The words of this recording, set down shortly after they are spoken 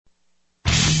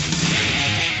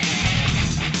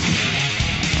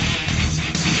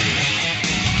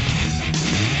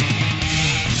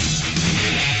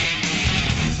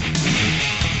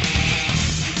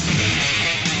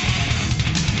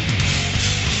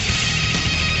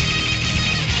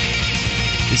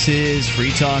This is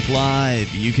Free Talk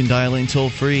Live. You can dial in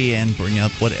toll-free and bring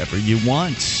up whatever you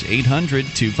want.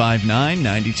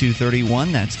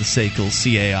 800-259-9231. That's the SACL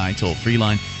CAI toll-free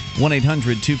line.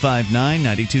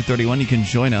 1-800-259-9231. You can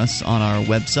join us on our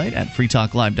website at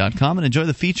freetalklive.com and enjoy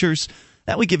the features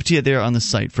that we give to you there on the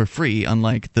site for free.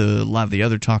 Unlike a lot of the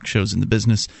other talk shows in the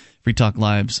business, Free Talk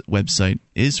Live's website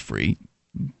is free.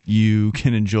 You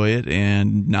can enjoy it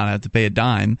and not have to pay a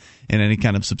dime in any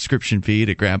kind of subscription fee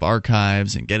to grab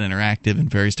archives and get interactive in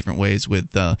various different ways with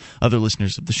other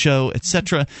listeners of the show,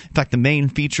 etc. In fact, the main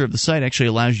feature of the site actually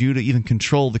allows you to even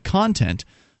control the content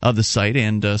of the site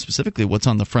and specifically what's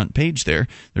on the front page there.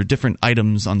 There are different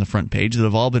items on the front page that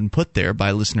have all been put there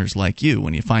by listeners like you.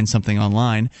 When you find something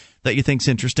online that you think's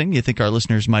interesting, you think our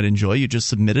listeners might enjoy, you just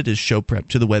submit it as show prep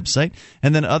to the website,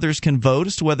 and then others can vote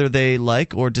as to whether they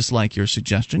like or dislike your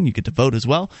suggestion. You get to vote as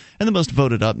well, and the most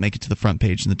voted up make it to the front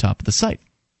page and the top of the site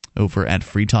over at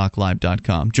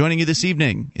freetalklive.com. Joining you this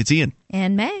evening, it's Ian.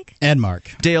 And Meg. And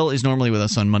Mark. Dale is normally with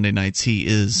us on Monday nights. He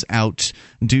is out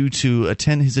due to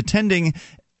attending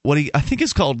what I think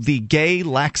is called the Gay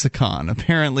Laxicon.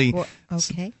 Apparently,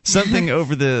 okay. Something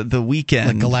over the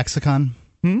weekend. Like Galaxicon?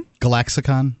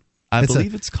 Galaxicon? I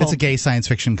believe it's called. It's a gay science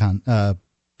fiction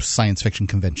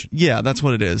convention. Yeah, that's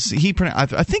what it is.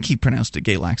 I think he pronounced it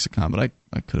Gay Laxicon, but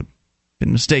I could have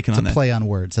been mistaken on that. It's a play on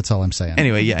words. That's all I'm saying.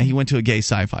 Anyway, yeah, he went to a gay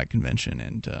sci-fi convention,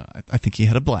 and I think he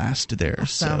had a blast there.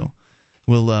 Awesome. So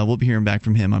we'll be hearing back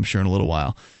from him, I'm sure, in a little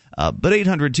while. But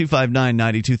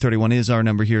 800-259-9231 is our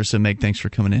number here. So, Meg, thanks for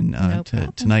coming in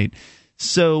tonight.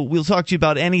 So we'll talk to you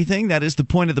about anything. That is the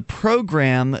point of the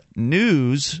program.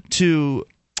 News to,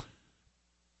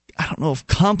 I don't know if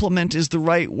compliment is the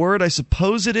right word. I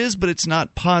suppose it is, but it's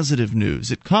not positive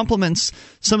news. It complements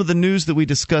some of the news that we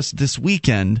discussed this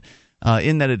weekend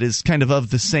in that it is kind of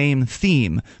the same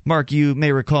theme. Mark, you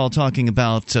may recall talking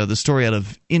about the story out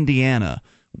of Indiana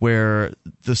where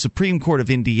the Supreme Court of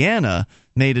Indiana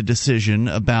made a decision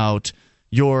about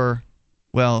your,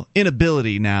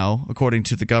 inability now, according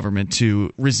to the government,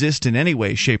 to resist in any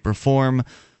way, shape, or form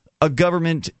a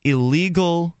government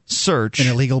illegal search. An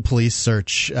illegal police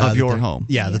search of your home.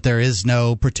 Yeah, that there is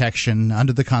no protection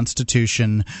under the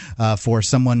Constitution for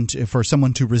someone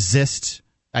to resist,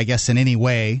 I guess, in any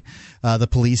way, the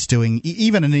police doing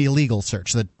even an illegal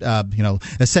search. That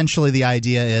essentially the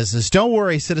idea is don't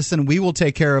worry, citizen, we will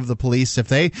take care of the police if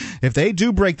they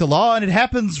do break the law, and it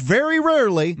happens very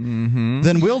rarely.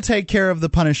 Then we'll take care of the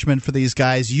punishment for these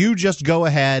guys. You just go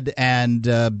ahead and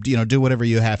do whatever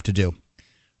you have to do.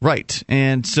 Right,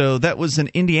 and so that was an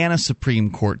Indiana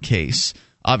Supreme Court case.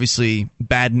 Obviously,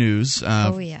 bad news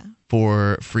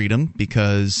for freedom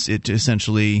because it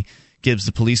essentially gives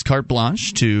the police carte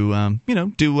blanche to,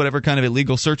 do whatever kind of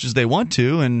illegal searches they want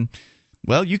to, and,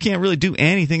 you can't really do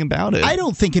anything about it. I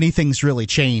don't think anything's really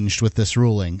changed with this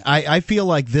ruling. I feel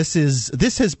like this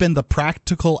has been the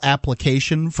practical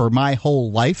application for my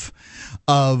whole life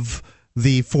of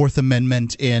the Fourth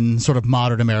Amendment in sort of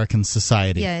modern American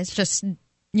society. Yeah, it's just,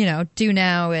 do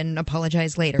now and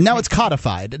apologize later. Now it's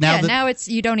codified. Now it's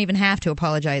you don't even have to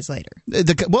apologize later. I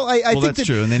think that's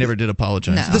true, and they never did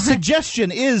apologize. No. The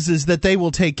suggestion is that they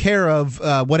will take care of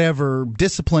whatever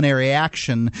disciplinary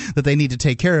action that they need to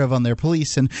take care of on their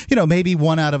police, and maybe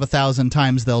 1 out of 1,000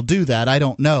 times they'll do that. I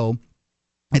don't know.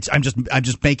 I'm just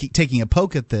taking a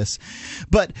poke at this,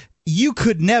 but you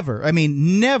could never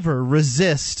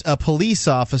resist a police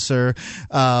officer,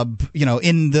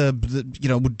 in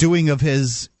the doing of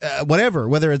his whatever,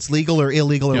 whether it's legal or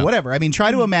illegal or whatever. I mean, try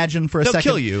to imagine for a They'll second.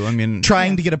 Kill you. I mean,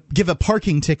 trying to give a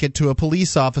parking ticket to a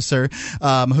police officer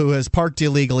who has parked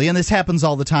illegally, and this happens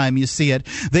all the time. You see it.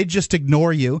 They just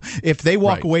ignore you. If they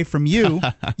walk away from you,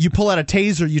 you pull out a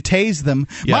taser, you tase them.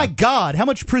 Yeah. My God, how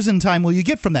much prison time will you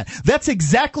get from that? That's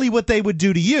exactly what they would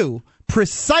do to you.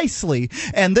 Precisely,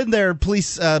 and then their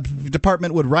police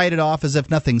department would write it off as if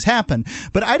nothing's happened.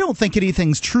 But I don't think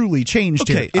anything's truly changed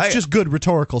here. It's just good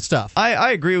rhetorical stuff.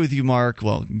 I agree with you, Mark.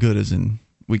 Well, good as in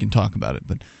we can talk about it,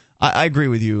 but I agree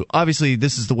with you. Obviously,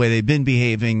 this is the way they've been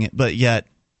behaving, but yet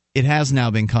it has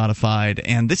now been codified,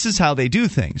 and this is how they do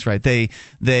things, right?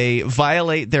 They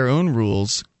violate their own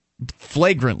rules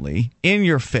flagrantly, in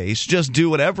your face, just do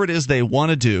whatever it is they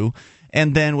want to do.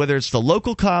 And then whether it's the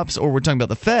local cops or we're talking about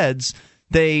the feds,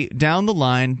 they, down the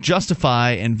line,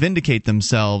 justify and vindicate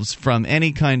themselves from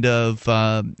any kind of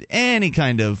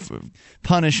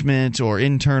punishment or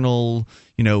internal,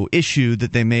 issue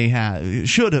that they may have,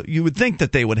 you would think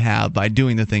that they would have by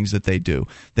doing the things that they do.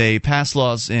 They pass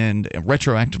laws and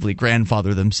retroactively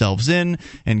grandfather themselves in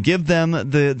and give them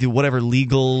the whatever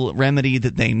legal remedy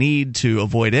that they need to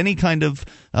avoid any kind of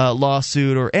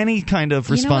lawsuit or any kind of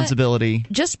responsibility.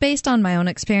 Just based on my own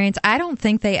experience, I don't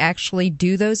think they actually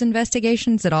do those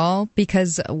investigations at all,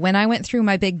 because when I went through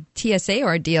my big TSA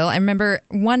ordeal, I remember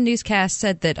one newscast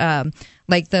said that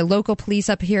the local police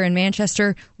up here in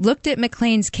Manchester looked at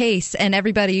McLean's case and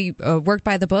everybody worked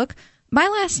by the book. My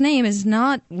last name is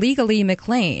not legally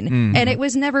McLean, and it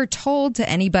was never told to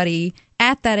anybody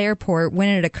at that airport when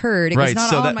it occurred. It was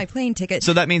not on my plane ticket.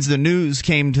 So that means the news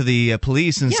came to the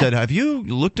police and said, have you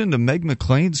looked into Meg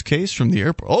McLean's case from the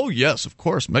airport? Oh, yes, of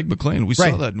course, Meg McLean. We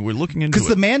saw that and we're looking into it. Because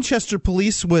the Manchester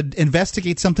police would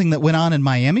investigate something that went on in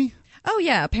Miami? Oh,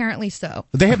 yeah, apparently so.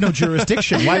 They have no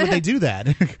jurisdiction. Why would they do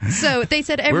that? So they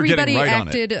said everybody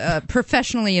acted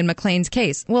professionally in McLean's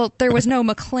case. Well, there was no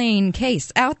McLean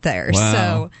case out there. Wow.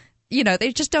 So,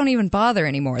 they just don't even bother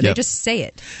anymore. Yep. They just say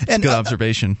it. And good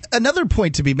observation. Another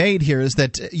point to be made here is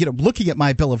that, looking at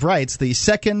my Bill of Rights, the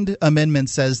Second Amendment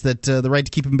says that the right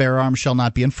to keep and bear arms shall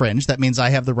not be infringed. That means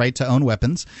I have the right to own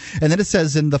weapons. And then it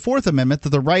says in the Fourth Amendment that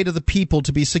the right of the people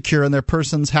to be secure in their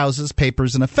persons, houses,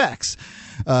 papers, and effects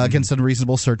against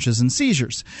unreasonable searches and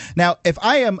seizures. Now, if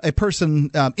I am a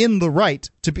person in the right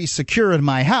to be secure in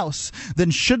my house, then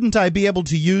shouldn't I be able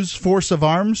to use force of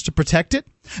arms to protect it?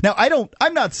 Now,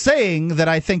 I'm not saying that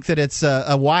I think that it's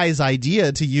a wise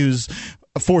idea to use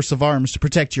a force of arms to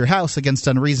protect your house against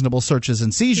unreasonable searches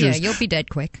and seizures. Yeah, you'll be dead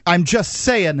quick. I'm just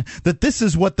saying that this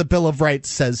is what the Bill of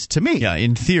Rights says to me. Yeah,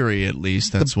 in theory, at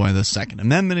least. That's why the Second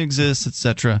Amendment exists,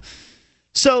 etc.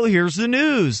 So here's the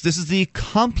news. This is the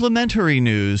complementary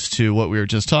news to what we were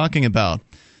just talking about.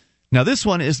 Now, this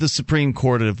one is the Supreme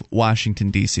Court of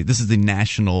Washington, D.C. This is the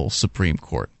National Supreme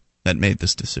Court that made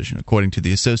this decision. According to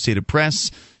the Associated Press,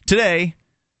 today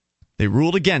they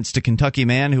ruled against a Kentucky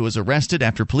man who was arrested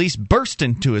after police burst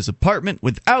into his apartment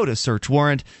without a search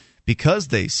warrant because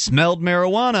they smelled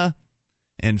marijuana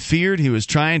and feared he was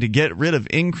trying to get rid of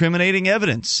incriminating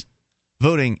evidence.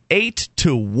 Voting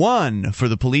 8-1 for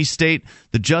the police state,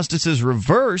 the justices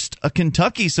reversed a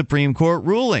Kentucky Supreme Court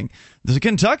ruling. The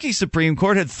Kentucky Supreme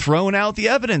Court had thrown out the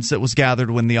evidence that was gathered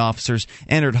when the officers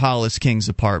entered Hollis King's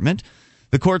apartment.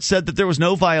 The court said that there was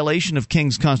no violation of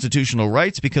King's constitutional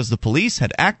rights because the police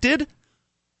had acted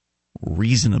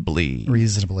reasonably.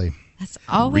 That's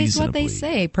always what they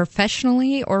say,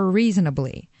 professionally or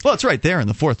reasonably. Well, it's right there in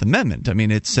the Fourth Amendment. I mean,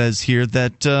 it says here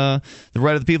that the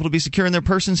right of the people to be secure in their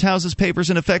persons, houses, papers,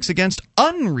 and effects against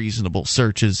unreasonable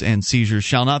searches and seizures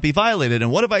shall not be violated.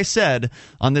 And what have I said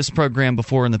on this program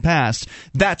before in the past?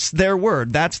 That's their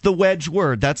word. That's the wedge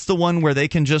word. That's the one where they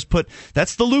can just put –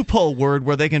 that's the loophole word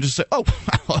where they can just say, oh,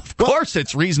 of course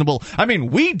it's reasonable. I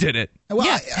mean, we did it. Well,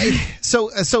 yeah.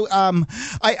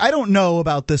 I don't know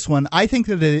about this one. I think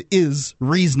that it is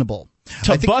reasonable.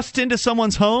 To bust into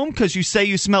someone's home because you say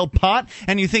you smell pot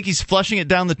and you think he's flushing it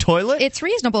down the toilet? It's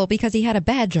reasonable because he had a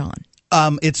badge on.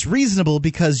 It's reasonable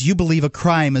because you believe a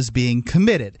crime is being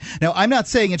committed. Now, I'm not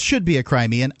saying it should be a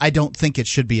crime, Ian. I don't think it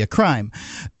should be a crime.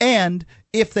 And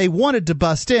if they wanted to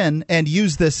bust in and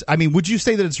use this, I mean, would you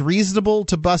say that it's reasonable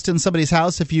to bust in somebody's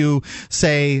house if you,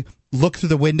 say, look through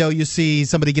the window, you see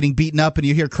somebody getting beaten up and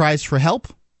you hear cries for help?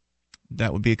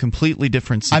 That would be a completely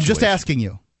different situation. I'm just asking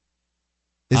you.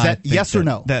 Is that yes or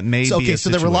no? That may be a situation. So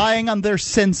they're relying on their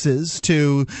senses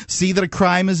to see that a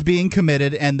crime is being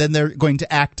committed, and then they're going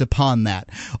to act upon that.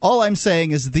 All I'm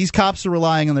saying is that these cops are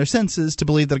relying on their senses to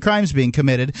believe that a crime is being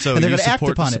committed, and they're going to act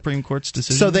upon it. So the Supreme Court's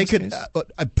decision so they could.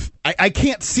 I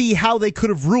can't see how they could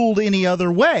have ruled any other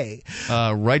way.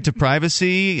 Right to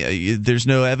privacy. There's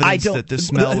no evidence that the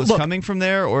smell was coming from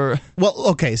there, or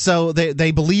okay. So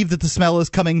they believe that the smell is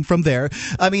coming from there.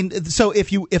 I mean, so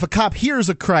if a cop hears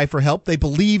a cry for help, they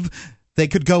believe they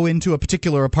could go into a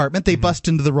particular apartment. They bust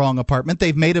into the wrong apartment.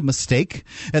 They've made a mistake,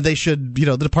 and they should,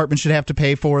 the department should have to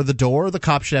pay for the door. The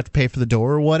cop should have to pay for the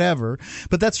door, or whatever.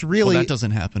 But that's really that doesn't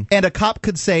happen. And a cop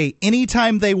could say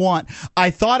anytime they want,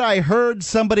 "I thought I heard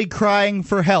somebody crying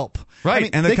for help." Right, I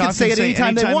mean, and the they cop can say it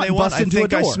anytime they want. Bust into a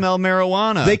door. I smell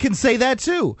marijuana. They can say that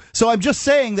too. So I'm just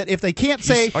saying that if they can't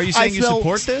say, are you saying you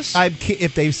support this?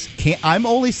 If they can't, I'm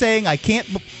only saying I can't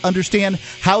understand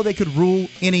how they could rule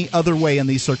any other way in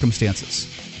these circumstances.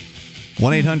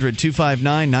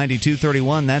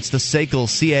 1-800-259-9231. That's the SACL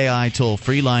CAI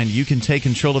toll-free line. You can take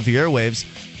control of the airwaves.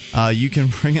 You can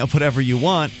bring up whatever you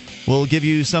want. We'll give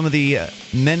you some of the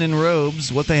men in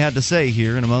robes, what they had to say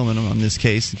here in a moment on this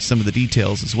case, some of the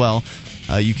details as well.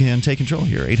 You can take control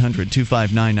here,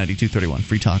 800-259-9231,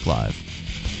 Free Talk Live.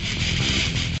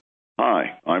 Hi,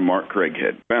 I'm Mark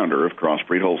Craighead, founder of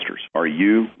Crossbreed Holsters. Are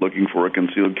you looking for a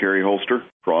concealed carry holster?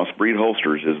 Crossbreed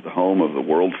Holsters is the home of the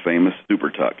world-famous Super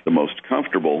Tuck, the most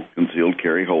comfortable concealed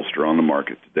carry holster on the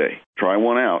market today. Try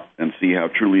one out and see how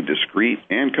truly discreet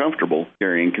and comfortable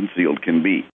carrying concealed can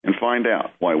be, and find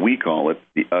out why we call it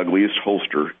the ugliest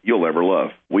holster you'll ever love.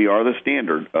 We are the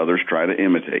standard others try to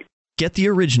imitate. Get the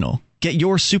original. Get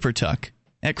your Super Tuck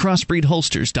at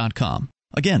crossbreedholsters.com.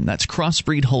 Again, that's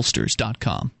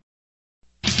crossbreedholsters.com.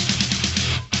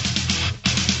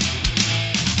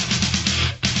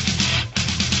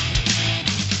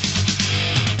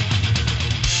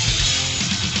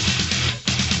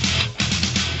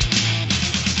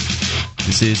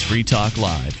 This is Free Talk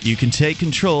Live. You can take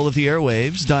control of the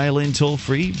airwaves, dial in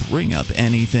toll-free, bring up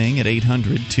anything at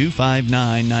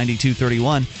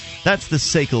 800-259-9231. That's the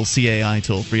SACL CAI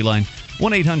toll-free line.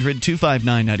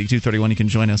 1-800-259-9231. You can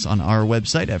join us on our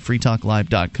website at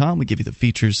freetalklive.com. We give you the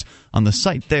features on the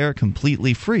site there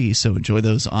completely free, so enjoy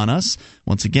those on us.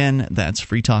 Once again, that's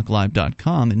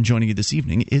freetalklive.com. And joining you this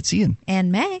evening, it's Ian.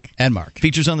 And Meg. And Mark.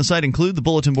 Features on the site include the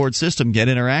bulletin board system. Get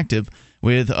interactive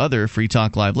with other Free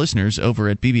Talk Live listeners over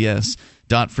at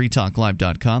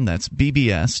bbs.freetalklive.com. That's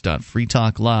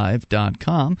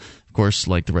bbs.freetalklive.com. Of course,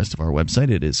 like the rest of our website,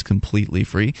 it is completely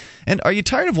free. And are you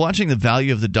tired of watching the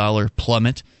value of the dollar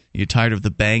plummet? Are you tired of the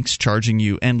banks charging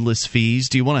you endless fees?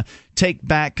 Do you want to take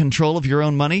back control of your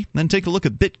own money? Then take a look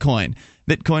at Bitcoin.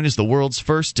 Bitcoin is the world's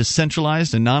first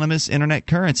decentralized anonymous internet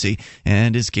currency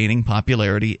and is gaining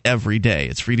popularity every day.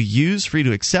 It's free to use, free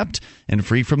to accept, and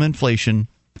free from inflation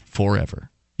forever.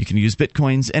 You can use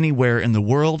Bitcoins anywhere in the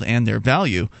world, and their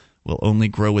value will only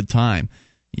grow with time.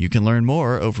 You can learn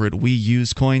more over at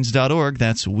weusecoins.org.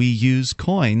 That's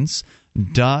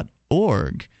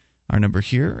weusecoins.org. Our number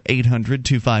here,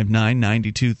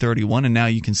 800-259-9231. And now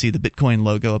you can see the Bitcoin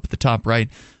logo up at the top right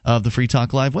of the Free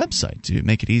Talk Live website to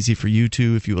make it easy for you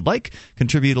to, if you would like,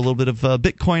 contribute a little bit of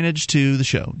Bitcoinage to the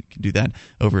show. You can do that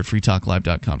over at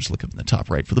freetalklive.com. Just look up in the top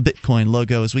right for the Bitcoin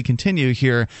logo as we continue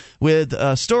here with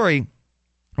a story,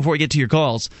 before we get to your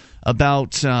calls,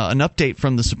 about an update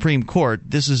from the Supreme Court.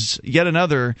 This is yet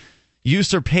another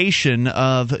usurpation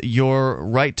of your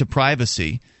right to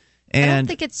privacy. And I don't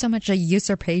think it's so much a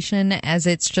usurpation as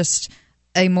it's just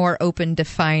a more open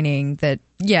defining that,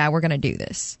 yeah, we're going to do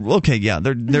this. Okay, yeah,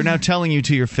 they're now telling you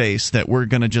to your face that we're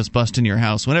going to just bust into your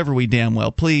house whenever we damn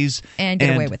well please. And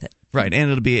get away with it. Right,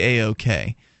 and it'll be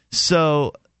A-OK.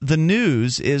 So the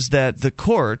news is that the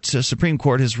Supreme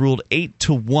Court has ruled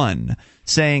 8-1,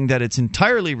 saying that it's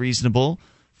entirely reasonable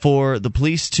for the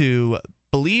police to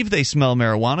believe they smell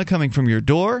marijuana coming from your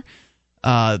door.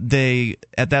 They,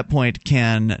 at that point,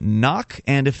 can knock,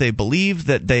 and if they believe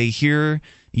that they hear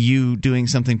you doing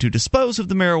something to dispose of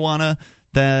the marijuana,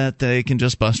 that they can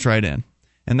just bust right in.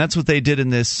 And that's what they did in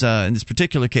this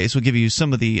particular case. We'll give you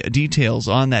some of the details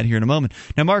on that here in a moment.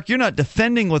 Now, Mark, you're not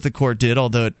defending what the court did,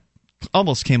 although it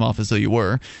almost came off as though you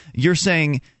were. You're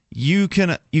saying you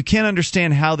can't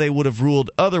understand how they would have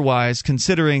ruled otherwise,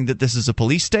 considering that this is a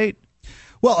police state?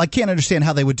 Well, I can't understand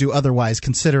how they would do otherwise,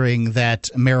 considering that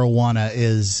marijuana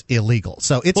is illegal.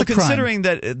 So it's a crime. Considering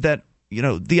that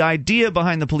the idea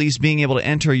behind the police being able to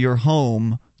enter your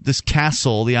home, this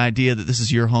castle, the idea that this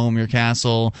is your home, your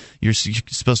castle, you're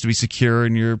supposed to be secure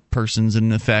in your persons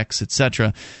and effects,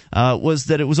 etc., was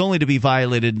that it was only to be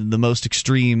violated in the most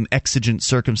extreme exigent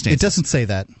circumstances. It doesn't say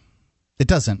that. It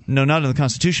doesn't. No, not in the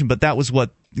Constitution, but that was what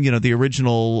the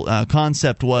original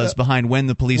concept was behind when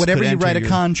the police whenever could you enter write a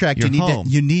contract,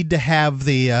 you need to have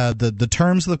the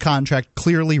terms of the contract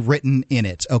clearly written in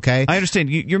it. Okay, I understand.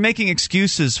 You're making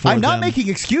excuses for them. I'm not making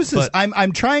excuses.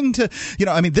 I'm trying to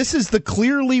this is the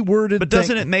clearly worded. But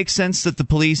doesn't it make sense that the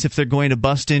police, if they're going to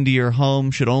bust into your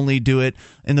home, should only do it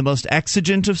in the most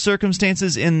exigent of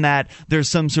circumstances? In that there's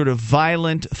some sort of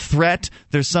violent threat,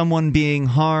 there's someone being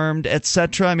harmed,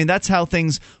 etc. I mean, that's how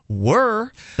things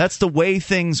were. That's the way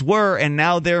things were, and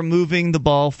now they're moving the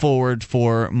ball forward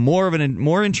for more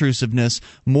intrusiveness,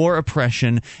 more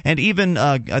oppression, and even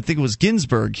I think it was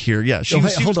Ginsburg here. Yeah,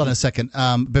 hold on a second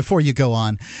before you go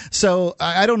on. So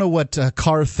I don't know what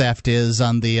car theft is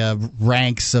on the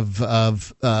ranks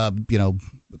of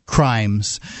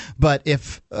crimes, but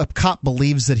if a cop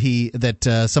believes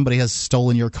that somebody has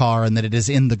stolen your car and that it is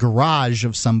in the garage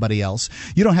of somebody else,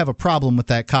 you don't have a problem with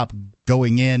that cop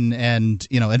going in and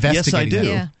investigating. Yes, I do.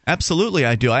 Yeah. Absolutely,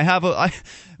 I do.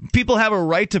 People have a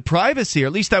right to privacy, or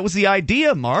at least that was the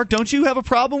idea, Mark. Don't you have a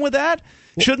problem with that?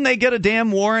 Shouldn't they get a damn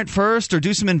warrant first or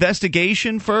do some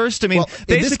investigation first? I mean,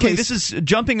 basically, this is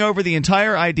jumping over the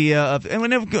entire idea of,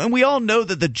 and we all know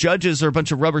that the judges are a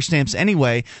bunch of rubber stamps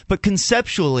anyway, but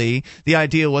conceptually, the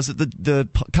idea was that the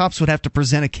cops would have to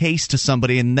present a case to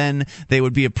somebody and then they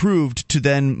would be approved to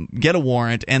then get a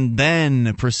warrant and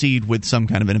then proceed with some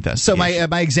kind of an investigation. So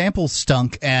my example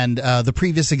stunk, and the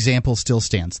previous example still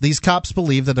stands. These cops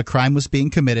believe that a crime was being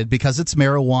committed because it's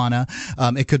marijuana.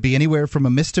 It could be anywhere from a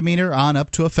misdemeanor on up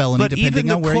to a felony,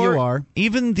 depending on where you are.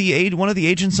 Even one of the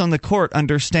agents on the court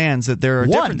understands that there are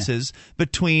differences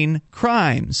between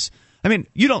crimes. I mean,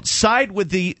 you don't side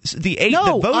with the eight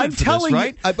that voted for this,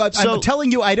 right? I'm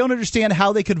telling you, I don't understand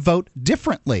how they could vote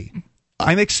differently.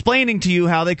 I'm explaining to you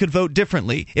how they could vote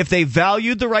differently. If they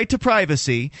valued the right to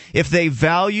privacy, if they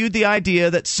valued the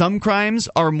idea that some crimes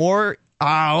are more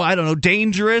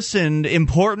dangerous and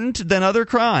important than other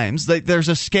crimes. There's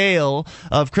a scale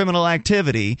of criminal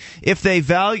activity. If they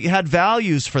had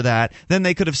values for that, then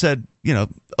they could have said,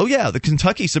 the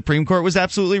Kentucky Supreme Court was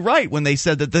absolutely right when they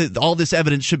said that all this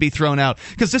evidence should be thrown out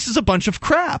because this is a bunch of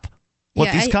crap.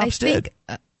 These cops did.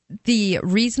 The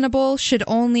reasonable should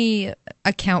only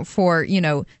account for,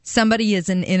 somebody is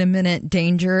in imminent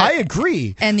danger. I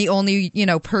agree. And the only,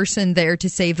 person there to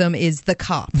save them is the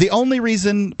cop. The only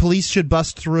reason police should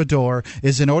bust through a door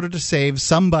is in order to save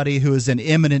somebody who is in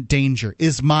imminent danger,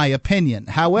 is my opinion.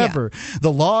 However,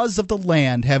 the laws of the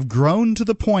land have grown to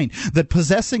the point that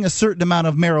possessing a certain amount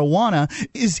of marijuana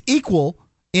is equal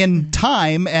in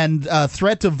time and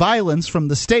threat of violence from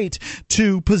the state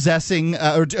to possessing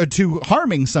or to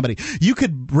harming somebody. You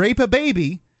could rape a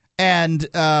baby and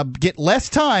get less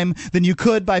time than you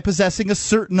could by possessing a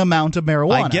certain amount of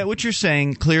marijuana. I get what you're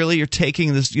saying. Clearly, you're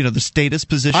taking this, the statist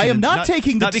position. I am not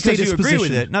taking the statist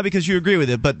position. Not because you agree with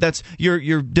it, but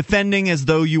you're defending as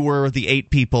though you were the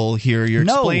eight people here. You're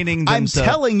explaining them. I'm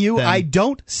telling you, I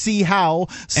don't see how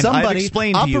somebody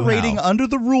operating under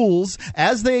the rules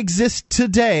as they exist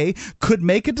today could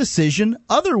make a decision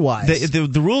otherwise.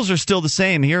 The rules are still the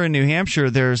same. Here in New Hampshire,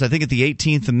 there's, I think, at the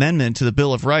 18th Amendment to the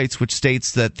Bill of Rights, which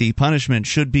states that the punishment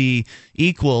should be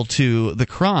equal to the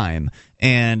crime.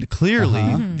 And clearly,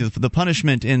 the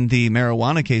punishment in the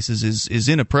marijuana cases is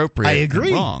inappropriate. I agree.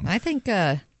 And wrong. I think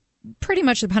pretty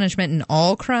much the punishment in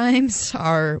all crimes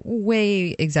are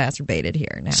way exacerbated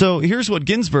here now. So here's what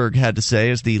Ginsburg had to say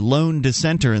as the lone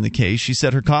dissenter in the case. She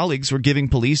said her colleagues were giving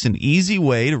police an easy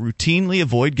way to routinely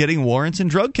avoid getting warrants in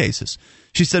drug cases.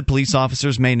 She said police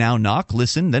officers may now knock,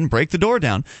 listen, then break the door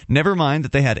down. Never mind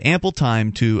that they had ample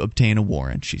time to obtain a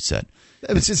warrant, she said.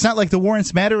 It's not like the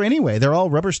warrants matter anyway. They're all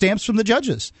rubber stamps from the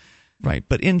judges. Right,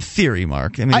 but in theory,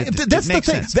 Mark, that's the thing.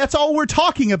 Sense. That's all we're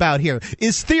talking about here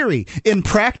is theory. In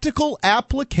practical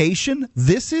application,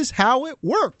 this is how it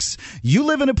works. You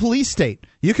live in a police state.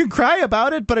 You can cry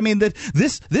about it, but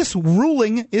this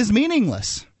ruling is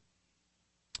meaningless.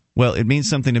 Well, it means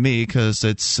something to me because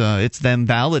it's them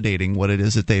validating what it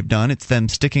is that they've done. It's them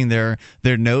sticking their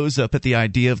nose up at the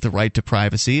idea of the right to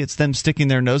privacy. It's them sticking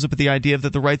their nose up at the idea of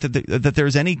that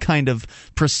there's any kind of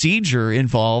procedure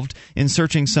involved in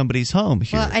searching somebody's home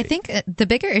here. Well, I think the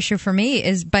bigger issue for me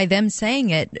is by them saying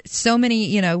it, so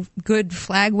many good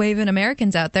flag waving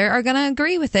Americans out there are going to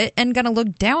agree with it and going to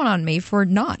look down on me for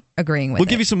not agreeing with it. We'll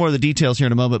give you some more of the details here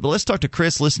in a moment, but let's talk to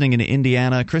Chris listening in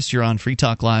Indiana. Chris, you're on Free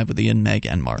Talk Live with Ian, Meg,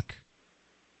 and Mark.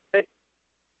 Hey.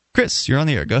 Chris, you're on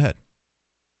the air. Go ahead.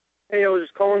 Hey, I was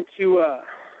just calling to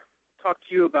talk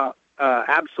to you about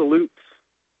absolutes,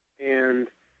 and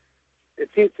it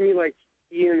seems to me like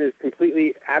Ian is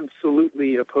completely,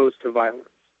 absolutely opposed to violence.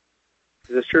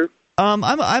 Is this true?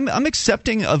 I'm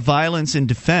accepting of violence in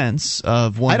defense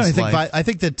of one's life. I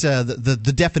think that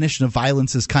the definition of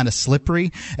violence is kind of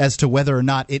slippery as to whether or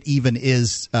not it even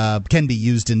can be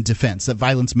used in defense. That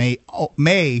violence may,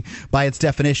 by its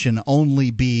definition,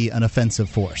 only be an offensive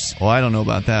force. Well, I don't know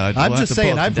about that. I'm just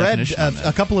saying. I've read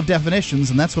a couple of definitions,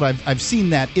 and that's what I've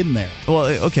seen that in there. Well,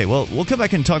 okay. Well, we'll come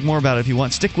back and talk more about it if you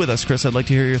want. Stick with us, Chris. I'd like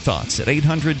to hear your thoughts at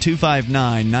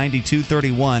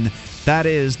 800-259-9231. That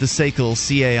is the SACL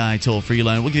CAI toll-free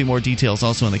line. We'll give you more details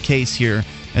also on the case here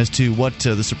as to what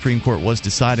the Supreme Court was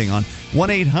deciding on.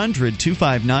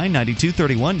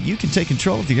 1-800-259-9231. You can take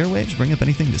control of the airwaves, bring up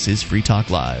anything. This is Free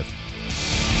Talk Live.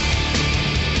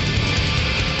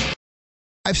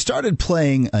 I've started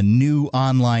playing a new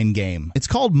online game. It's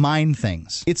called Mine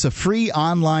Things. It's a free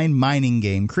online mining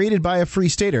game created by a free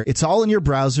stater. It's all in your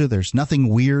browser. There's nothing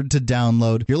weird to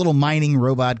download. Your little mining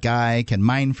robot guy can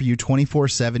mine for you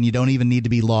 24/7. You don't even need to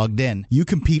be logged in. You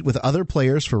compete with other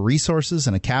players for resources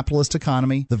in a capitalist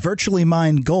economy. The virtually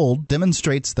mined gold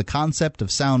demonstrates the concept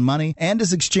of sound money and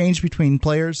is exchanged between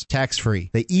players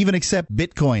tax-free. They even accept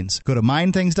bitcoins. Go to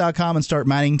minethings.com and start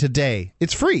mining today.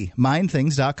 It's free.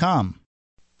 Minethings.com.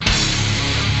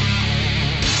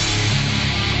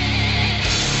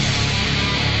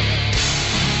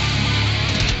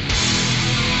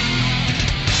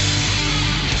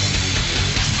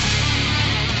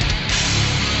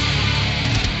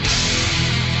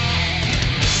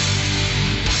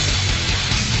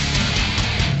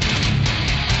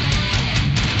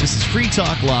 This is Free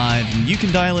Talk Live, and you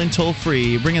can dial in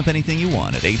toll-free. Bring up anything you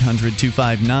want at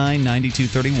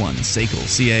 800-259-9231. SACL,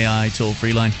 CAI,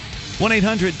 toll-free line,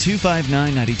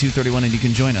 1-800-259-9231. And you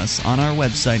can join us on our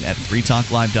website at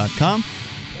freetalklive.com,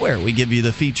 where we give you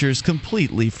the features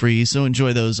completely free, so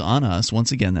enjoy those on us.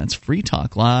 Once again, that's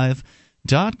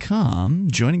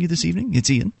freetalklive.com. Joining you this evening, it's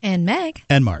Ian. And Meg.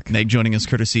 And Mark. Meg joining us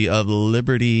courtesy of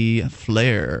Liberty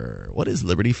Flare. What is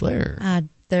Liberty Flare?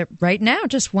 They're right now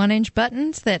just 1-inch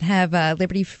buttons that have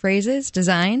Liberty phrases,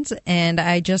 designs, and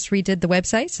I just redid the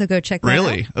website, so go check that out.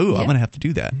 Really? Oh, yep. I'm going to have to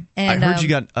do that. And, I heard you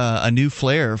got a new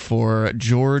flare for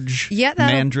George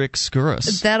Mandrick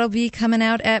Skouras. That'll be coming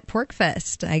out at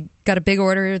PorkFest. I got a big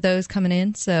order of those coming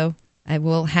in, so I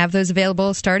will have those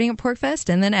available starting at PorkFest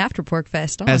and then after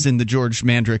PorkFest. As in the George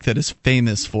Mandrick that is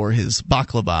famous for his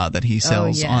baklava that he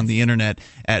sells on the internet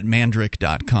at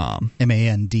mandrick.com.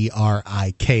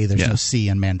 Mandrik. There's no C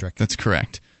in Mandrick. That's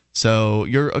correct. So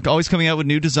you're always coming out with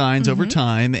new designs over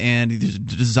time, and these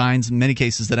designs in many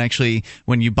cases that actually,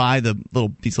 when you buy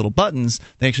these little buttons,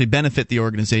 they actually benefit the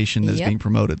organization that's being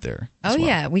promoted there.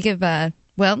 Yeah, we give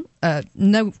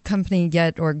no company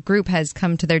yet or group has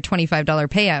come to their $25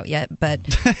 payout yet, but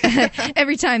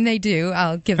every time they do,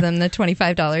 I'll give them the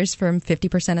 $25 from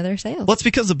 50% of their sales. Well, it's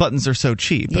because the buttons are so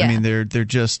cheap. Yeah. I mean, they're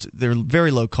very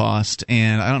low cost,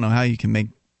 and I don't know how you can make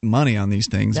money on these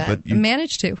things, but you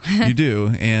manage to. You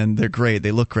do, and they're great.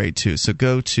 They look great too. So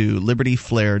go to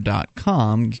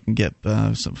libertyflare.com. You can get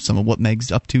some of what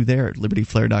Meg's up to there at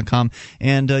libertyflare.com,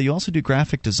 and you also do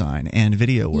graphic design and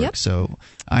video work. Yep. So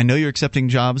I know you're accepting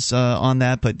jobs on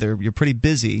that, but you're pretty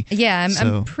busy. Yeah,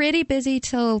 I'm pretty busy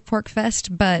till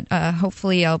PorkFest, but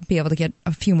hopefully I'll be able to get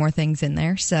a few more things in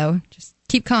there. So just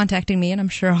keep contacting me, and I'm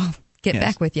sure I'll get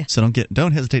back with you. So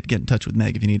don't hesitate to get in touch with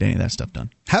Meg if you need any of that stuff done.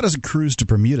 How does a cruise to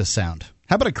Bermuda sound?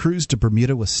 How about a cruise to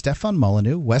Bermuda with Stefan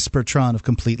Molyneux, Wes Bertrand of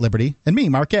Complete Liberty, and me,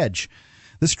 Mark Edge?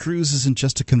 This cruise isn't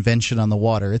just a convention on the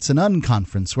water. It's an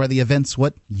unconference where the event's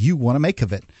what you want to make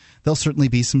of it. There'll certainly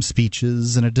be some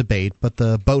speeches and a debate, but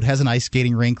the boat has an ice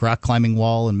skating rink, rock climbing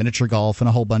wall, and miniature golf, and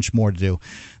a whole bunch more to do.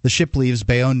 The ship leaves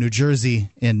Bayonne, New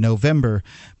Jersey in November,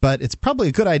 but it's probably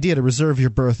a good idea to reserve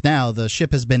your berth now. The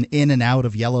ship has been in and out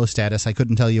of yellow status. I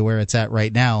couldn't tell you where it's at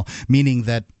right now, meaning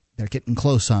that they're getting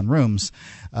close on rooms.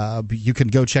 You can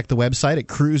go check the website at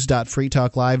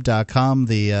cruise.freetalklive.com.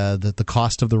 The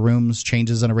cost of the rooms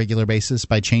changes on a regular basis.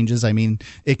 By changes, I mean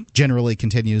it generally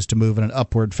continues to move in an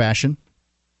upward fashion.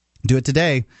 Do it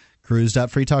today.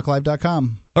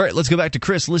 Cruise.freetalklive.com. All right, let's go back to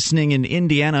Chris listening in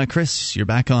Indiana. Chris, you're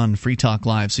back on Free Talk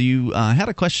Live. So you had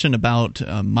a question about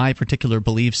my particular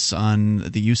beliefs on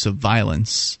the use of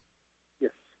violence.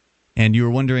 Yes. And you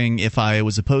were wondering if I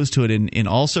was opposed to it in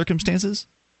all circumstances?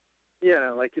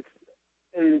 Yeah, I've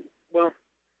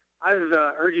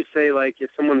heard you say,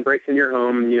 if someone breaks in your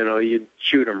home, you'd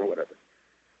shoot them or whatever.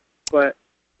 But,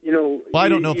 Well, I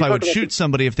don't know if I would shoot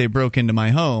somebody if they broke into my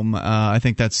home. I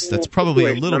think that's probably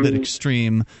a little bit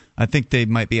extreme. I think they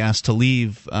might be asked to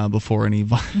leave before any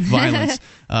violence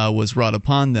was wrought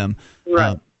upon them.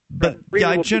 Right. But yeah,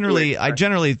 I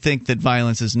generally think that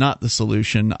violence is not the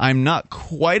solution. I'm not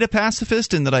quite a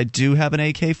pacifist in that I do have an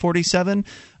AK-47.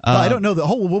 I don't know.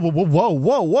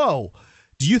 Whoa.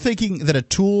 Do you thinking that a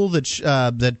tool that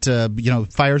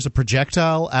fires a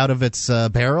projectile out of its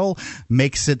barrel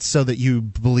makes it so that you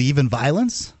believe in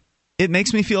violence? It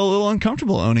makes me feel a little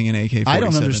uncomfortable owning an AK-47. I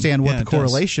don't understand what the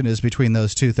correlation is between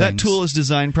those two things. That tool is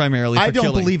designed primarily for killing. I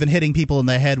don't believe in hitting people in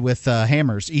the head with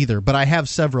hammers either, but I have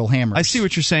several hammers. I see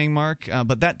what you're saying, Mark,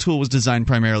 but that tool was designed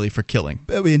primarily for killing.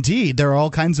 Indeed. There are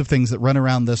all kinds of things that run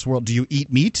around this world. Do you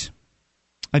eat meat?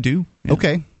 I do. Yeah.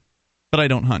 Okay. But I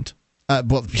don't hunt.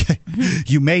 Well,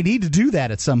 you may need to do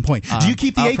that at some point. Do you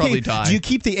keep the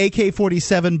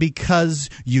AK-47 because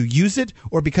you use it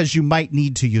or because you might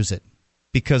need to use it?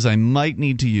 Because I might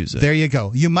need to use it. There you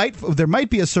go. There might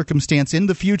be a circumstance in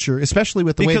the future, especially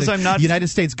with the way the United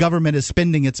States government is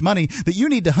spending its money, that you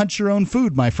need to hunt your own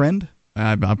food, my friend.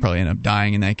 I'll probably end up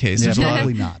dying in that case. Yeah,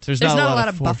 probably not. There's not a lot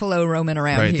of buffalo roaming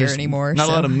around here anymore. Not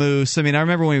a lot of moose. I mean, I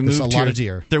remember when we moved here, a lot of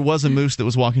deer. There was a moose that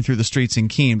was walking through the streets in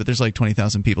Keene, but there's like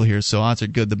 20,000 people here, so odds are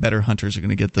good the better hunters are going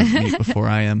to get the meat before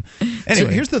I am. Anyway, so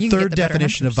here's the third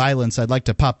definition of violence. I'd like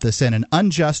to pop this in: an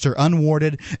unjust or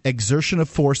unwarranted exertion of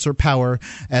force or power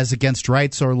as against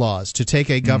rights or laws, to take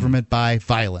a government by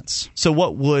violence. So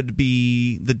what would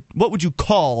you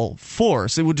call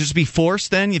force? It would just be force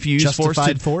then, if you use force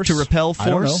to repel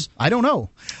force? I don't know.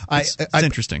 It's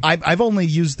interesting. I've only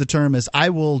used the term as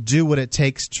I will do what it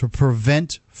takes to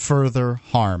prevent further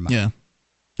harm. Yeah.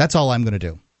 That's all I'm going to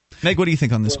do. Meg, what do you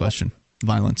think on this question?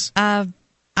 Violence.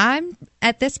 I'm,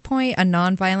 at this point, a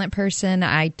nonviolent person.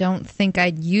 I don't think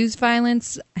I'd use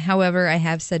violence. However, I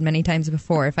have said many times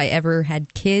before, if I ever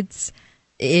had kids,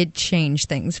 it changed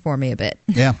things for me a bit.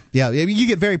 Yeah. You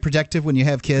get very protective when you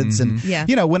have kids, and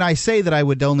when I say that I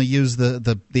would only use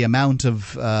the amount of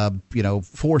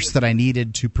force that I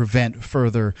needed to prevent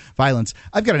further violence,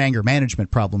 I've got an anger management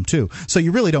problem too. So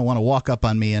you really don't want to walk up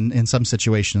on me in some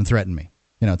situation and threaten me.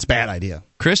 It's a bad idea.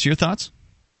 Chris, your thoughts?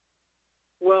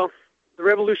 Well, the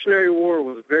Revolutionary War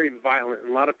was very violent, and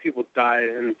a lot of people died,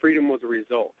 and freedom was a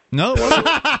result. No. Go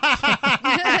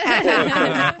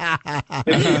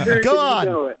on.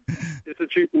 You know it. It's the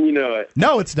truth, and you know it.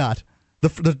 No, it's not.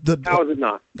 How is it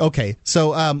not? Okay,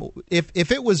 so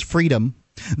if it was freedom,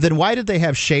 then why did they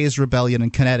have Shays' Rebellion in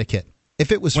Connecticut?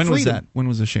 If it was when freedom, was that? When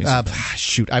was the Shays' Rebellion?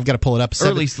 Shoot, I've got to pull it up.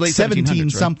 Late 17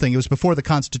 something. Right? It was before the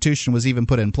Constitution was even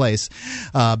put in place,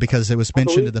 because it was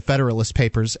mentioned in the Federalist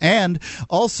Papers. And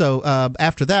also,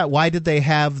 after that, why did they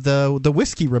have the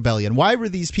Whiskey Rebellion? Why were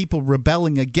these people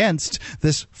rebelling against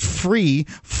this free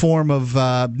form of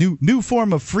new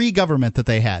form of free government that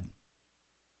they had?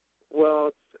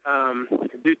 Well,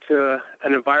 it's due to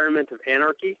an environment of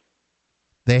anarchy.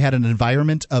 They had an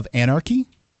environment of anarchy?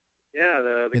 Yeah,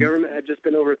 the government had just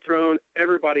been overthrown.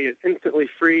 Everybody is instantly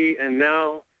free, and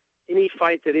now any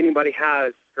fight that anybody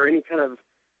has or any kind of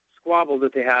squabble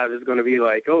that they have is going to be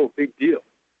like, oh, big deal.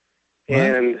 What?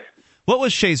 And what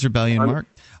was Shays' Rebellion, Mark?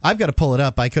 I've got to pull it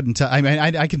up. I couldn't tell. I mean,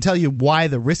 I can tell you why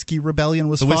the Whiskey Rebellion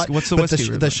was fought. What's the Whiskey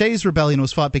Rebellion? The Shays' Rebellion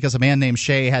was fought because a man named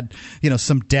Shay had,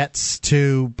 some debts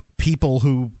to people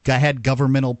who had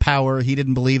governmental power. He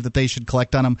didn't believe that they should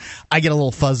collect on him. I get a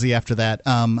little fuzzy after that.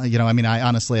 I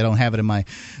honestly don't have it in my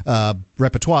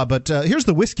repertoire. But here's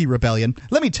the Whiskey Rebellion.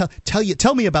 Let me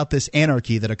tell me about this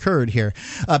anarchy that occurred here.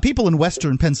 People in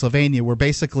western Pennsylvania were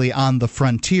basically on the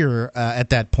frontier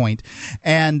at that point,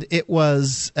 and it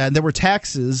was there were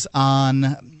taxes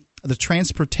on the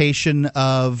transportation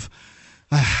of,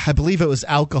 I believe it was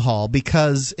alcohol,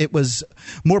 because it was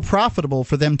more profitable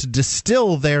for them to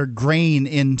distill their grain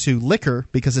into liquor,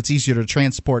 because it's easier to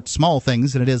transport small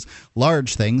things than it is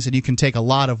large things, and you can take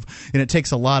it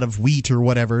takes a lot of wheat or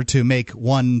whatever to make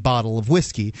one bottle of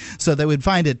whiskey. So they would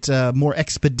find it more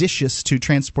expeditious to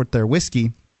transport their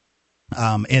whiskey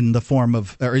in the form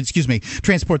of,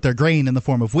 transport their grain in the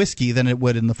form of whiskey than it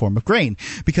would in the form of grain,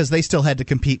 because they still had to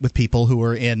compete with people who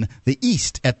were in the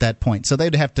East at that point. So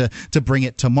they'd have to bring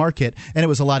it to market, and it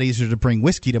was a lot easier to bring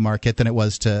whiskey to market than it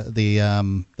was to the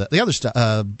other stuff,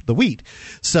 the wheat.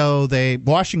 So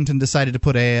Washington decided to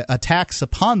put a tax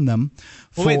upon them.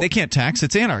 Wait, they can't tax.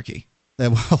 It's anarchy.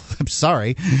 Well, I'm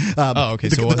sorry. Okay.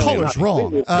 The caller's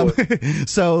wrong.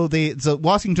 So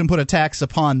Washington put a tax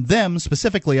upon them,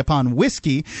 specifically upon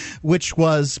whiskey, which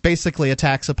was basically a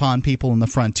tax upon people in the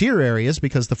frontier areas,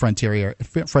 because the frontier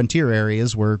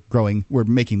areas were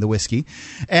making the whiskey,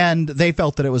 and they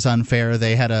felt that it was unfair.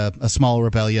 They had a small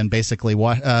rebellion. Basically,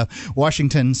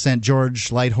 Washington sent George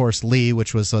Lighthorse Lee,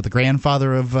 which was the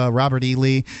grandfather of Robert E.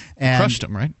 Lee, and crushed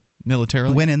him, right?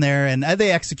 Militarily? Went in there, and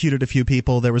they executed a few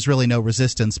people. There was really no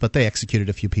resistance, but they executed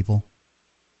a few people.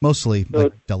 Mostly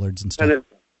dullards and stuff.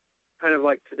 Kind of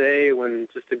like today when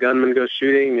just a gunman goes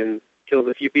shooting and kills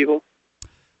a few people?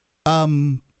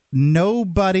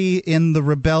 Nobody in the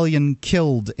rebellion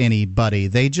killed anybody.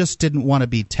 They just didn't want to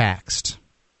be taxed.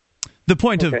 The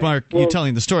point of Mark, you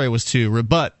telling the story was to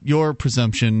rebut your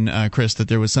presumption, Chris, that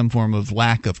there was some form of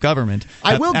lack of government.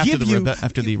 I will give you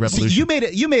after the revolution.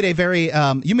 You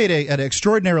made an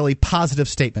extraordinarily positive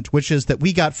statement, which is that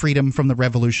we got freedom from the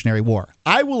Revolutionary War.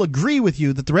 I will agree with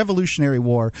you that the Revolutionary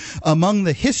War, among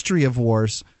the history of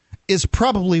wars, is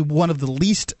probably one of the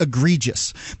least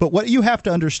egregious. But what you have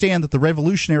to understand that the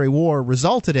Revolutionary War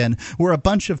resulted in were a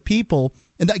bunch of people,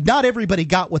 and not everybody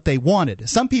got what they wanted.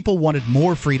 Some people wanted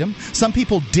more freedom. Some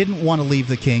people didn't want to leave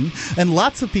the king. And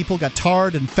lots of people got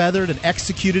tarred and feathered and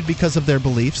executed because of their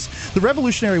beliefs. The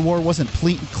Revolutionary War wasn't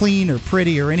clean or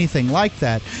pretty or anything like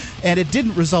that. And it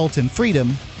didn't result in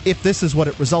freedom if this is what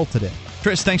it resulted in.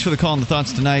 Chris, thanks for the call and the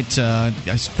thoughts tonight. I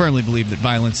firmly believe that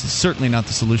violence is certainly not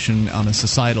the solution on a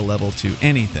societal level to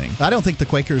anything. I don't think the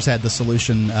Quakers had the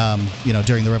solution,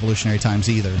 during the revolutionary times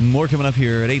either. More coming up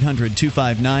here at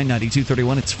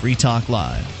 800-259-9231. It's Free Talk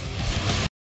Live.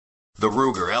 The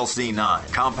Ruger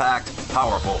LC9. Compact,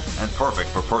 powerful, and perfect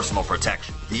for personal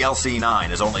protection. The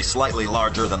LC9 is only slightly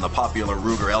larger than the popular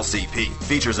Ruger LCP.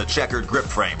 Features a checkered grip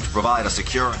frame to provide a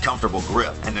secure and comfortable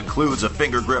grip, and includes a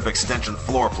finger grip extension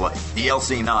floor plate. The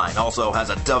LC9 also has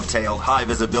a dovetailed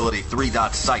high-visibility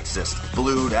 3-dot sight system,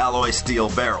 blued alloy steel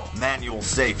barrel, manual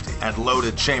safety, and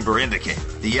loaded chamber indicator.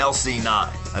 The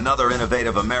LC9, another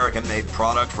innovative American-made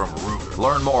product from Ruger.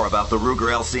 Learn more about the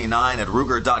Ruger LC9 at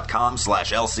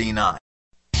Ruger.com/LC9.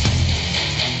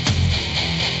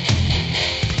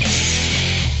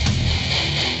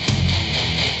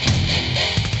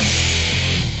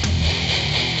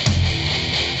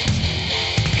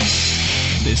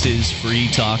 This is Free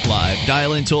Talk Live.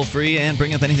 Dial in toll free and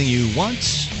bring up anything you want.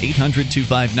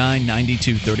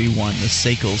 800-259-9231, the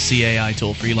SACL CAI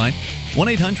toll free line.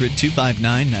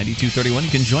 1-800-259-9231. You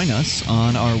can join us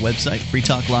on our website,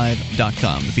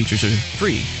 freetalklive.com. The features are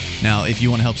free. Now, if you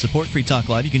want to help support Free Talk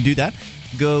Live, you can do that.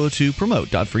 Go to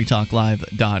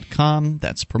promote.freetalklive.com.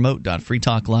 That's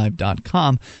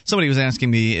promote.freetalklive.com. Somebody was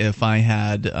asking me if I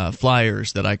had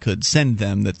flyers that I could send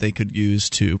them that they could use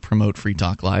to promote Free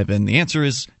Talk Live, and the answer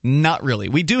is not really.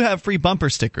 We do have free bumper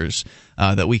stickers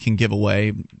that we can give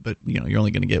away, but you're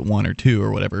only going to get one or two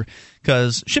or whatever,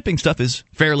 because shipping stuff is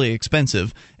fairly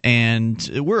expensive,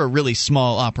 and we're a really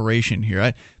small operation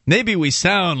here. Maybe we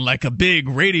sound like a big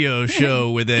radio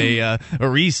show with a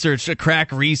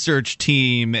crack research team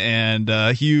and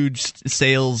a huge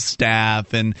sales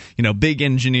staff and big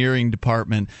engineering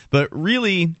department, but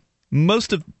really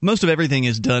most of everything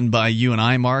is done by you and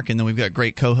I, Mark, and then we've got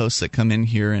great co-hosts that come in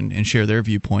here and share their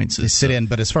viewpoints. They sit in,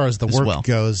 but as far as the work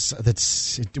goes,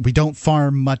 we don't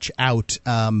farm much out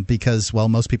because,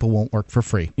 most people won't work for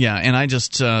free. Yeah, and I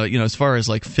just, as far as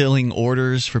like filling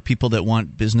orders for people that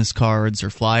want business cards or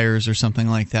flyers or something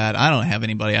like that, I don't have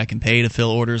anybody I can pay to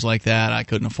fill orders like that. I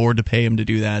couldn't afford to pay them to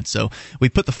do that. So we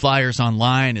put the flyers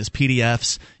online as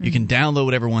PDFs. You can download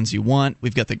whatever ones you want.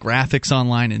 We've got the graphics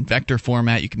online in vector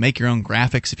format. You can make your own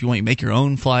graphics if you want. You make your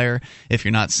own flyer if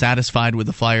you're not satisfied with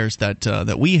the flyers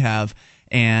that we have.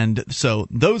 And so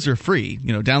those are free.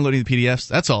 Downloading the PDFs,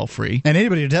 that's all free. And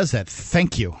anybody who does that,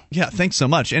 thank you. Yeah, thanks so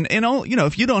much. And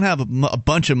if you don't have a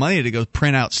bunch of money to go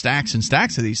print out stacks and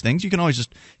stacks of these things, you can always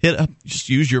just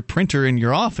use your printer in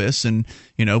your office and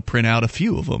print out a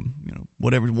few of them.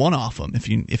 Whatever, one off them if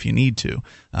you need to.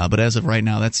 But as of right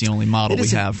now, that's the only model we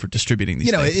have for distributing these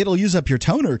things. It'll use up your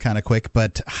toner kind of quick,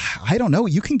 but I don't know.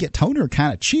 You can get toner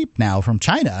kind of cheap now from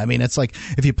China. I mean, it's like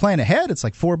if you plan ahead, it's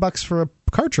like $4 for a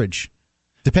cartridge.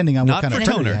 Depending on what kind of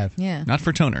toner you have. Yeah. Not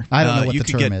for toner. I don't know what the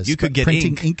term is. You could get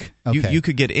printing ink? Okay. You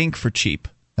could get ink for cheap.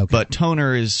 Okay. But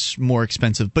toner is more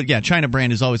expensive. But yeah, China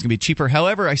brand is always going to be cheaper.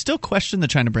 However, I still question the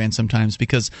China brand sometimes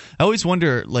because I always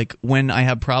wonder, like, when I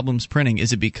have problems printing,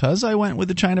 is it because I went with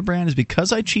the China brand? Is it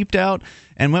because I cheaped out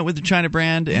and went with the China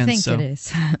brand? I think it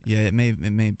is. Yeah, it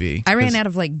may be. I ran out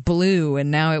of blue,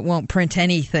 and now it won't print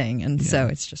anything, and so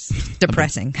it's just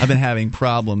depressing. I've been having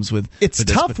problems with. It's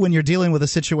tough when you're dealing with a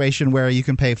situation where you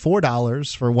can pay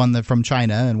 $4 for one from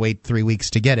China and wait 3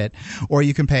 weeks to get it, or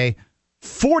you can pay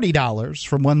 $40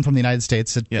 from one from the United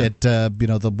States at one of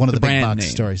the big box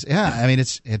stores. Yeah, I mean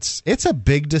it's a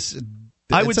big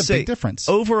big difference.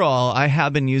 Overall, I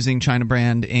have been using China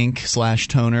brand ink /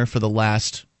 toner for the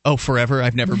last forever.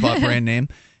 I've never bought brand name,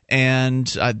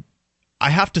 and I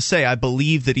have to say I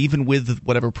believe that even with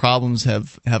whatever problems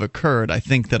have occurred, I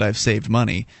think that I've saved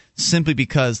money simply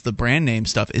because the brand name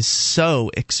stuff is so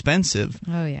expensive.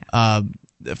 Oh yeah.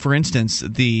 For instance,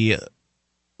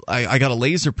 I got a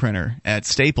laser printer at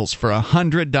Staples for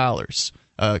 $100,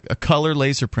 a color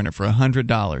laser printer for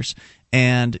 $100,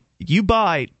 and you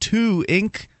buy two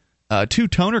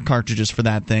toner cartridges for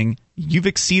that thing, you've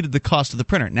exceeded the cost of the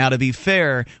printer. Now, to be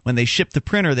fair, when they ship the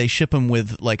printer, they ship them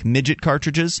with midget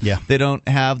cartridges. Yeah. They don't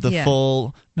have the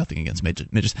full. Nothing against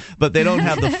midgets, but they don't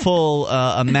have the full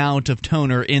amount of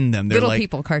toner in them. They're little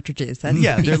people cartridges. That's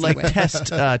they're like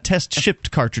test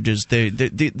shipped cartridges.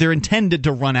 They're intended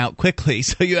to run out quickly,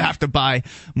 so you have to buy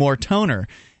more toner.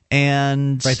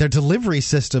 And right, they're delivery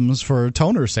systems for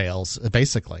toner sales,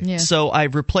 basically. Yeah. So I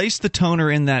replaced the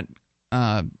toner in that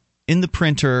in the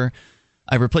printer.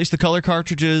 I replaced the color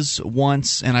cartridges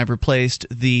once, and I've replaced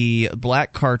the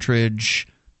black cartridge,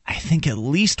 I think at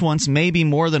least once, maybe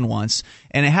more than once.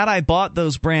 And had I bought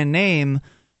those brand name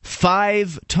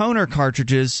 5 toner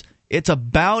cartridges, it's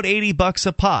about $80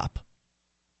 a pop.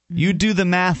 You do the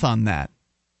math on that.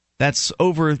 That's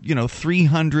over,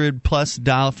 $300 plus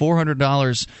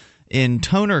 $400 in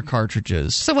toner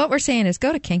cartridges. So what we're saying is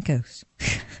go to Kinko's.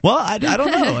 Well, I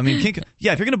don't know. I mean, if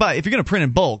you're going to print in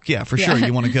bulk, yeah, for sure,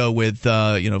 you want to go with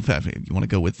you want to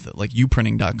go with like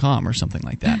uprinting.com or something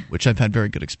like that, which I've had very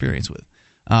good experience with.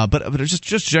 But it's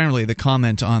just generally the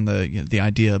comment on the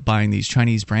idea of buying these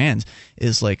Chinese brands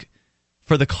is like,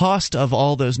 for the cost of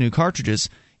all those new cartridges,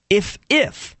 if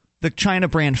the China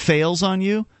brand fails on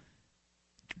you,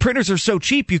 printers are so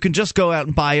cheap you can just go out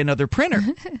and buy another printer.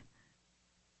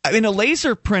 I mean, a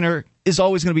laser printer is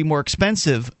always going to be more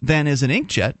expensive than is an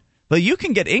inkjet, but you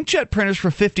can get inkjet printers for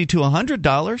 $50 to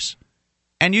 $100,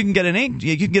 and you can get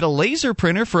a laser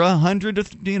printer for $100 to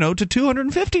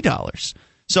 $250.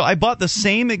 So I bought the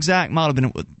same exact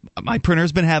model. My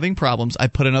printer's been having problems. I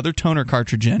put another toner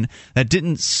cartridge in. That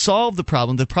didn't solve the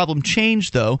problem. The problem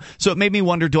changed, though, so it made me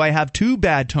wonder, do I have 2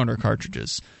 bad toner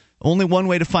cartridges? Only one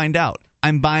way to find out.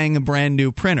 I'm buying a brand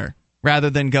new printer rather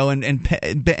than go and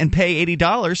pay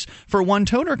 $80 for one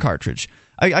toner cartridge.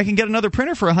 I can get another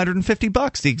printer for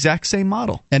 $150, the exact same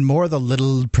model. And more of the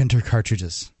little printer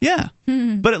cartridges. Yeah.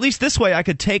 But at least this way I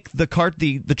could take the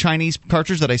Chinese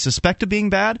cartridge that I suspect of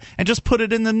being bad and just put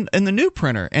it in the new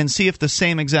printer and see if the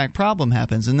same exact problem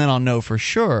happens, and then I'll know for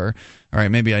sure, all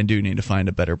right, maybe I do need to find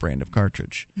a better brand of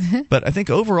cartridge. But I think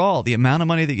overall, the amount of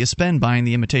money that you spend buying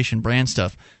the imitation brand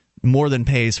stuff more than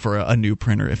pays for a new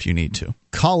printer if you need to.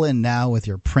 Call in now with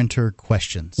your printer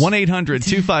questions.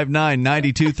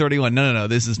 1-800-259-9231. No.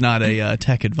 This is not a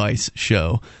tech advice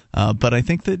show. But I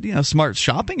think that smart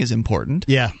shopping is important.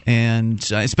 Yeah. And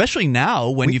especially now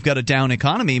when you've got a down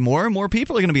economy, more and more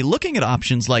people are going to be looking at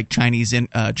options like Chinese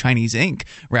ink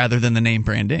rather than the name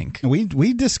brand ink.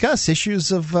 We discuss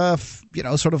issues of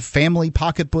sort of family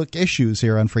pocketbook issues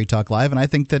here on Free Talk Live, and I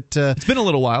think that it's been a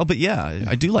little while, but yeah,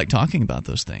 I do like talking about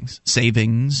those things.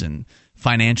 Savings and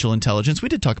financial intelligence. We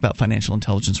did talk about financial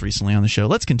intelligence recently on the show.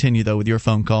 Let's continue, though, with your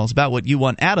phone calls about what you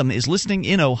want. Adam is listening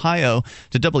in Ohio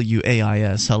to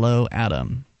WAIS. Hello,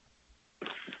 Adam.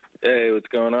 Hey, what's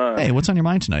going on? Hey, what's on your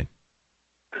mind tonight?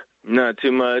 Not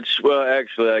too much. Well,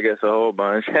 actually, I guess a whole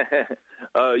bunch.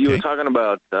 You were talking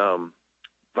about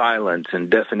violence and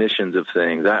definitions of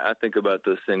things. I think about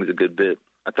those things a good bit.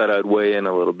 I thought I'd weigh in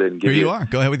a little bit. And give Here you are.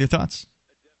 Go ahead with your thoughts.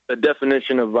 A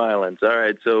definition of violence. All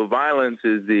right, so violence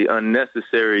is the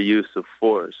unnecessary use of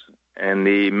force, and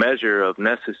the measure of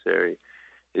necessary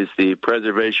is the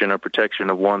preservation or protection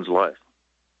of one's life.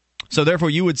 So therefore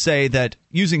you would say that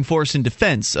using force in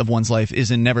defense of one's life is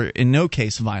in no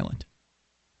case violent.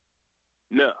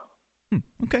 No.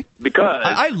 Okay. Because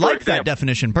I like that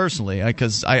definition personally,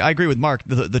 because I agree with Mark.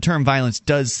 The term violence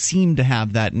does seem to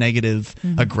have that negative,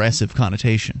 aggressive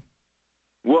connotation.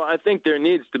 Well, I think there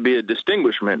needs to be a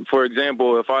distinguishment. For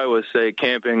example, if I was, say,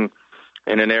 camping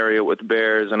in an area with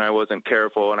bears and I wasn't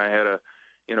careful and I had a,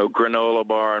 granola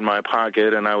bar in my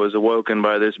pocket and I was awoken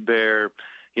by this bear,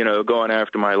 going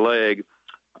after my leg,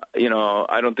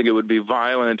 I don't think it would be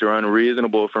violent or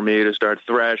unreasonable for me to start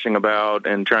thrashing about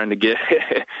and trying to get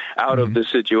out of the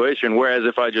situation. Whereas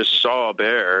if I just saw a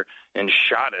bear and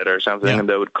shot it or something,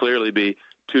 that would clearly be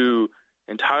two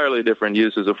entirely different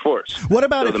uses of force. What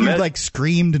about if you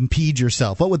screamed and peed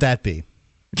yourself? What would that be?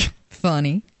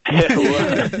 Funny.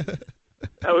 That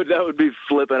would be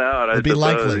flipping out. It'd be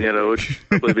likely. It would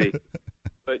probably be.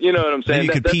 But you know what I'm saying? And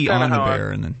you could pee on the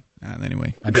bear, and then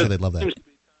anyway. I'm sure they'd love that.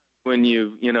 When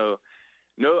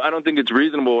I don't think it's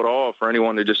reasonable at all for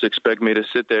anyone to just expect me to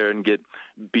sit there and get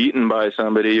beaten by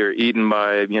somebody or eaten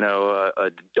by a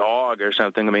dog or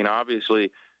something. I mean,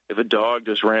 obviously, if a dog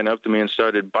just ran up to me and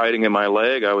started biting at my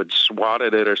leg, I would swat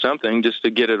at it or something just to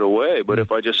get it away. But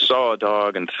if I just saw a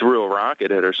dog and threw a rock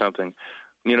at it or something,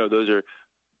 those are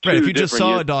right. If you just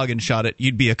saw a dog and shot it,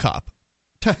 you'd be a cop.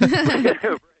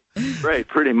 Right,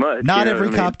 pretty much. Not every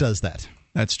cop does that.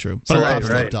 That's true. But a lot of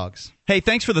love dogs. Hey,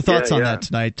 thanks for the thoughts on that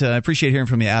tonight. I appreciate hearing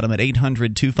from you, Adam, at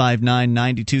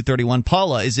 800-259-9231.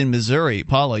 Paula is in Missouri.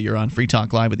 Paula, you're on Free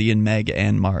Talk Live with Ian, Meg,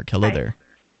 and Mark. Hello there.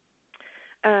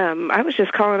 I was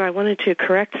just calling. I wanted to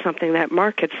correct something that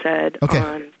Mark had said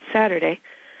on Saturday.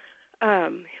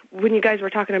 When you guys were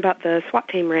talking about the SWAT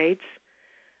team raids,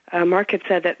 Mark had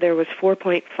said that there was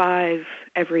 4.5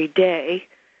 every day.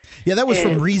 Yeah, that was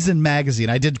from Reason Magazine.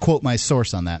 I did quote my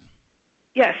source on that.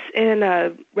 Yes, and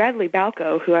Radley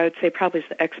Balco, who I would say probably is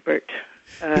the expert,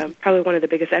 probably one of the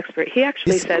biggest experts, he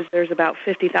actually says there's about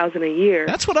 50,000 a year.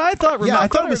 That's what I thought. Yeah, I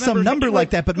thought it was some number like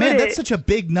that, but man, that's such a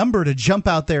big number to jump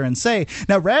out there and say.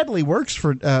 Now, Radley works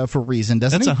for Reason,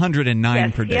 doesn't he? That's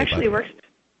 109 per day.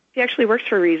 He actually works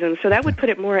for Reason, so that would put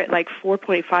it more at like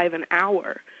 4.5 an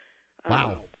hour.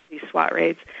 Wow. These SWAT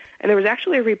raids. And there was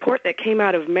actually a report that came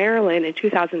out of Maryland in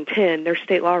 2010. Their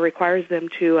state law requires them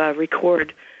to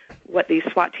record what these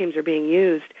SWAT teams are being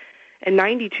used. And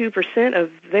 92%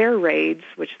 of their raids,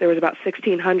 which there was about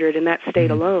 1,600 in that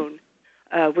state alone,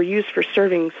 were used for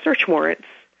serving search warrants.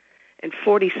 And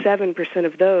 47%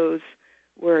 of those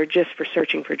were just for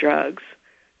searching for drugs.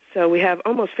 So we have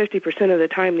almost 50% of the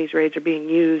time these raids are being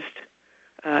used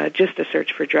just to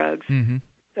search for drugs. Mm-hmm.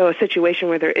 So a situation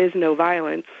where there is no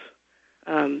violence,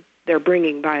 they're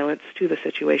bringing violence to the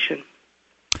situation.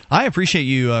 I appreciate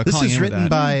you calling in. This is written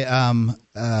by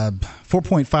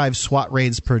 4.5 SWAT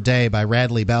raids per day by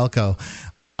Radley Balco.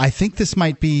 I think this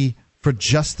might be for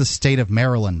just the state of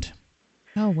Maryland.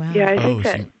 Oh, wow. Yeah, I think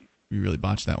so you really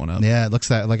botched that one up. Yeah, it looks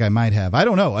like I might have. I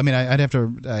don't know. I mean, I have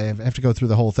to go through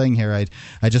the whole thing here.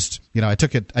 I just, I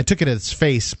took it at its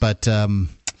face, but yeah,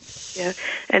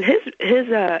 and his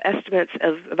estimates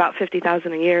of about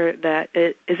 50,000 a year that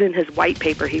it is in his white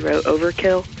paper he wrote,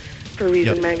 Overkill, for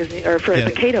Reason magazine, or for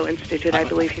the Cato Institute, I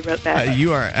believe he wrote that.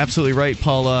 You are absolutely right,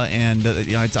 Paula. And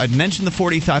I'd mentioned the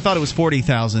 40. I thought it was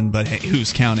 40,000, but hey,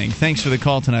 who's counting? Thanks for the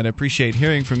call tonight. I appreciate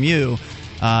hearing from you.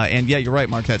 And yeah, you're right,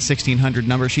 Mark. That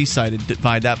 1,600 she cited,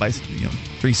 divide that by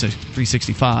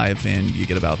 365, and you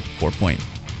get about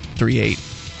 4.38.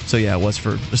 So yeah, it was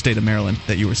for the state of Maryland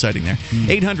that you were citing there.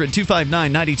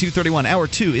 800-259-9231. Hour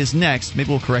 2 is next. Maybe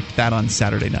we'll correct that on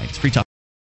Saturday nights. Free Talk.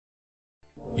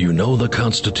 You know the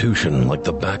Constitution like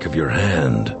the back of your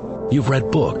hand. You've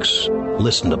read books,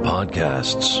 listened to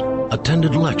podcasts,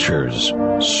 attended lectures,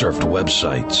 surfed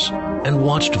websites, and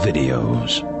watched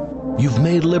videos. You've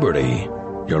made liberty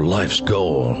your life's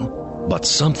goal, but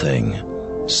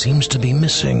something seems to be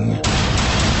missing.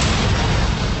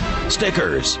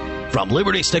 Stickers from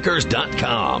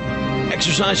LibertyStickers.com.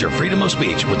 Exercise your freedom of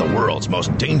speech with the world's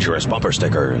most dangerous bumper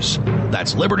stickers.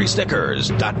 That's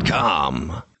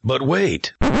LibertyStickers.com. But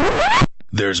wait,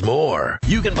 there's more.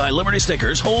 You can buy Liberty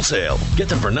Stickers wholesale. Get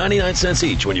them for 99 cents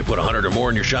each when you put 100 or more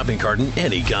in your shopping cart in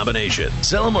any combination.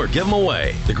 Sell them or give them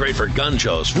away. They're great for gun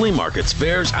shows, flea markets,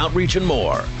 fairs, outreach, and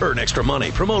more. Earn extra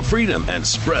money, promote freedom, and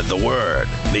spread the word.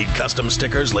 Need custom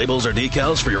stickers, labels, or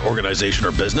decals for your organization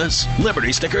or business?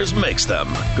 Liberty Stickers makes them.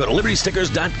 Go to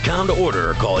LibertyStickers.com to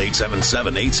order or call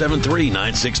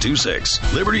 877-873-9626.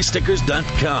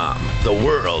 LibertyStickers.com, the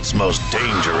world's most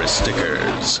dangerous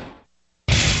stickers.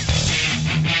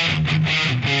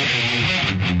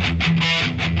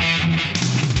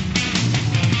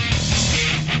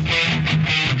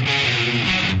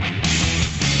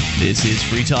 This is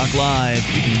Free Talk Live.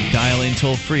 You can dial in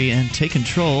toll-free and take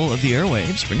control of the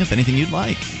airwaves. Bring up anything you'd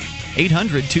like.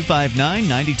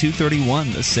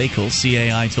 800-259-9231, the SACL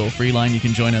CAI toll-free line. You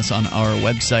can join us on our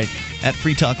website at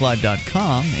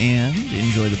freetalklive.com and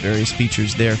enjoy the various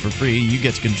features there for free. You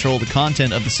get to control the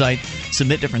content of the site,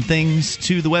 submit different things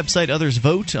to the website. Others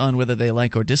vote on whether they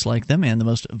like or dislike them, and the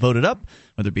most voted up,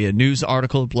 whether it be a news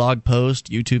article, blog post,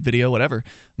 YouTube video, whatever,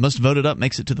 most voted up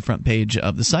makes it to the front page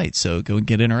of the site. So go and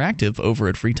get interactive over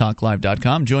at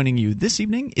freetalklive.com. Joining you this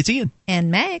evening, it's Ian. And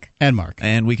Meg. And Mark.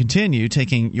 And we continue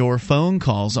taking your phone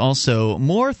calls. Also,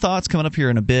 more thoughts coming up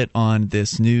here in a bit on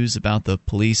this news about the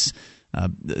police.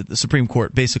 The Supreme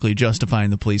Court basically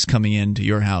justifying the police coming into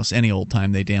your house any old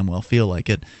time they damn well feel like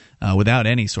it without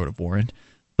any sort of warrant.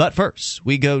 But first,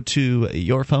 we go to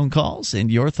your phone calls and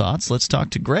your thoughts. Let's talk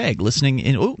to Greg listening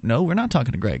in. Oh, no, we're not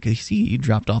talking to Greg. He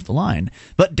dropped off the line.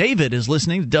 But David is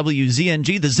listening to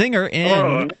WZNG, the Zinger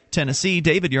in Tennessee.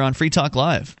 David, you're on Free Talk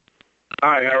Live.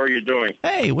 Hi, how are you doing?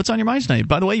 Hey, what's on your mind tonight?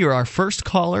 By the way, you're our first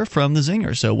caller from the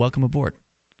Zinger, so welcome aboard.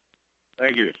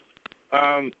 Thank you.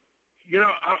 I'm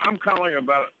calling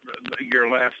about your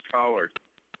last caller.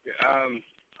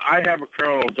 I have a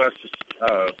criminal justice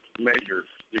major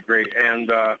degree,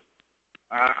 and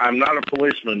I'm not a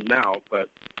policeman now,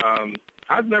 but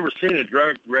I've never seen a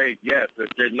drug raid yet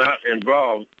that did not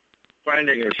involve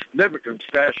finding a significant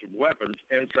stash of weapons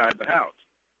inside the house.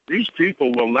 These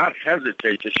people will not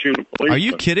hesitate to shoot a policeman. Are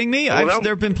you kidding me? There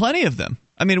have been plenty of them.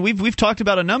 I mean, we've talked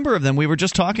about a number of them. We were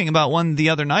just talking about one the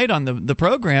other night on the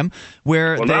program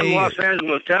where not in Los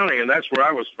Angeles County, and that's where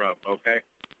I was from, okay?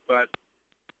 But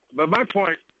my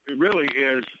point really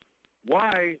is,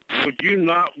 why would you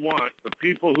not want the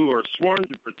people who are sworn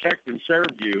to protect and serve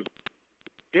you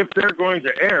if they're going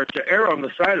to err on the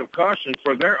side of caution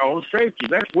for their own safety.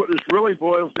 That's what this really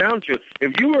boils down to.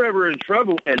 If you were ever in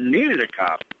trouble and needed a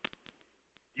cop,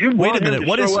 you'd wait want a minute.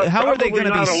 him to show up, how are they going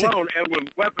to be alone and with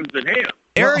weapons in hand?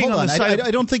 Hold on. I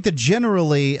don't think that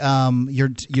generally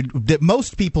that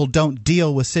most people don't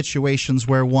deal with situations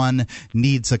where one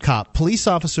needs a cop. Police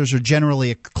officers are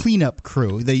generally a cleanup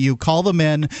crew. You call them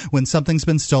in when something's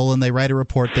been stolen. They write a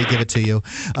report. They give it to you.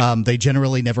 They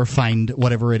generally never find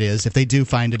whatever it is. If they do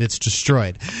find it, it's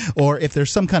destroyed. Or if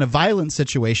there's some kind of violent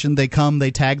situation, they come,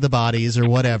 they tag the bodies or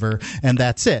whatever, and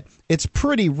that's it. It's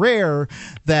pretty rare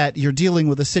that you're dealing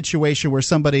with a situation where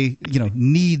somebody,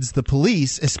 needs the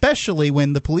police, especially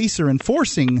when the police are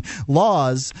enforcing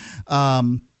laws,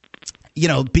 because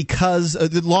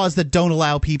the laws that don't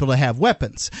allow people to have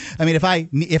weapons. I mean, if I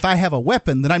have a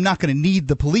weapon, then I'm not going to need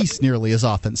the police nearly as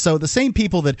often. So the same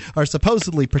people that are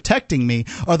supposedly protecting me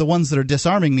are the ones that are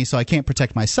disarming me, so I can't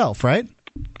protect myself, right?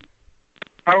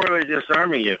 How are they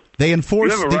disarming you? They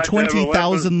enforce the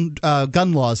 20,000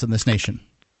 gun laws in this nation.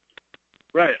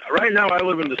 Right. Right now, I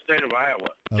live in the state of Iowa.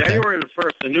 Okay. January the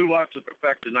 1st, the new law took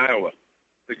effect in Iowa.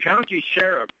 The county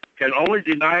sheriff can only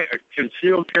deny a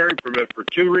concealed carry permit for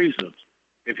 2 reasons.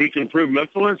 If he can prove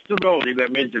mental instability,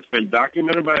 that means it's been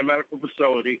documented by a medical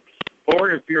facility,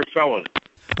 or if you're a felon.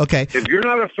 Okay. If you're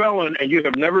not a felon and you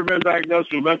have never been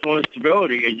diagnosed with mental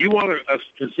instability and you want a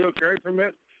concealed carry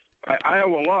permit, by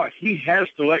Iowa law, he has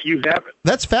to let you have it.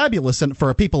 That's fabulous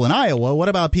for people in Iowa. What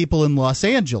about people in Los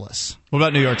Angeles? What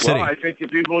about New York City? Well, I think the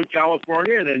people in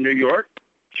California and in New York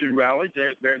should rally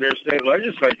their state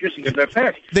legislatures and get that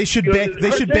passed. They should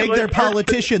beg their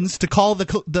politicians to call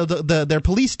their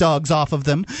police dogs off of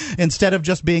them instead of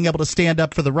just being able to stand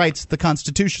up for the rights the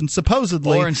Constitution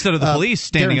supposedly. Or instead of the police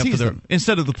standing up for the up for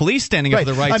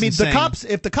the rights. I mean,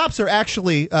 if the cops are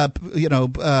actually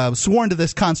sworn to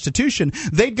this Constitution,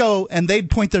 they'd go and they'd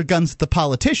point their guns at the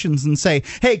politicians and say,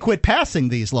 "Hey, quit passing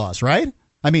these laws!" Right?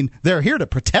 I mean, they're here to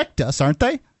protect us, aren't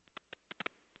they?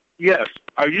 Yes.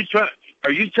 Are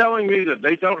you telling me that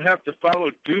they don't have to follow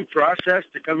due process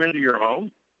to come into your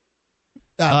home?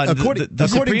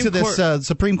 According to this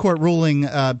Supreme Court ruling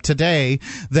today,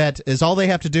 that is all they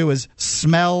have to do is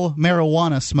smell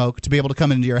marijuana smoke to be able to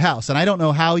come into your house. And I don't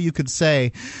know how you could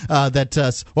say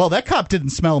that cop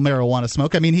didn't smell marijuana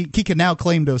smoke. I mean, he can now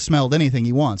claim to have smelled anything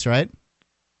he wants, right?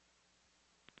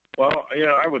 Well,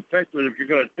 I would think that if you're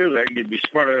going to do that, you'd be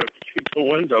smart enough to keep the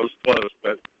windows closed,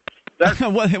 but...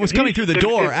 Well, it was coming through the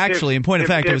door, actually. In point of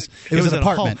fact, it was an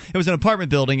apartment. It was an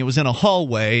apartment building. It was in a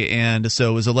hallway, and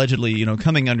so it was allegedly,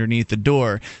 coming underneath the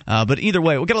door. But either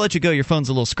way, we've got to let you go. Your phone's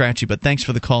a little scratchy, but thanks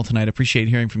for the call tonight. Appreciate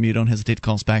hearing from you. Don't hesitate to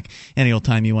call us back any old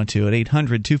time you want to at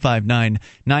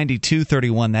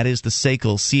 800-259-9231. That is the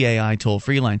SACL CAI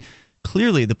toll-free line.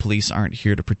 Clearly, the police aren't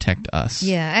here to protect us.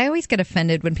 Yeah, I always get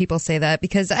offended when people say that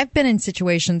because I've been in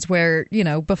situations where,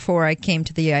 before I came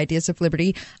to the ideas of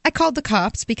liberty, I called the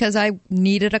cops because I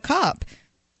needed a cop.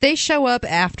 They show up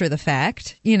after the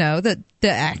fact, that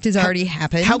the act has already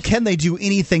happened. How can they do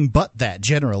anything but that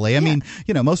generally? I mean,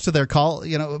 most of their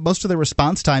most of their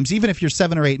response times, even if you're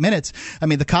 7 or 8 minutes, I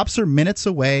mean, the cops are minutes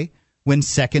away when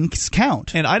seconds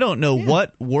count. And I don't know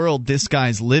what world this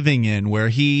guy's living in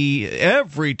where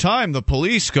every time the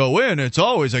police go in, it's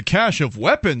always a cache of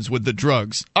weapons with the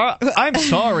drugs. I'm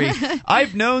sorry.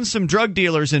 I've known some drug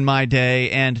dealers in my day,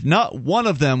 and not one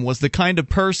of them was the kind of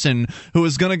person who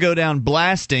was going to go down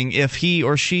blasting if he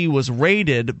or she was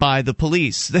raided by the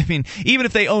police. I mean, even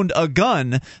if they owned a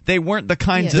gun, they weren't the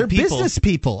kinds of people. They're business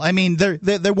people. I mean,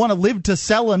 they want to live to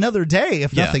sell another day,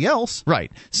 if nothing else.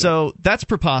 Right. So that's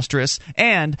preposterous.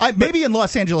 And maybe in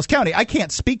Los Angeles County, I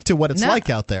can't speak to what it's like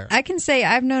out there. I can say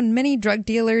I've known many drug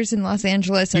dealers in Los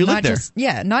Angeles, and not just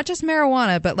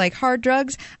marijuana, but like hard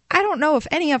drugs. I don't know if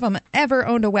any of them ever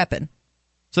owned a weapon.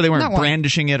 So they weren't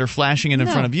brandishing it or flashing it in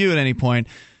front of you at any point.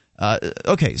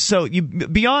 Okay, so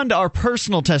beyond our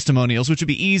personal testimonials, which would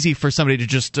be easy for somebody to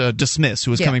just dismiss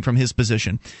who was coming from his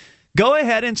position, go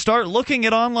ahead and start looking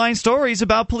at online stories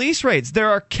about police raids. There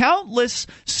are countless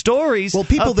stories of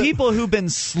people who've been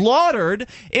slaughtered,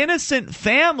 innocent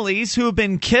families who have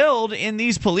been killed in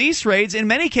these police raids. In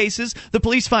many cases, the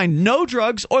police find no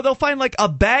drugs, or they'll find like a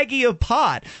baggie of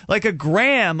pot, like a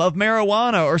gram of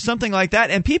marijuana or something like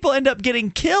that, and people end up getting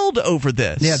killed over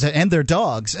this. Yeah, and their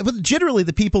dogs. But generally,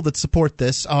 the people that support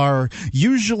this are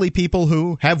usually people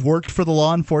who have worked for the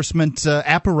law enforcement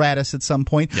apparatus at some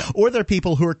point, or they're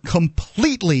people who are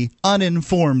completely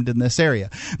uninformed in this area,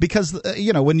 because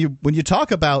when you talk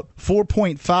about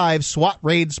 4.5 SWAT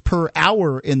raids per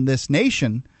hour in this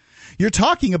nation, you're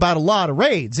talking about a lot of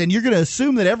raids, and you're going to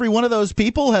assume that every one of those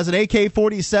people has an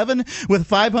AK-47 with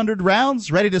 500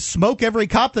 rounds ready to smoke every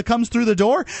cop that comes through the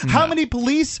door? No. How many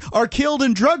police are killed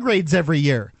in drug raids every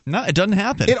year? No, it doesn't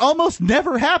happen. It almost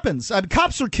never happens.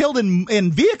 Cops are killed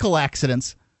in vehicle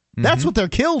accidents. That's what they're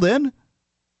killed in.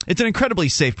 It's an incredibly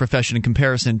safe profession in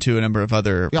comparison to a number of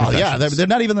other professions. Yeah, they're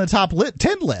not even in the top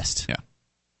 10 list. Yeah.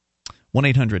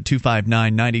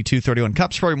 1-800-259-9231.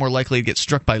 Cops are probably more likely to get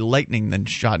struck by lightning than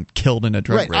shot and killed in a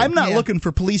drug raid. I'm not looking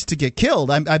for police to get killed.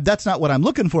 That's not what I'm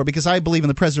looking for, because I believe in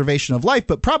the preservation of life,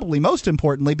 but probably most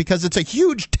importantly because it's a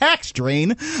huge tax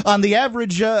drain on the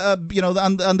average, on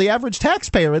the average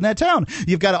taxpayer in that town.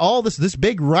 You've got all this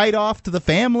big write-off to the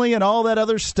family and all that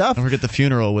other stuff. Don't forget the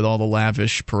funeral with all the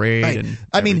lavish parade and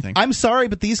everything. I mean, I'm sorry,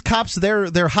 but these cops,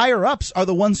 their higher-ups are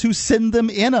the ones who send them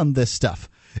in on this stuff.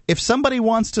 If somebody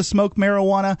wants to smoke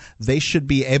marijuana, they should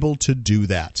be able to do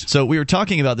that. So we were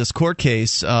talking about this court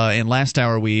case, and last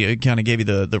hour we kind of gave you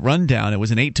the rundown. It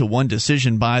was an 8-1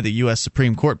 decision by the U.S.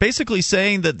 Supreme Court, basically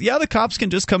saying that, the cops can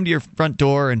just come to your front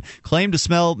door and claim to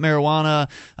smell marijuana,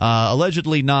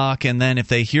 allegedly knock, and then if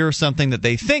they hear something that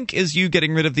they think is you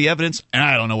getting rid of the evidence, and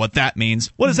I don't know what that means.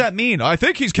 What does that mean? I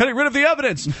think he's getting rid of the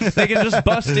evidence. They can just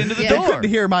bust into the door.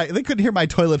 They couldn't hear my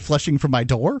toilet flushing from my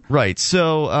door. Right.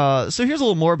 So here's a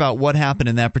little more about what happened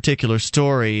in that particular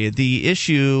story. The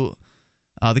issue,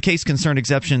 the case concerned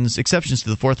exceptions to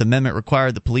the Fourth Amendment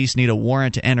required the police need a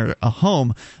warrant to enter a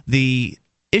home. The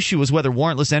issue was whether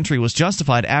warrantless entry was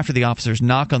justified after the officer's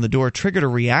knock on the door triggered a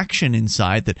reaction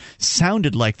inside that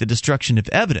sounded like the destruction of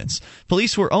evidence.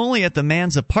 Police were only at the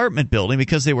man's apartment building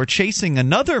because they were chasing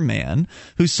another man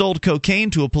who sold cocaine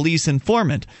to a police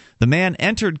informant. The man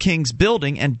entered King's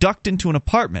building and ducked into an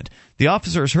apartment. The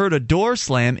officers heard a door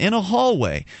slam in a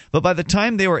hallway, but by the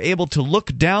time they were able to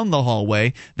look down the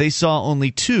hallway, they saw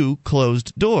only 2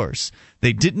 closed doors.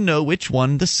 They didn't know which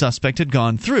one the suspect had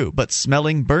gone through, but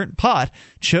smelling burnt pot,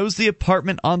 chose the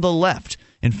apartment on the left.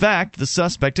 In fact, the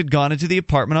suspect had gone into the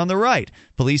apartment on the right.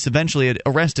 Police eventually had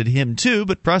arrested him too,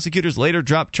 but prosecutors later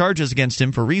dropped charges against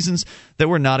him for reasons that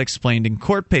were not explained in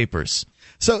court papers.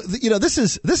 So, this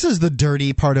is the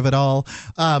dirty part of it all.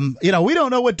 We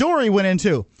don't know what door he went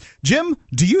into. Jim,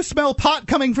 do you smell pot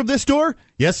coming from this door?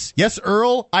 Yes,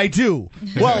 Earl, I do.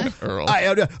 Well, Earl.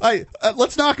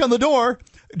 Let's knock on the door.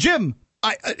 Jim,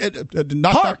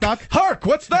 knock. Hark!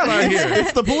 What's that I hear?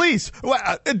 It's the police.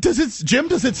 Jim,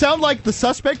 does it sound like the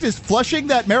suspect is flushing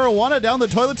that marijuana down the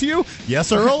toilet to you?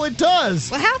 Yes, Earl, it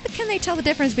does. Well, how can they tell the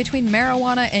difference between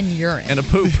marijuana and urine? And a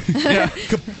poop. Yeah.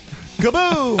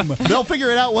 Kaboom! They'll figure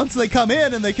it out once they come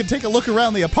in, and they can take a look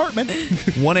around the apartment.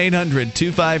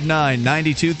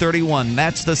 1-800-259-9231.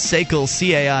 That's the SACL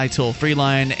CAI toll-free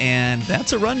line, and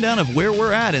that's a rundown of where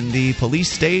we're at in the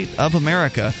police state of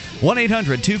America.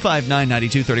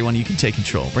 1-800-259-9231. You can take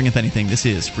control. Bring up anything. This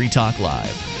is Free Talk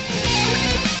Live.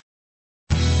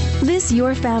 This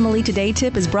Your Family Today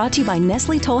tip is brought to you by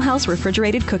Nestle Toll House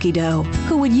Refrigerated Cookie Dough.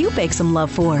 Who would you bake some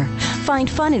love for? Find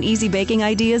fun and easy baking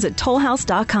ideas at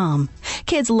tollhouse.com.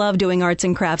 Kids love doing arts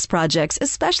and crafts projects,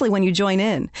 especially when you join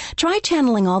in. Try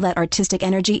channeling all that artistic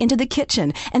energy into the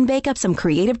kitchen and bake up some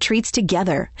creative treats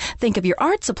together. Think of your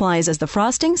art supplies as the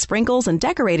frosting, sprinkles, and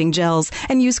decorating gels,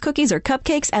 and use cookies or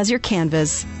cupcakes as your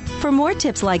canvas. For more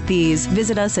tips like these,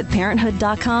 visit us at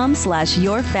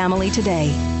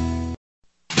parenthood.com/yourfamilytoday.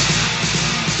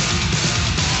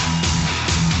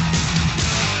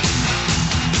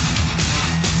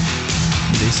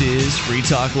 This is Free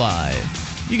Talk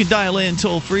Live. You can dial in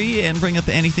toll-free and bring up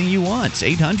anything you want.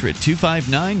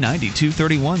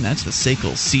 800-259-9231. That's the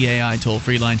SACL CAI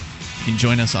toll-free line. You can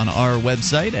join us on our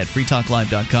website at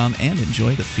freetalklive.com and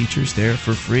enjoy the features there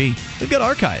for free. We've got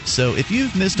archives, so if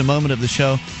you've missed a moment of the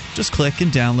show, just click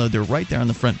and download. They're right there on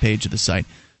the front page of the site.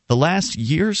 The last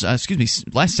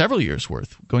several years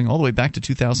worth, going all the way back to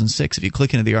 2006. If you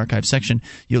click into the archive section,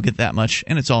 you'll get that much,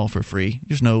 and it's all for free.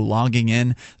 There's no logging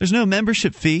in. There's no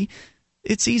membership fee.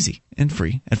 It's easy and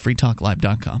free at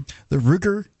freetalklive.com. The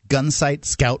Ruger Gunsight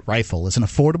Scout Rifle is an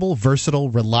affordable, versatile,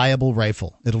 reliable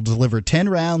rifle. It'll deliver 10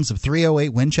 rounds of .308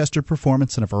 Winchester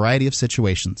performance in a variety of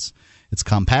situations. It's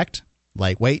compact,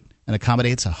 lightweight, and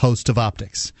accommodates a host of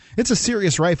optics. It's a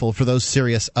serious rifle for those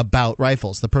serious about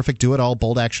rifles. The perfect do-it-all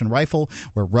bolt-action rifle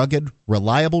where rugged,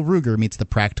 reliable Ruger meets the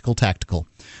practical tactical.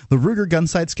 The Ruger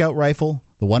Gunsight Scout Rifle,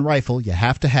 the one rifle you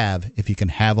have to have if you can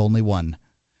have only one.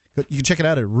 You can check it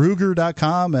out at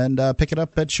Ruger.com and pick it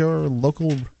up at your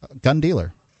local gun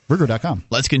dealer. Ruger.com.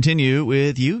 Let's continue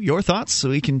with your thoughts. So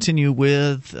we continue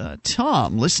with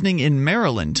Tom, listening in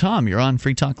Maryland. Tom, you're on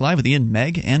Free Talk Live with Ian,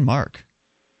 Meg, and Mark.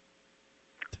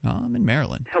 Tom in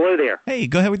Maryland. Hello there. Hey,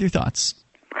 go ahead with your thoughts.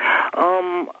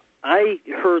 I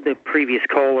heard the previous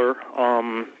caller,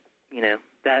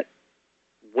 that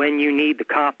when you need the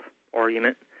cop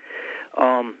argument,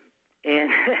 and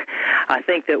I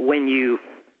think that when you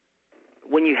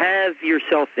have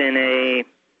yourself in a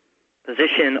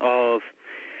position of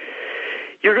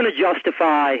you're going to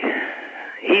justify,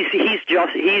 he's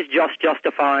just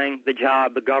justifying the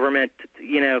job, the government,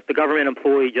 the government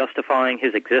employee justifying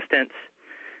his existence.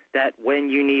 That when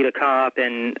you need a cop,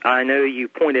 and I know you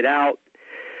pointed out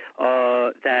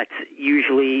that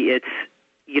usually it's,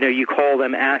 you call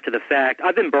them after the fact.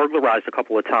 I've been burglarized a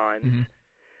couple of times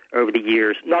over the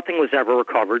years. Nothing was ever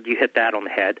recovered. You hit that on the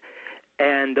head.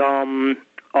 And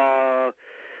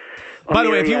by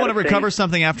the way, if you want to recover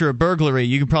something after a burglary,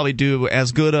 you can probably do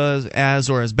as good as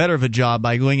or as better of a job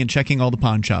by going and checking all the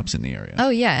pawn shops in the area. Oh,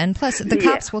 yeah. And plus, the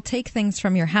cops will take things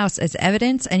from your house as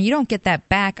evidence, and you don't get that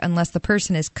back unless the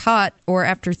person is caught, or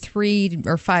after 3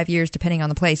 or 5 years, depending on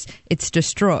the place, it's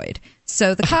destroyed.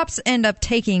 So the cops end up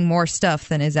taking more stuff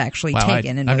than is actually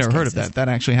taken in most I've never heard cases. of that. That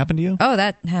actually happened to you? Oh,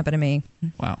 that happened to me.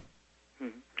 Wow.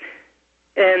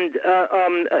 And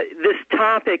this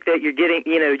topic that you're getting,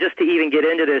 just to even get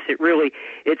into this,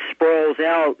 it sprawls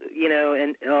out,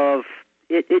 and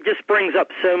it just brings up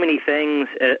so many things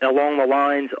along the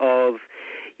lines of,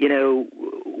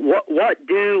 what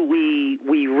do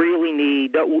we really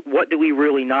need? What do we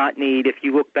really not need? If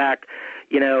you look back,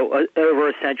 over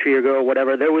a century ago or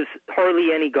whatever, there was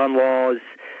hardly any gun laws.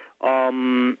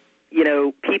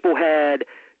 People had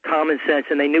common sense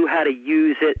and they knew how to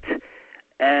use it.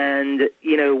 And,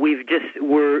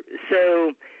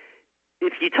 so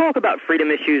if you talk about freedom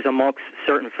issues amongst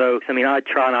certain folks, I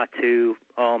try not to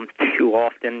too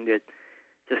often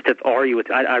just to argue with,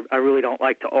 I really don't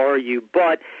like to argue,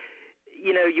 but,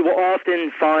 you will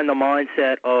often find the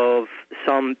mindset of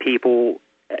some people,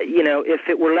 if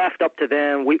it were left up to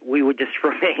them, we would just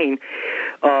remain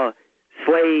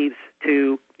slaves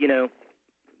to,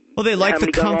 well, they like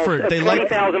the comfort. They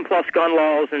 20,000 plus gun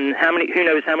laws, and who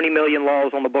knows how many million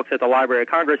laws on the books at the Library of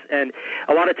Congress. And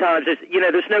a lot of times, there's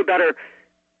no better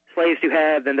slaves to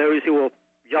have than those who will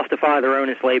justify their own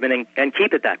enslavement and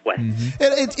keep it that way.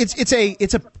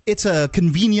 It's a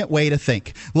convenient way to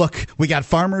think. Look, we got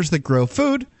farmers that grow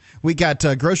food. We got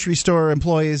grocery store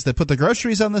employees that put the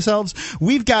groceries on the shelves.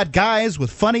 We've got guys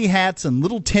with funny hats and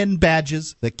little tin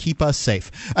badges that keep us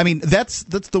safe. That's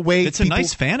the way. It's a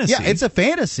nice fantasy. Yeah, it's a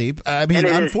fantasy.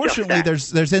 Unfortunately,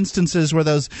 there's instances where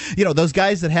those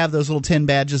guys that have those little tin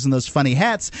badges and those funny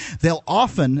hats, they'll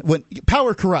often, when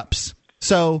power corrupts.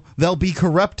 So they'll be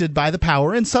corrupted by the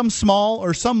power, and some small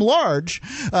or some large.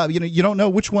 You don't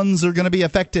know which ones are going to be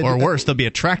affected. Or worse, they'll be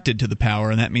attracted to the power,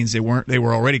 and that means they were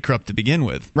already corrupt to begin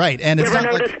with. Right, and you it's ever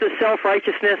not notice the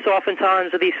self-righteousness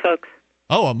oftentimes of these folks?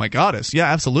 Oh my goddess, yeah,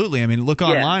 absolutely. Look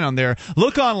online on there.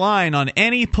 Look online on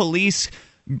any police.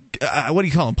 What do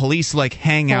you call them? Police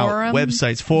hangout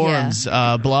websites, forums,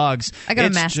 blogs. I go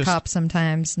to Mass Cop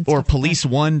sometimes. Or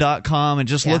police1.com and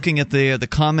just looking at the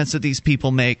comments that these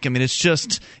people make.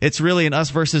 It's really an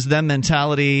us versus them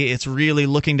mentality. It's really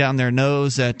looking down their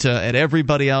nose at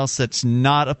everybody else that's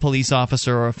not a police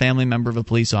officer or a family member of a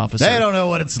police officer. They don't know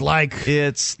what it's like.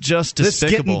 It's just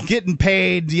despicable. Getting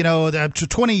paid,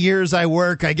 20 years I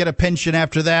work, I get a pension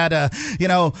after that.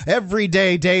 Every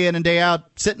day in and day out,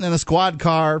 sitting in a squad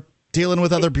car, dealing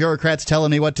with other bureaucrats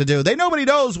telling me what to do. Nobody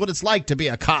knows what it's like to be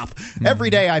a cop. Every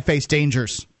day I face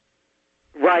dangers.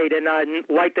 Right, and I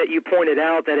like that you pointed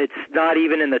out that it's not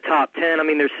even in the top 10.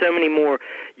 There's so many more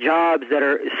jobs that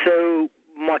are so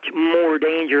much more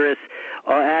dangerous.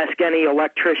 Ask any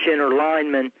electrician or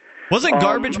lineman. Wasn't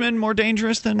garbage men more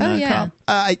dangerous than cop?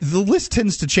 The list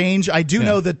tends to change. I do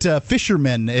know that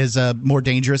fisherman is more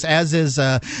dangerous, as is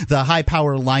the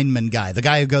high-power lineman guy, the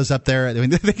guy who goes up there.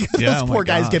 Those poor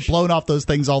guys get blown off those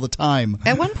things all the time.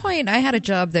 At one point, I had a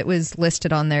job that was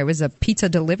listed on there. It was a pizza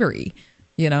delivery,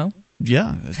 Yeah, a lot you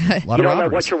of don't know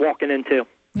robberies. what you're walking into.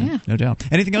 Yeah. No doubt.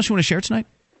 Anything else you want to share tonight?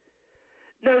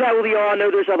 No, that will be all. I know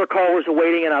there's other callers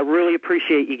awaiting, and I really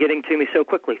appreciate you getting to me so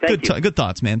quickly. Thank you. Good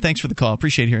thoughts, man. Thanks for the call.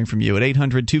 Appreciate hearing from you at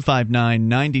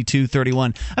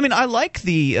 800-259-9231. I like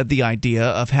the idea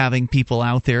of having people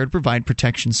out there to provide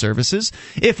protection services.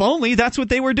 If only that's what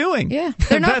they were doing. Yeah,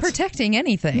 they're not protecting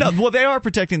anything. No, well, they are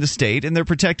protecting the state, and they're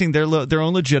protecting their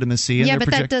own legitimacy. And but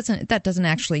that doesn't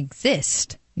actually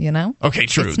exist. Okay,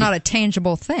 true. It's not a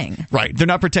tangible thing. Right. They're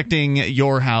not protecting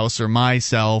your house or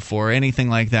myself or anything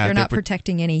like that. They're not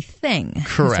protecting anything.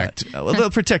 Correct. Well,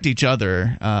 they'll protect each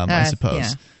other, I suppose.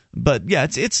 Yeah. But yeah,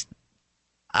 it's.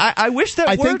 I wish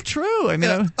that were true.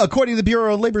 According to the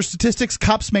Bureau of Labor Statistics,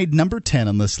 cops made number 10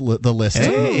 on the list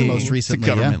most recently. It's a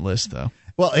government list, though.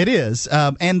 Well, it is,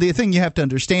 and the thing you have to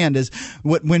understand is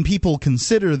when people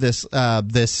consider this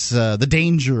the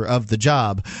danger of the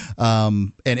job,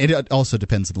 and it also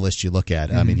depends on the list you look at.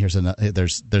 Mm-hmm. I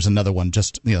mean, there's another one,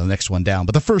 just the next one down,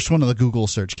 but the first one on the Google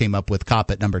search came up with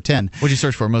cop at number 10. What did you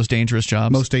search for? Most dangerous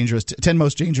jobs. 10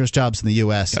 most dangerous jobs in the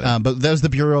U.S. But that was the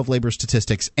Bureau of Labor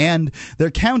Statistics, and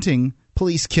they're counting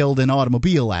police killed in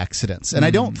automobile accidents. And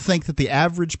I don't think that the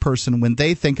average person, when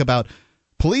they think about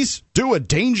police do a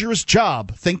dangerous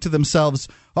job, think to themselves,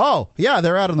 oh, yeah,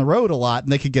 they're out on the road a lot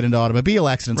and they could get into automobile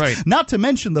accidents. Right. Not to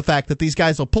mention the fact that these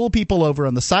guys will pull people over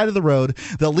on the side of the road.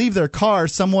 They'll leave their car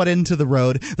somewhat into the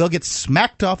road. They'll get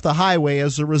smacked off the highway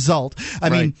as a result. I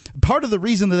mean, part of the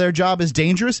reason that their job is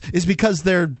dangerous is because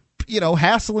they're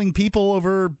hassling people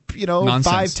over, Nonsense.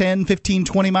 5, 10, 15,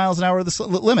 20 miles an hour the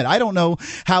limit. I don't know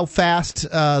how fast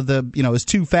is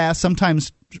too fast.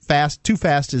 Sometimes too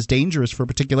fast is dangerous for a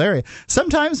particular area.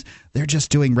 Sometimes they're just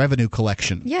doing revenue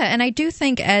collection. Yeah, and I do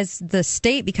think as the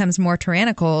state becomes more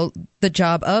tyrannical, the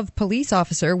job of police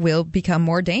officer will become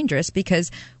more dangerous,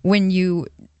 because when you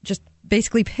just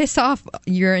basically piss off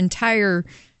your entire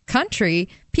country,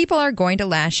 people are going to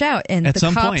lash out, and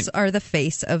the cops are the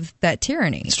face of that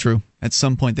tyranny. It's true. At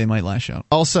some point, they might lash out.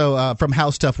 Also, from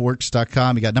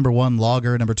HowStuffWorks.com, you got number 1,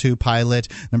 logger; number 2, pilot;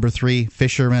 number 3,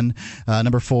 fisherman;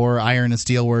 number 4, iron and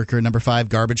steel worker; number 5,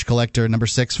 garbage collector; number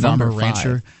 6, farmer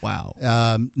rancher. Wow.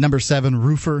 Number 7,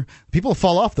 roofer. People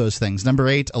fall off those things. Number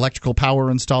 8, electrical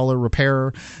power installer,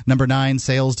 repairer. Number 9,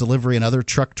 sales, delivery, and other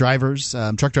truck drivers.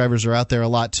 Truck drivers are out there a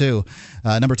lot too.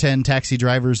 Number 10, taxi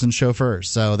drivers and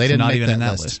chauffeurs. So they didn't not make even that in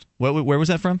that list. Where was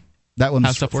that from? That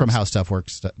one's from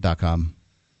HowStuffWorks.com.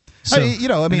 So,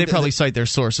 they probably cite their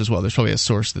source as well. There's probably a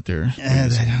source that they're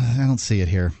I don't see it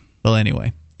here. Well,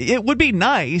 anyway, it would be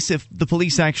nice if the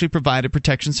police actually provided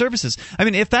protection services. I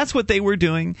mean, if that's what they were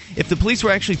doing, if the police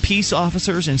were actually peace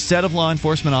officers instead of law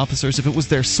enforcement officers, if it was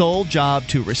their sole job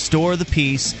to restore the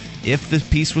peace, if the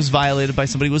peace was violated by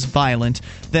somebody who was violent,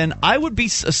 then I would be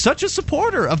such a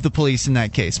supporter of the police in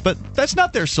that case. But that's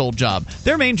not their sole job.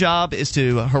 Their main job is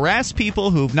to harass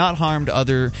people who've not harmed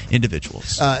other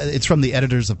individuals. It's from the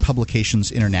editors of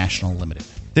Publications International Limited.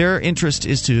 Their interest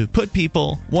is to put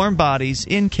people, warm bodies,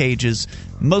 in cages,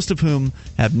 most of whom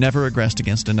have never aggressed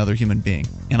against another human being.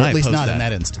 And at least not in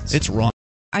that instance. It's wrong.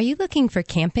 Are you looking for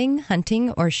camping,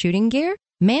 hunting, or shooting gear?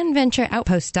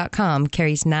 ManVentureOutpost.com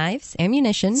carries knives,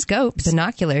 ammunition, scopes,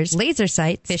 binoculars, laser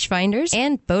sights, fish finders,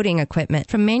 and boating equipment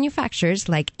from manufacturers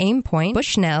like Aimpoint,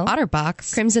 Bushnell,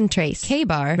 Otterbox, Crimson Trace,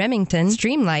 K-Bar, Remington,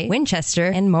 Streamlight, Winchester,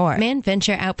 and more.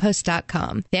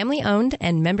 ManVentureOutpost.com. Family owned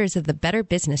and members of the Better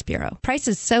Business Bureau.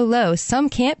 Prices so low, some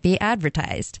can't be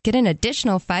advertised. Get an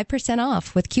additional 5%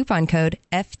 off with coupon code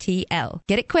FTL.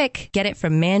 Get it quick. Get it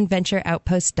from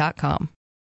ManVentureOutpost.com.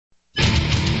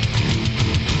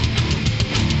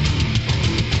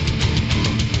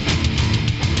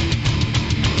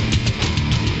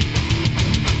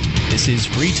 This is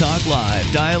Free Talk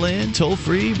Live. Dial in, toll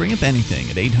free, bring up anything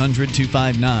at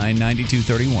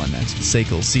 800-259-9231. That's the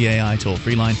SACL CAI toll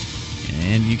free line.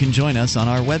 And you can join us on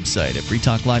our website at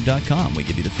freetalklive.com. We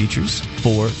give you the features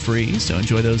for free, so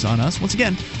enjoy those on us. Once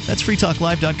again, that's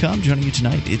freetalklive.com. Joining you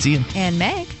tonight, it's Ian. And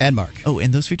Meg. And Mark. Oh,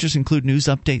 and those features include news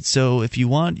updates, so if you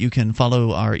want, you can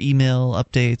follow our email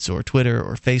updates or Twitter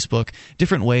or Facebook,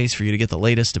 different ways for you to get the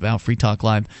latest about Free Talk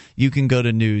Live. You can go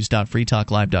to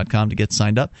news.freetalklive.com to get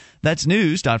signed up. That's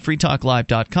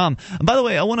news.freetalklive.com. And by the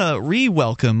way, I want to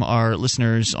re-welcome our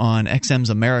listeners on XM's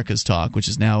America's Talk, which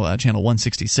is now channel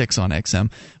 166 on XM.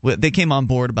 They came on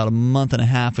board about a month and a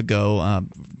half ago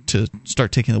to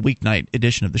start taking the weeknight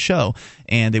edition of the show,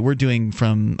 and they were doing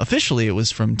officially it was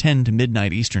from 10 to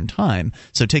midnight Eastern time,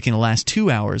 so taking the last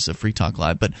 2 hours of Free Talk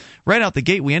Live. But right out the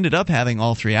gate, we ended up having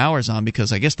all 3 hours on,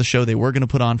 because I guess the show they were going to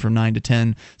put on from 9 to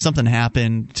 10, something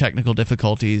happened, technical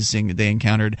difficulties they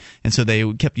encountered, and so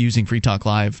they kept using Free Talk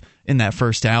Live in that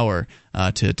first hour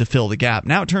to fill the gap.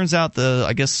 Now it turns out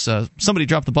somebody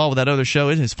dropped the ball with that other show.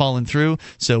 It has fallen through,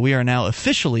 so we are now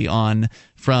officially on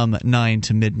from 9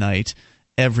 to midnight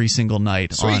every single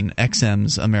night. Sweet. On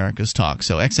XM's America's Talk.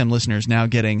 So XM listeners now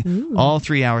getting all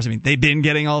 3 hours. I mean, they've been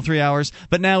getting all 3 hours,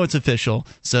 but now it's official,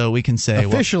 so we can say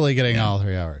officially getting all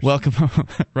 3 hours. Welcome.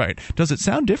 Right. Does it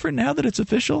sound different now that it's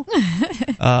official?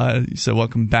 So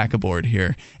welcome back aboard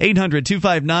here.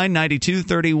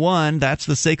 800-259-9231. That's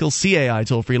the SACL CAI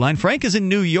toll-free line. Frank is in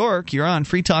New York. You're on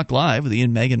Free Talk Live with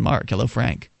Ian, Meg, and Mark. Hello,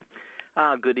 Frank.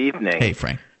 Good evening. Hey,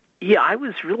 Frank. Yeah, I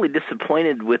was really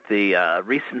disappointed with the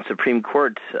recent Supreme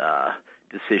Court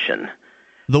decision.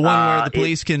 The one where the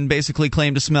police can basically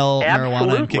claim to smell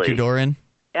marijuana and kick your door in?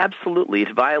 Absolutely.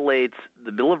 It violates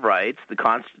the Bill of Rights, the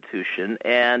Constitution,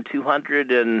 and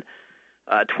 200 and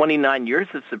 29 years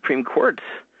of Supreme Court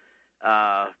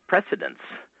precedents.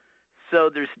 So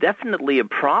there's definitely a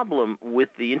problem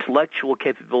with the intellectual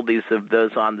capabilities of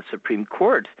those on the Supreme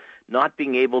Court not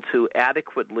being able to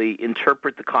adequately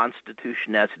interpret the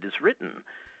Constitution as it is written.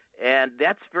 And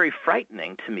that's very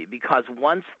frightening to me, because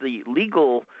once the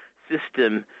legal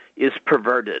system is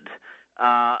perverted,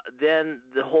 then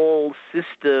the whole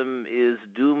system is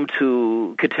doomed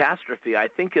to catastrophe. I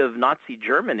think of Nazi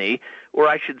Germany, or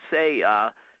I should say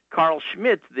Carl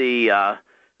Schmitt, the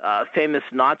famous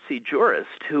Nazi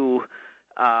jurist who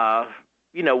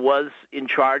was in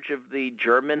charge of the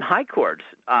German High Court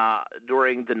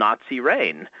during the Nazi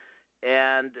reign.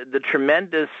 And the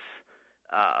tremendous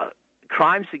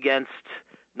crimes against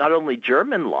not only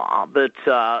German law, but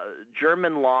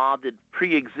German law that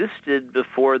pre-existed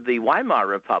before the Weimar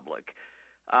Republic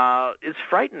is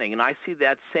frightening, and I see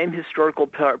that same historical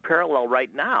parallel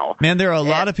right now. Man, there are a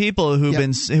lot of people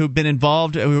who've been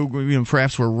involved, who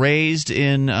perhaps were raised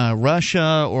in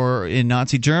Russia or in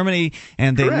Nazi Germany,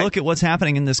 and they look at what's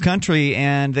happening in this country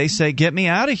and they say, "Get me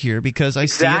out of here," because I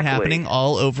see it happening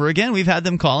all over again. We've had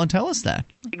them call and tell us that.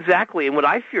 Exactly, and what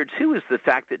I fear too is the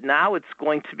fact that now it's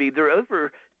going to be there are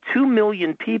over 2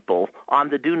 million people on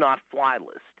the Do Not Fly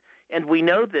list. And we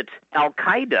know that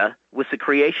Al-Qaeda was the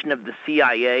creation of the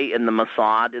CIA and the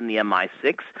Mossad and the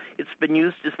MI6. It's been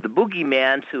used as the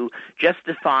boogeyman to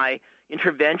justify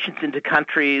interventions into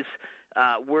countries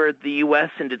where the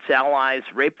U.S. and its allies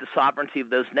rape the sovereignty of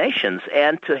those nations.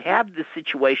 And to have this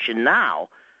situation now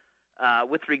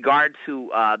with regard to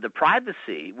the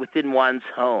privacy within one's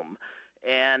home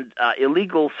and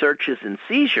illegal searches and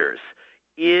seizures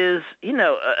is,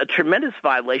 a tremendous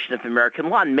violation of American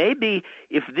law. And maybe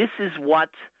if this is what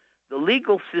the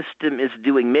legal system is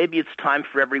doing, maybe it's time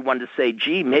for everyone to say,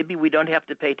 gee, maybe we don't have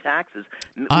to pay taxes.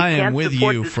 I am with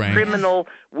you, Frank.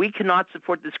 We cannot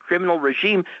support this criminal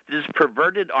regime that has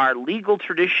perverted our legal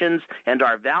traditions and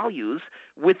our values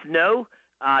with no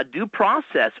due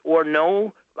process or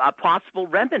no possible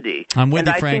remedy. I'm with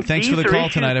you, Frank. Thanks for the call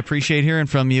tonight. I appreciate hearing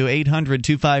from you.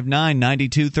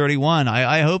 800-259-9231.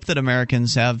 I hope that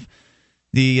Americans have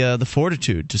the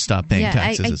fortitude to stop paying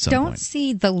taxes at some point. I don't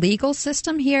see the legal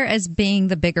system here as being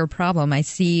the bigger problem. I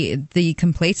see the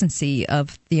complacency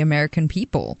of the American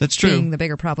people being the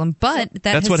bigger problem. But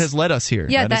that's what has led us here.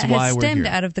 Yeah, that has stemmed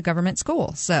out of the government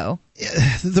school. So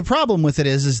the problem with it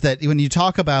is that when you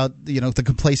talk about the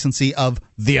complacency of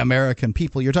the American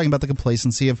people, you're talking about the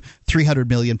complacency of 300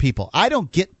 million people. I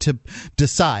don't get to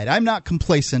decide. I'm not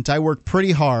complacent. I work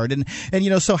pretty hard, and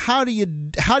so how do you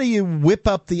whip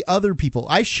up the other people?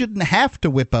 I shouldn't have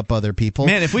to whip up other people.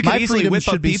 Man, if we could easily whip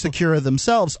up should be people secure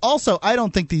themselves. Also, I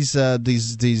don't think these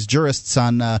jurists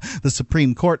on the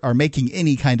Supreme Court are making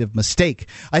any kind of mistake.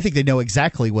 I think they know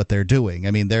exactly what they're doing.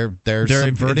 I mean, they're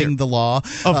subverting the law.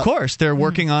 Of course, they're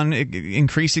working on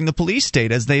increasing the police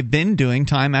state, as they've been doing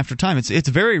time after time.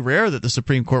 It's very rare that the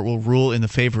Supreme Court will rule in the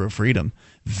favor of freedom.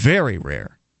 Very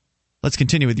rare. Let's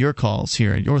continue with your calls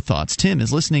here and your thoughts. Tim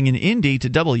is listening in Indy to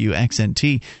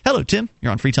WXNT. Hello, Tim.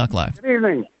 You're on Free Talk Live. Good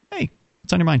evening. Hey,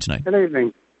 what's on your mind tonight? Good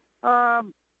evening.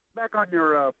 Back on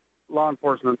your law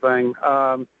enforcement thing,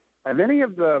 have any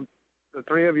of the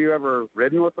three of you ever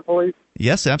ridden with the police?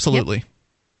 Yes, absolutely.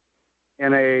 Yep.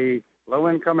 In a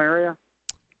low-income area?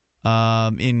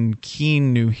 In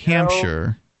Keene, New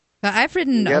Hampshire. I've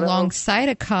ridden alongside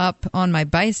a cop on my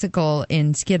bicycle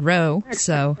in Skid Row,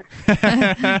 so.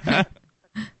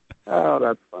 Oh,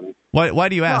 that's funny. Why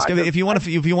do you ask? No, if you want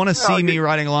to see me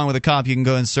riding along with a cop, you can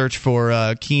go and search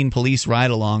for Keene Police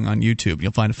Ride Along on YouTube.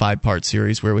 You'll find a 5-part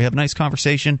series where we have a nice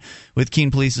conversation with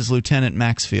Keene Police's Lieutenant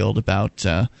Maxfield about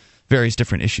various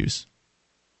different issues.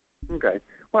 Okay.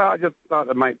 Well, I just thought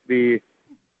it might be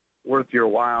worth your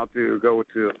while to go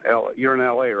to L.A. You're in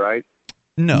L.A., right?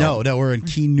 No, we're in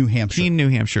Keene, New Hampshire. Keene, New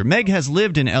Hampshire. Meg has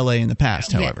lived in L.A. in the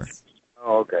past, however. Yes.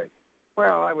 Oh, okay.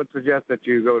 Well, I would suggest that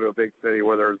you go to a big city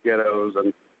where there's ghettos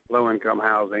and low-income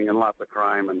housing and lots of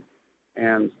crime, and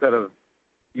instead of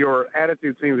your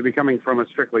attitude seems to be coming from a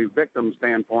strictly victim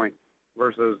standpoint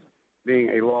versus being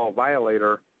a law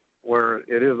violator, where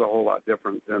it is a whole lot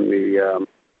different than the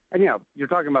and yeah, you're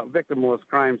talking about victimless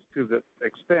crimes to the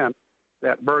extent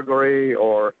that burglary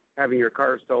or having your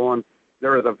car stolen,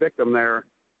 there is a victim there,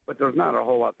 but there's not a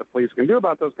whole lot the police can do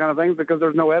about those kind of things because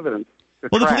there's no evidence.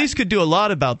 Well, the police could do a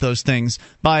lot about those things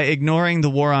by ignoring the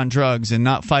war on drugs and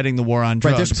not fighting the war on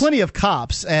drugs. Right, there's plenty of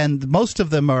cops, and most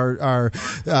of them are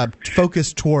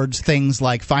focused towards things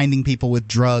like finding people with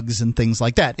drugs and things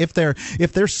like that.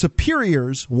 If their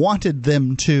superiors wanted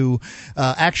them to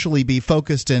actually be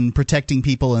focused in protecting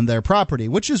people and their property,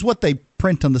 which is what they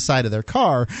print on the side of their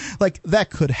car, like that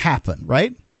could happen,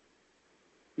 right?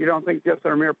 You don't think just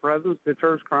their mere presence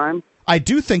deters crime? I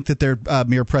do think that their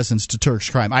mere presence deters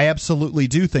crime. I absolutely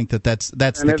do think that that's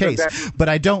the case. But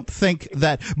I don't think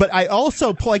that. But I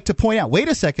also like to point out. Wait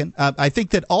a second. I think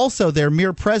that also their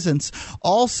mere presence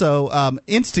also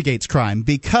instigates crime,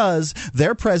 because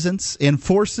their presence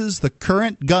enforces the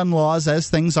current gun laws as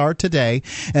things are today,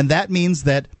 and that means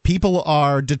that people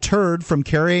are deterred from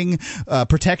carrying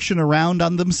protection around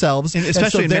on themselves,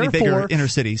 especially in many bigger inner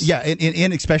cities. Yeah,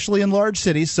 in especially in large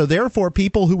cities. So therefore,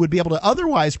 people who would be able to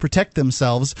otherwise protect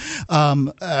themselves,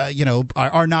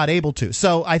 are not able to.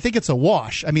 So I think it's a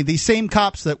wash. I mean, these same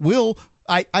cops that will.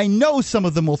 I know some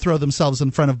of them will throw themselves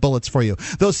in front of bullets for you.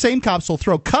 Those same cops will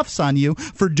throw cuffs on you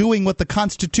for doing what the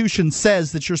Constitution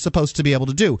says that you're supposed to be able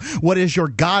to do. What is your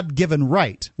God-given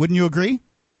right? Wouldn't you agree?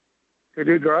 To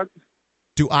do drugs?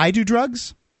 Do I do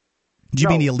drugs? Do you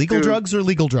mean illegal drugs or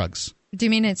legal drugs? Do you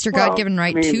mean it's your God-given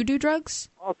right to do drugs?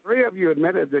 All three of you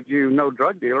admitted that you know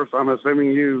drug dealers, so I'm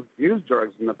assuming you've used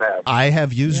drugs in the past. I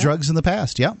have used drugs in the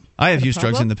past, yeah. I have used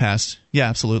drugs in the past. Yeah,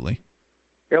 absolutely.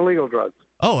 Illegal drugs?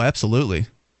 Oh, absolutely.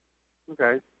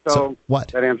 Okay, so what?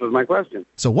 That answers my question.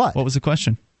 So what? What was the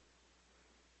question?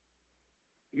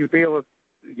 You feel it's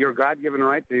your God-given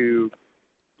right to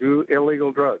do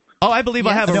illegal drugs? Oh, I believe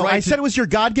I have a right. I said it was your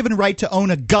God-given right to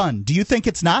own a gun. Do you think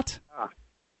it's not?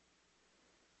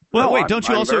 Well, wait, don't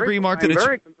you also agree, Mark, that it's... I'm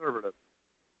very conservative.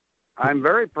 I'm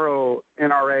very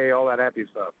pro-NRA, all that happy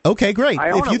stuff. Okay, great.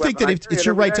 If you think that it's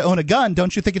your right to own a gun,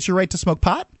 don't you think it's your right to smoke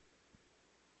pot?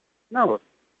 No.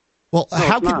 Well,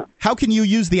 how can you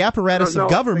use the apparatus of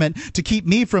government to keep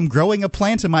me from growing a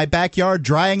plant in my backyard,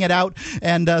 drying it out,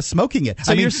 and smoking it?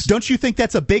 So don't you think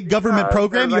that's a big government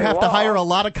program? You have to hire a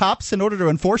lot of cops in order to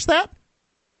enforce that?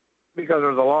 Because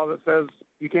there's a law that says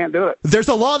you can't do it. There's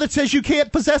a law that says you can't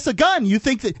possess a gun. You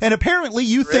think that, and apparently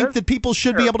you think that people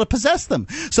should be able to possess them.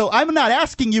 So I'm not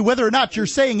asking you whether or not you're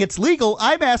saying it's legal.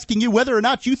 I'm asking you whether or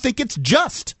not you think it's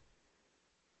just.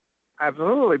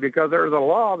 Absolutely, because there's a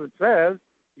law that says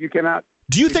you cannot.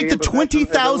 Do you think the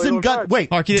 20,000 gun? Wait,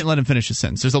 Mark, you didn't let him finish his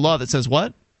sentence. There's a law that says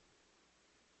what?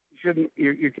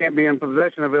 You can't be in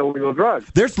possession of illegal drugs.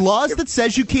 There's laws that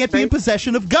says you can't be in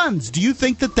possession of guns. Do you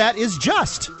think that that is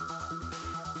just?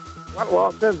 What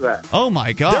law says that? Oh,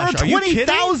 my gosh. There are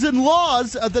 20,000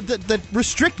 laws that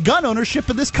restrict gun ownership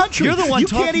in this country. You're the one you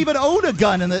can't even own a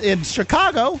gun in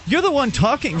Chicago. You're the one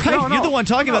talking, right? You're the one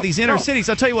talking about these inner cities.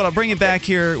 I'll tell you what, I'll bring it back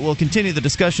here. We'll continue the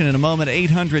discussion in a moment.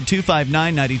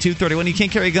 800-259-9231. You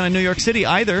can't carry a gun in New York City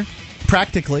either.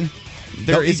 Practically.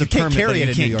 There is a permit, carry but it you in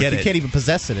New can't York. get it. You can't even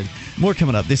possess it. More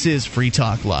coming up. This is Free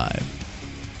Talk Live.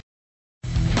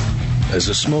 As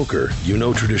a smoker, you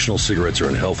know traditional cigarettes are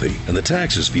unhealthy, and the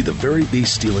taxes feed the very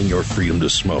beast stealing your freedom to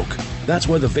smoke. That's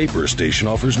why the Vapor Station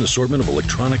offers an assortment of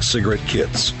electronic cigarette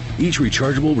kits. Each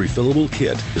rechargeable, refillable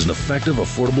kit is an effective,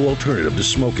 affordable alternative to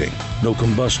smoking. No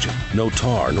combustion, no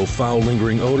tar, no foul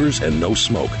lingering odors, and no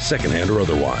smoke, secondhand or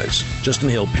otherwise. Just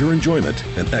inhale pure enjoyment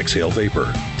and exhale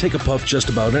vapor. Take a puff just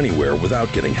about anywhere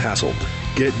without getting hassled.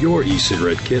 Get your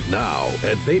e-cigarette kit now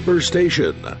at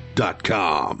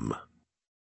vaporstation.com.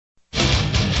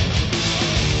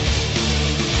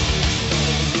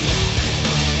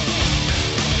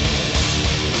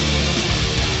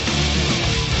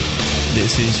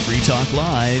 This is Free Talk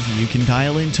Live. You can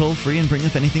dial in toll-free and bring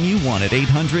up anything you want at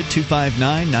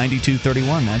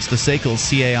 800-259-9231. That's the SACL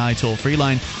CAI toll-free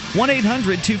line.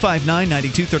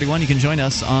 1-800-259-9231. You can join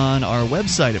us on our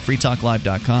website at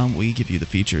freetalklive.com. We give you the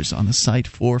features on the site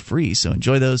for free, so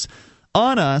enjoy those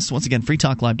on us. Once again,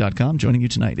 freetalklive.com. Joining you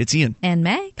tonight, it's Ian. And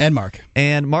Meg. And Mark.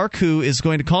 And Mark, who is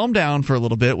going to calm down for a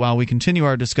little bit while we continue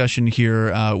our discussion here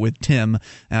with Tim.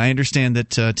 And I understand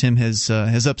that Tim has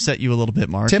upset you a little bit,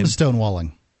 Mark. Tim's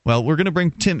stonewalling. Well, we're going to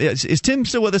bring Tim. Is Tim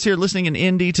still with us here listening in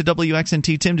Indy to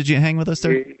WXNT? Tim, did you hang with us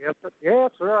there?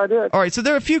 Yes, sir, I did. All right, so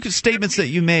there are a few statements that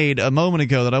you made a moment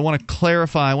ago that I want to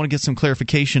clarify. I want to get some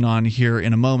clarification on here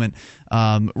in a moment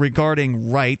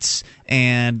regarding rights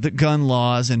and the gun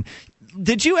laws. And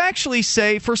did you actually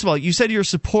say, first of all, you said you're a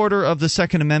supporter of the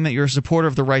Second Amendment, you're a supporter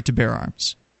of the right to bear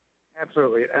arms?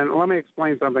 Absolutely. And let me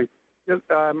explain something.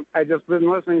 I just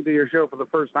been listening to your show for the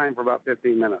first time for about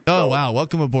 15 minutes. Oh, wow.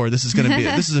 Welcome aboard. This is going to be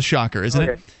this is a shocker, isn't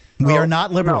it? We are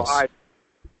not liberals. I'm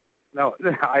now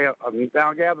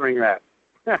gathering that.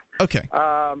 Okay.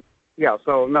 Yeah,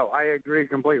 so no, I agree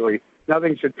completely.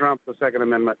 Nothing should trump the Second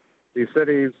Amendment. These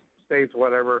cities, states,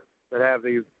 whatever, that have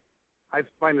these, I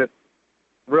find it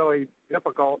really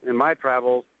difficult in my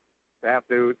travels to have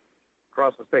to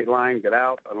cross the state line, get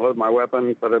out, unload my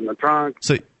weapon, put it in the trunk,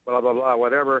 blah, blah, blah,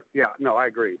 whatever. Yeah, no, I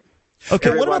agree.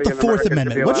 Okay, what about the Fourth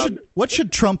Amendment? What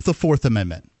should trump the Fourth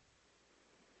Amendment?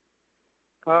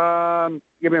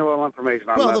 Give me a little information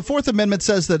on that. Well, the Fourth Amendment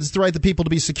says that it's the right of people to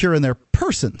be secure in their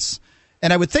persons.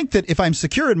 And I would think that if I'm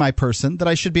secure in my person, that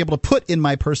I should be able to put in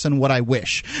my person what I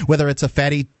wish, whether it's a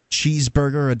fatty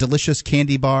cheeseburger, a delicious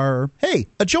candy bar, or, hey,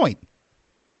 a joint.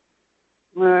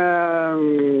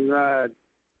 I'm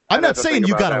not saying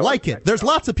you got to like it. There's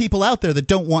lots of people out there that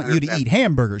don't want you to eat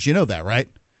hamburgers. You know that, right?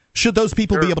 Should those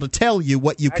people be able to tell you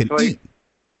what you can eat?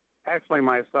 Actually,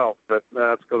 myself, but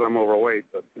that's because I'm overweight.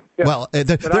 But, yeah. Well,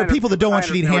 there are people that don't want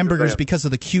you to eat hamburgers because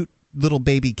of the cute little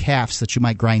baby calves that you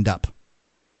might grind up.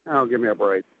 Oh, give me a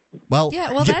break. Well,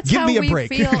 yeah, well, that's give how me a we break.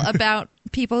 feel about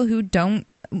people who don't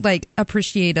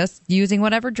appreciate us using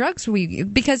whatever drugs we.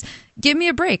 Because give me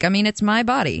a break. I mean, it's my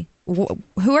body.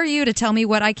 Who are you to tell me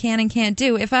what I can and can't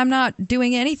do if I'm not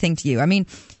doing anything to you? I mean,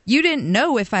 you didn't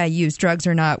know if I used drugs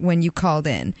or not when you called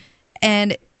in,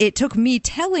 and it took me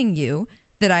telling you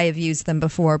that I have used them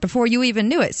before you even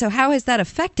knew it. So how has that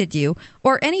affected you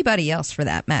or anybody else for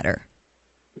that matter?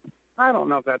 I don't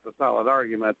know if that's a solid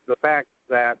argument. The fact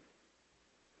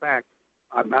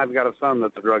I've got a son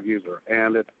that's a drug user,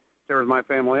 and it tears my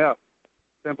family up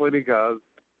simply because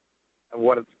of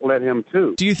what it's led him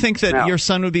to. Do you think that your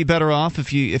son would be better off if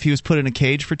he was put in a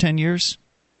cage for 10 years?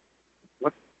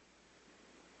 What?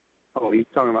 Oh, he's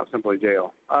talking about simply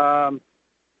jail. No,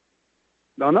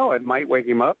 it might wake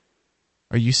him up.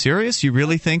 Are you serious? You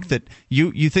really think that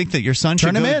you think that your son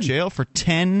should go to jail for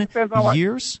 10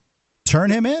 years?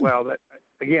 Turn him in. Well,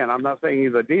 again, I'm not saying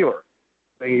he's a dealer.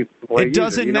 It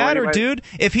doesn't matter, dude.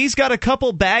 If he's got a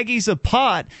couple baggies of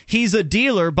pot, he's a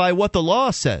dealer by what the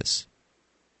law says.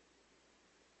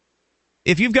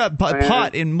 If you've got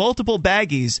pot in multiple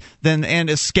baggies, and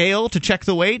a scale to check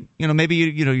the weight, maybe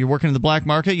you're working in the black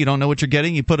market, you don't know what you're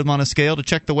getting, you put them on a scale to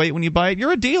check the weight when you buy it,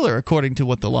 you're a dealer according to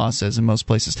what the law says in most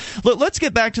places. Let's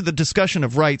get back to the discussion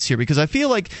of rights here, because I feel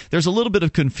like there's a little bit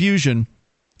of confusion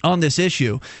on this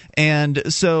issue. And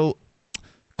so,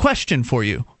 question for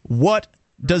you, what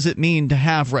does it mean to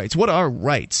have rights? What are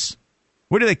rights?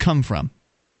 Where do they come from?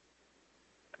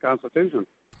 Constitution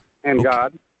and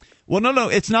God. Well, no,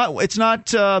 it's not. It's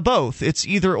not both. It's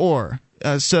either or.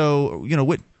 Which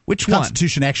one? The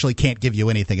Constitution actually can't give you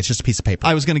anything. It's just a piece of paper.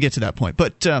 I was going to get to that point.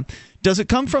 But does it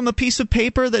come from a piece of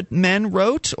paper that men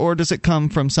wrote, or does it come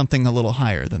from something a little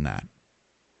higher than that?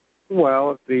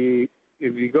 Well, if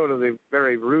you go to the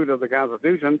very root of the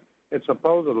Constitution, it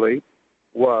supposedly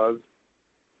was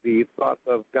the thoughts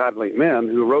of godly men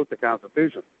who wrote the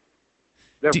Constitution.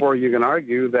 Therefore, you can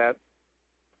argue that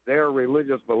their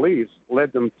religious beliefs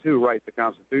led them to write the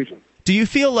Constitution. Do you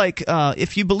feel like,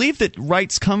 if you believe that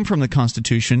rights come from the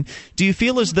Constitution, do you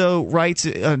feel as though rights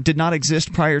did not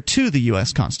exist prior to the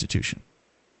U.S. Constitution?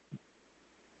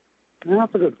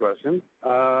 That's a good question.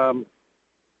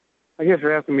 I guess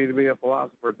you're asking me to be a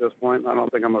philosopher at this point. I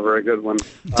don't think I'm a very good one.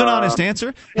 It's an honest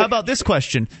answer. How about this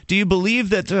question? Do you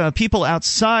believe that people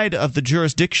outside of the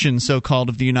jurisdiction, so-called,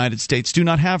 of the United States do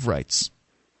not have rights?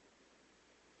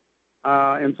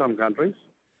 In some countries.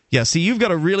 Yeah, see, you've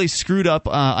got a really screwed up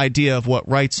idea of what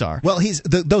rights are. Well,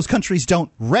 those countries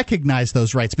don't recognize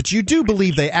those rights, but you do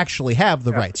believe they actually have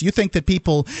the rights. You think that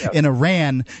people in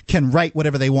Iran can write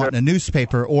whatever they want in a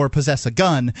newspaper or possess a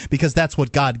gun because that's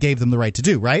what God gave them the right to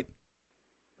do, right?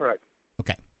 Correct.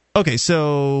 Okay,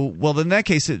 so, well, in that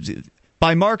case,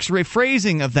 by Mark's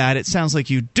rephrasing of that, it sounds like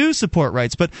you do support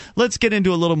rights, but let's get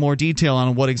into a little more detail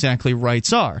on what exactly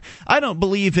rights are. I don't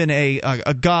believe in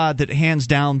a God that hands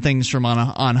down things from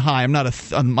on high. I'm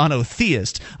not a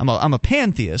monotheist. I'm a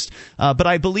pantheist. But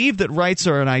I believe that rights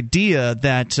are an idea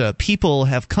that people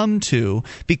have come to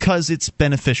because it's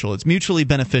beneficial. It's mutually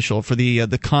beneficial for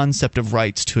the concept of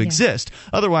rights to exist.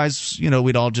 Otherwise,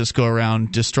 we'd all just go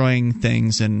around destroying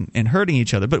things and hurting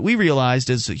each other. But we realized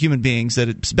as human beings that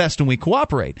it's best when we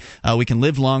cooperate. We can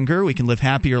live longer, we can live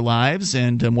happier lives,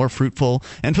 and more fruitful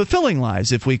and fulfilling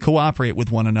lives if we cooperate with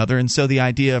one another. And so the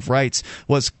idea of rights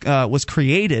was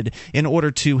created in order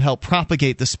to help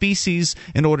propagate the species,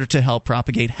 in order to help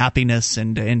propagate happiness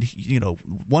and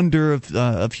wonder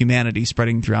of humanity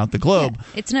spreading throughout the globe.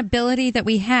 Yeah, it's an ability that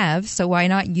we have, so why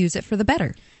not use it for the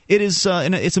better? It is,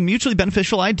 it's a mutually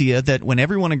beneficial idea that when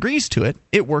everyone agrees to it,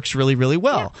 it works really, really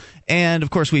well. Yeah. And, of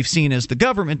course, we've seen as the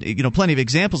government, plenty of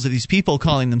examples of these people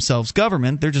calling themselves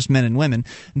government. They're just men and women.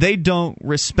 They don't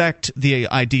respect the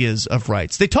ideas of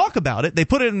rights. They talk about it. They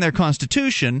put it in their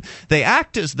constitution. They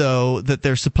act as though that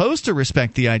they're supposed to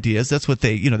respect the ideas. That's what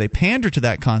they pander to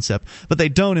that concept. But they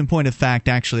don't, in point of fact,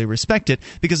 actually respect it.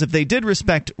 Because if they did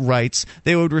respect rights,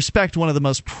 they would respect one of the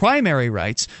most primary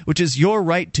rights, which is your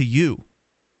right to you.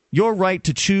 Your right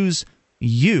to choose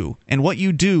you and what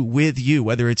you do with you,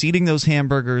 whether it's eating those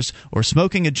hamburgers or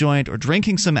smoking a joint or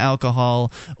drinking some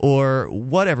alcohol or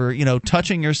whatever,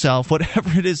 touching yourself,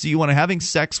 whatever it is you want to, having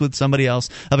sex with somebody else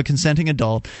of a consenting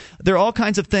adult. There are all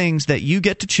kinds of things that you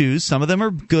get to choose. Some of them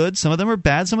are good, some of them are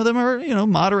bad, some of them are,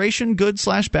 moderation,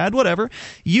 good/bad, whatever.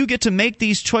 You get to make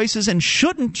these choices, and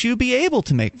shouldn't you be able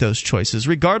to make those choices,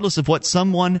 regardless of what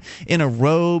someone in a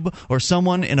robe or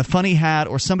someone in a funny hat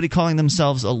or somebody calling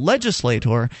themselves a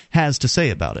legislator has to say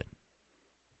about it?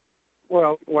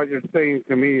 Well, what you're saying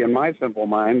to me in my simple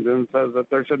mind then says that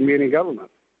there shouldn't be any government.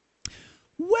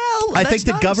 Well, I think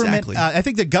the government. I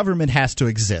think the government has to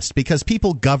exist because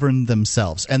people govern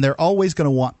themselves, and they're always going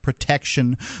to want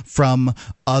protection from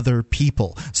other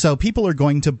people. So people are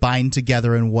going to bind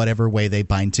together in whatever way they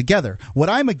bind together. What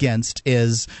I'm against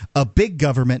is a big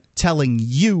government telling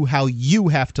you how you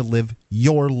have to live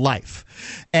your life.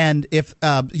 And if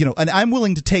and I'm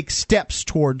willing to take steps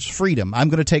towards freedom. I'm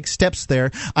going to take steps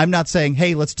there. I'm not saying,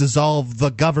 hey, let's dissolve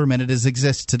the government as it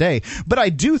exists today. But I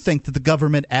do think that the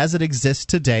government as it exists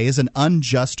today is an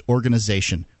unjust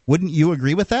organization. Wouldn't you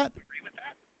agree with that?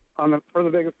 For the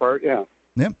biggest part, yeah.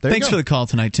 Yep, Thanks for the call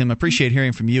tonight, Tim. Appreciate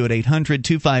hearing from you at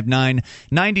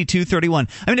 800-259-9231.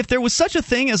 I mean, if there was such a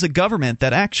thing as a government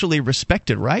that actually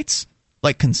respected rights,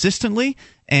 like consistently,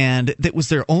 and that was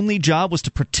their only job was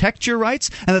to protect your rights,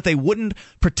 and that they wouldn't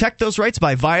protect those rights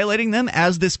by violating them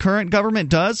as this current government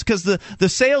does, because the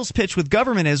sales pitch with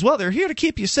government is, well, they're here to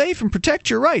keep you safe and protect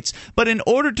your rights, but in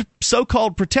order to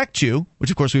so-called protect you, which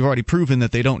of course we've already proven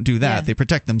that they don't do that, they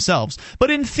protect themselves,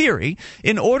 but in theory,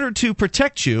 in order to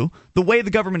protect you, the way the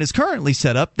government is currently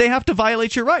set up, they have to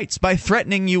violate your rights by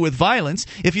threatening you with violence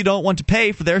if you don't want to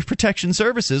pay for their protection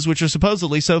services, which are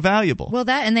supposedly so valuable. Well,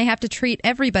 and they have to treat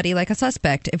everybody like a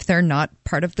suspect if they're not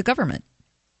part of the government.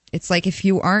 It's like if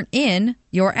you aren't in,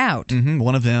 you're out.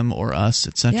 One of them or us,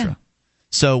 etc. Yeah.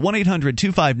 So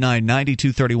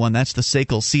 1-800-259-9231, that's the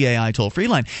SACL CAI toll-free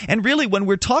line. And really, when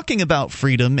we're talking about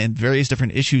freedom and various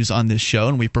different issues on this show,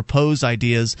 and we propose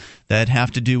ideas that have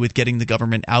to do with getting the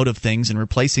government out of things and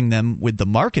replacing them with the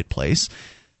marketplace,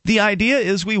 the idea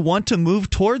is we want to move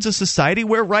towards a society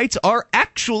where rights are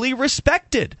actually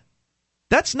respected.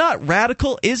 That's not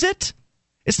radical, is it?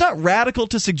 It's not radical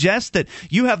to suggest that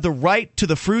you have the right to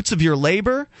the fruits of your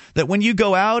labor, that when you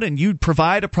go out and you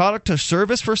provide a product or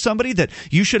service for somebody, that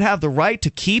you should have the right to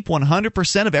keep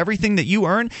 100% of everything that you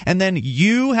earn, and then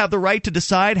you have the right to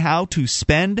decide how to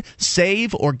spend,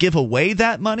 save, or give away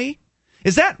that money?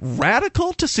 Is that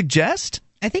radical to suggest?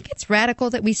 I think it's radical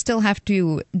that we still have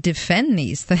to defend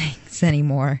these things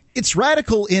anymore. It's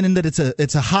radical in that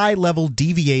it's a high level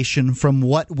deviation from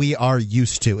what we are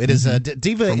used to. It is a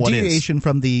deviation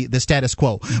from the status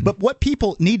quo. But what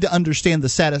people need to understand the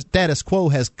status quo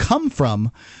has come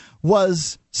from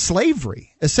was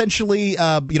slavery. Essentially,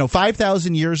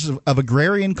 5,000 years of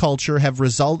agrarian culture had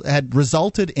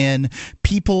resulted in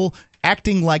people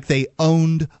acting like they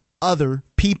owned other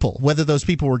people, whether those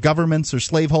people were governments or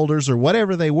slaveholders or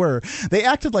whatever they were. They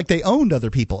acted like they owned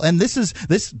other people, and this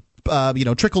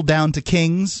trickled down to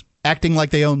kings acting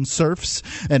like they own serfs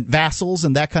and vassals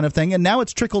and that kind of thing. And now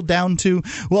it's trickled down to,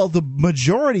 well, the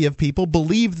majority of people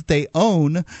believe that they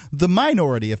own the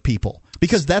minority of people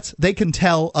because they can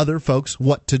tell other folks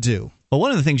what to do. Well,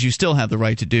 one of the things you still have the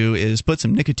right to do is put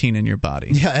some nicotine in your body.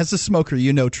 Yeah, as a smoker,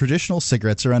 you know traditional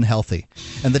cigarettes are unhealthy,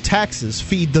 and the taxes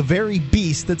feed the very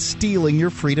beast that's stealing your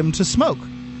freedom to smoke.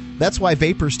 That's why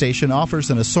Vapor Station offers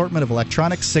an assortment of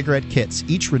electronic cigarette kits.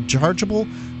 Each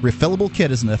rechargeable, refillable kit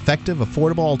is an effective,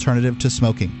 affordable alternative to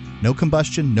smoking. No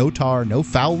combustion, no tar, no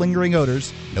foul lingering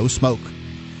odors, no smoke.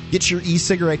 Get your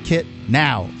e-cigarette kit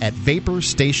now at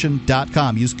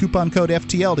VaporStation.com. Use coupon code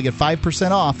FTL to get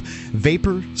 5% off.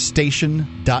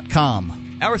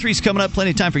 VaporStation.com. Hour 3's coming up.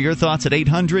 Plenty of time for your thoughts at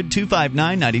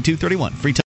 800-259-9231.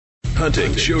 Free time.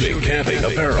 Hunting, shooting, camping,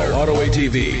 apparel, auto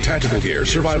ATV, tactical gear,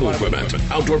 survival equipment.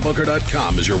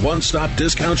 OutdoorBunker.com is your one-stop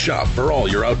discount shop for all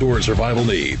your outdoor survival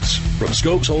needs. From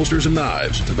scopes, holsters, and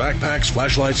knives to backpacks,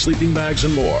 flashlights, sleeping bags,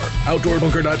 and more.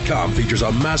 OutdoorBunker.com features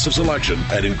a massive selection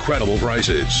at incredible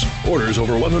prices. Orders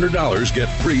over $100 get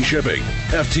free shipping.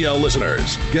 FTL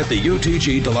listeners, get the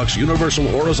UTG Deluxe Universal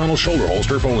Horizontal Shoulder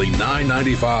Holster for only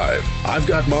 $9.95. I've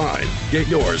got mine. Get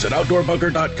yours at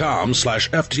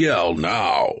OutdoorBunker.com/FTL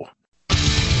now.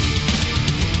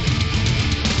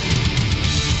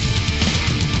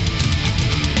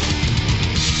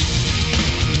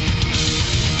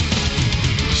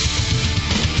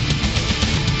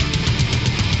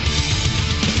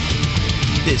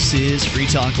 This is Free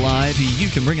Talk Live. You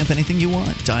can bring up anything you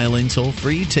want. Dial in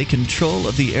toll-free. Take control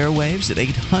of the airwaves at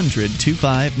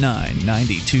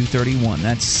 800-259-9231.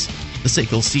 That's The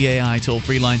SACL CAI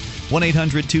toll-free line,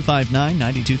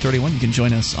 1-800-259-9231. You can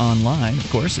join us online, of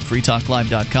course, at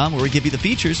freetalklive.com, where we give you the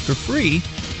features for free.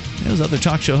 Those other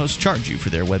talk show hosts charge you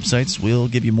for their websites. We'll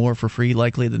give you more for free,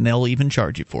 likely, than they'll even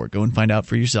charge you for it. Go and find out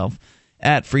for yourself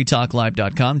at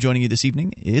freetalklive.com. Joining you this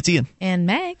evening, it's Ian. And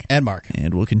Meg. And Mark.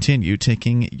 And we'll continue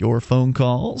taking your phone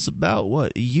calls about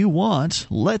what you want.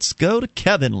 Let's go to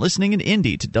Kevin, listening in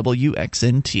Indy to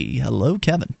WXNT. Hello,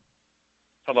 Kevin.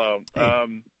 Hello.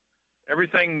 Hey.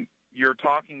 Everything you're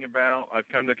talking about, I've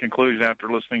come to the conclusion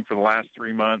after listening for the last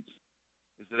 3 months,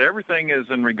 is that everything is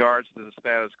in regards to the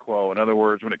status quo. In other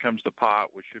words, when it comes to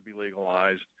pot, which should be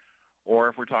legalized, or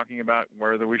if we're talking about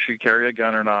whether we should carry a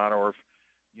gun or not, or if,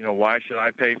 why should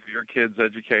I pay for your kids'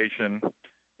 education?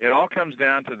 It all comes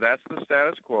down to that's the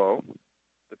status quo,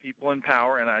 the people in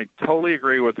power, and I totally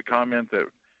agree with the comment that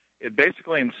it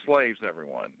basically enslaves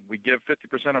everyone. We give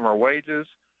 50% of our wages,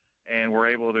 and we're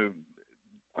able to,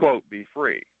 quote, be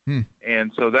free.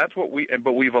 And so that's what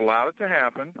but we've allowed it to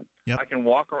happen. Yep. I can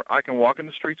walk in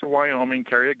the streets of Wyoming,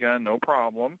 carry a gun, no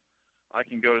problem. I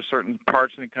can go to certain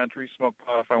parts of the country, smoke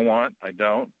pot if I want. I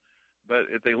don't.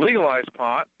 But if they legalize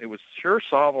pot, it would sure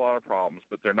solve a lot of problems.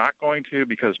 But they're not going to,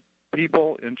 because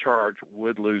people in charge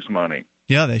would lose money.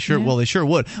 Yeah, they sure. Well, they sure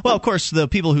would. Well, of course, the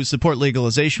people who support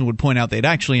legalization would point out they'd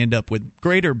actually end up with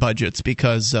greater budgets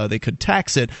because they could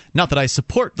tax it. Not that I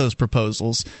support those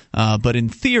proposals, but in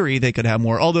theory they could have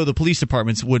more. Although the police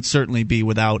departments would certainly be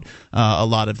without a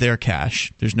lot of their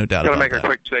cash. There's no doubt about that. Can I make a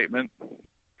quick statement?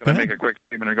 Can I make a quick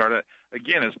statement regarding that?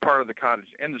 Again, as part of the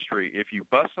cottage industry, if you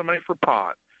bust somebody for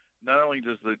pot, not only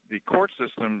does the court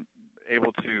system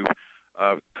able to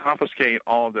confiscate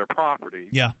all of their property.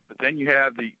 Yeah. But then you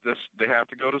have they have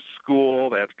to go to school,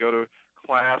 they have to go to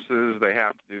classes, they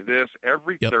have to do this.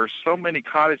 There are so many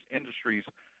cottage industries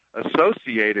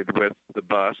associated with the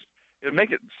bust. It would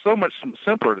make it so much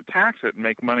simpler to tax it and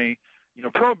make money.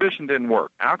 Prohibition didn't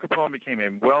work. Al Capone became a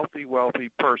wealthy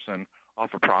person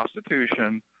off of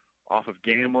prostitution, off of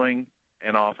gambling,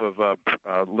 and off of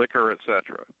liquor,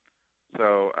 etc.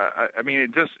 So I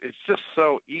mean, it's just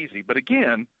so easy. But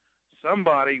again,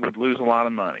 somebody would lose a lot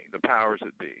of money, the powers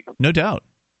that be. No doubt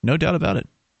about it.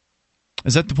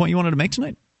 Is that the point you wanted to make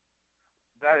tonight?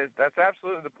 That's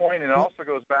absolutely the point, and it also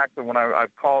goes back to when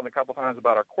I've called a couple times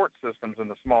about our court systems in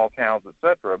the small towns,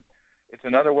 etc. It's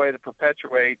another way to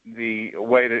perpetuate the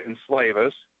way to enslave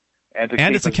us. And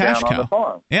it's a cash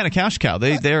cow. And a cash cow.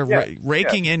 They're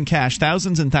raking in cash,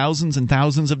 thousands and thousands and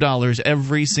thousands of dollars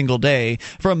every single day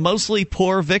from mostly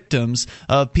poor victims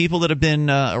of people that have been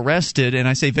arrested. And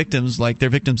I say victims like they're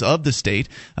victims of the state.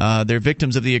 They're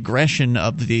victims of the aggression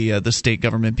of the state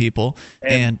government people.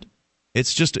 And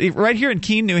it's just right here in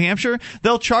Keene, New Hampshire,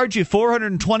 they'll charge you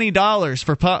 $420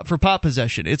 for pot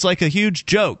possession. It's like a huge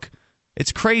joke.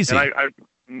 It's crazy.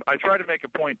 And I tried to make a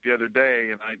point the other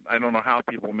day, and I don't know how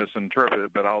people misinterpret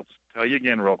it, but I'll tell you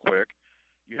again real quick.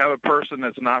 You have a person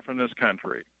that's not from this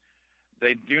country.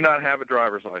 They do not have a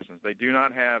driver's license. They do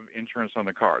not have insurance on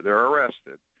the car. They're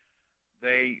arrested.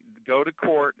 They go to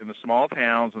court in the small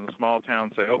towns, and the small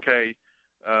towns say, okay,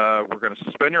 we're going to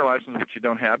suspend your license, which you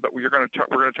don't have, but we're going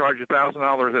to charge you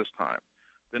 $1,000 this time.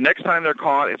 The next time they're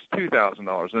caught, it's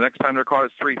 $2,000. The next time they're caught,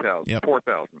 it's $3,000,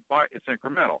 $4,000. It's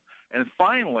incremental. And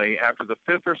finally, after the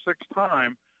fifth or sixth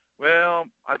time, well,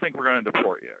 I think we're going to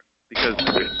deport you because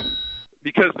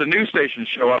the news stations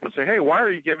show up and say, hey, why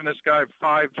are you giving this guy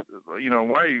why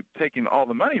are you taking all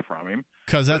the money from him?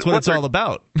 Because that's what it's all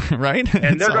about, right?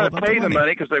 And they're going to pay the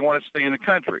money because they want to stay in the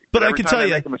country. But I can tell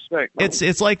you,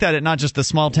 it's like that at not just the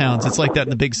small towns. It's like that in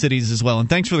the big cities as well. And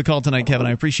thanks for the call tonight, Kevin.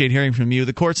 I appreciate hearing from you.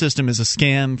 The court system is a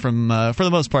scam for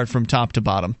the most part, from top to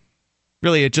bottom.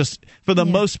 Really, it just, for the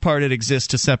most part, it exists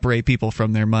to separate people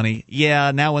from their money. Yeah,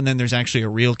 now and then there's actually a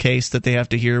real case that they have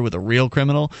to hear with a real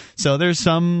criminal. So there's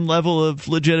some level of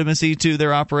legitimacy to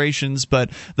their operations,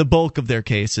 but the bulk of their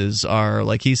cases are,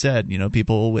 like he said,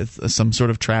 people with some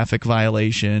sort of traffic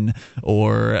violation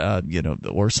or,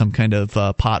 or some kind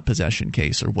of pot possession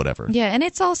case or whatever. Yeah, and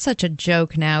it's all such a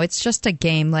joke now. It's just a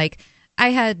game. Like, I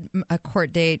had a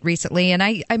court date recently, and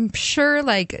I'm sure,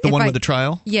 like... The one with the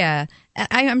trial? Yeah.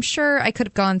 I'm sure I could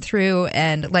have gone through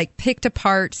and, like, picked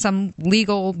apart some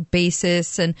legal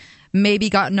basis and maybe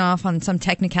gotten off on some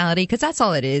technicality, because that's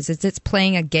all it is. It's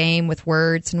playing a game with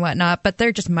words and whatnot, but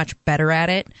they're just much better at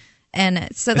it.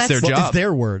 And so it's that's their job. It's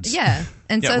their words. Yeah.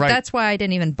 And so right. that's why I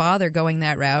didn't even bother going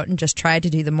that route and just tried to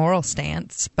do the moral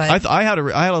stance. But I had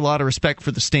a lot of respect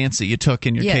for the stance that you took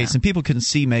in your case, and people can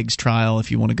see Meg's trial if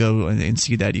you want to go and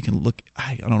see that. You can look.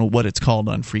 I don't know what it's called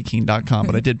on freekeene.com,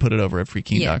 but I did put it over at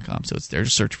freekeene.com, so it's there to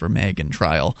search for Meg and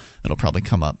trial. It'll probably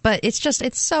come up. But it's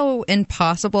so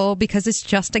impossible because it's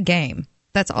just a game.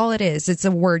 That's all it is. It's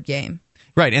a word game.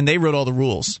 Right, and they wrote all the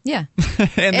rules. Yeah.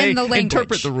 and they the language.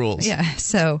 interpret the rules. Yeah,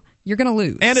 so you're going to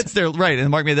lose. And it's their right,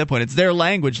 and Mark made that point. It's their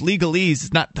language. Legalese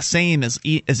is not the same as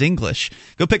English.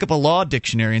 Go pick up a law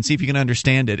dictionary and see if you can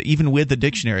understand it. Even with the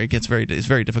dictionary, it's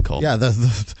very difficult. Yeah,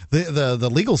 the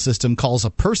legal system calls a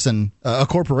person a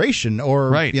corporation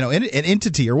or an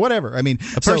entity or whatever. I mean,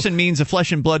 a person means a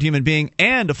flesh and blood human being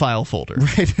and a file folder,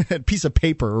 right? A piece of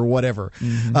paper or whatever.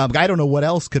 Mm-hmm. I don't know what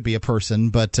else could be a person,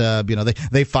 but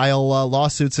they file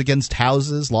lawsuits against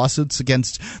houses, lawsuits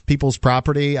against people's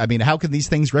property. I mean, how can these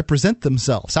things represent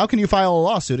themselves? How can you file a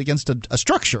lawsuit against a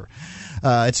structure?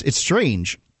 It's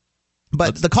strange.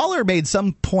 But the caller made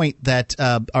some point that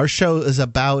our show is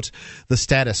about the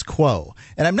status quo,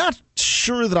 and I'm not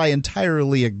sure that I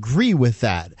entirely agree with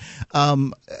that.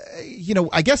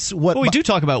 I guess we do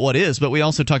talk about what is, but we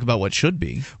also talk about what should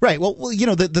be. Right. Well,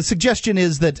 the suggestion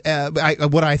is that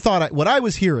what I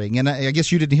was hearing, and I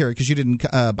guess you didn't hear it because you didn't.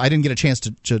 I didn't get a chance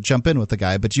to jump in with the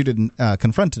guy, but you didn't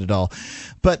confront it at all.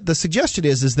 But the suggestion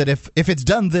is that if it's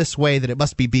done this way, that it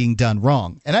must be being done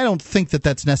wrong, and I don't think that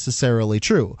that's necessarily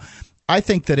true. I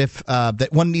think that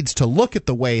that one needs to look at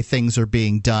the way things are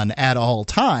being done at all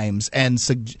times and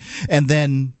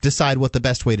then decide what the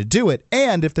best way to do it.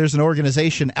 And if there's an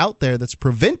organization out there that's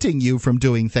preventing you from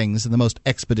doing things in the most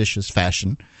expeditious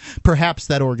fashion, perhaps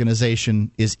that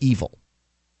organization is evil.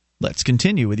 Let's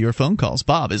continue with your phone calls.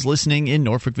 Bob is listening in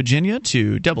Norfolk, Virginia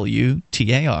to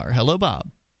WTAR. Hello,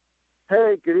 Bob.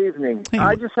 Hey, good evening. Hey.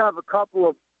 I just have a couple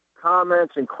of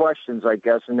comments and questions, I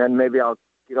guess, and then maybe I'll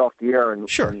get off the air and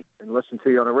listen to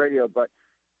you on the radio. But,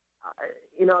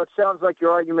 it sounds like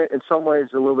your argument in some ways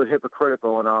is a little bit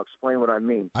hypocritical, and I'll explain what I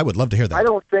mean. I would love to hear that. I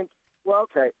don't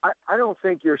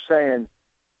think you're saying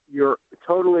you're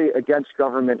totally against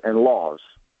government and laws,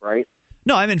 right?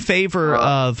 No, I'm in favor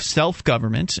of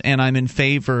self-government, and I'm in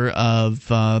favor of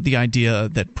the idea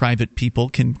that private people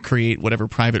can create whatever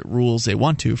private rules they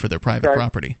want to for their private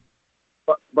property.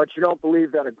 But you don't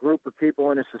believe that a group of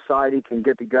people in a society can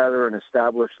get together and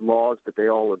establish laws that they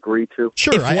all agree to?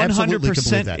 Sure, I absolutely can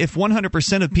believe that. If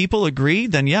 100% of people agree,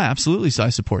 then yeah, absolutely, so I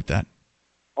support that.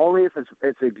 Only if it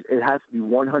has to be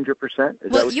 100%?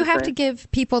 Well, you have to give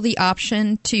people the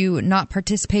option to not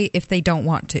participate if they don't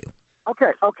want to.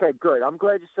 Okay, good. I'm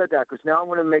glad you said that because now I'm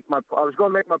going to make I was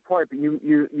going to make my point, but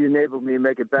you enabled me to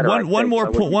make it better. One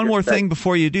more thing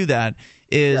before you do that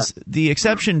is the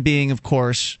exception being, of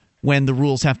course, when the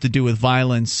rules have to do with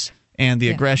violence and the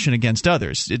aggression against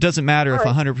others. It doesn't matter if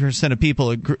 100% of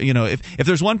people agree. If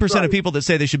there's 1% of people that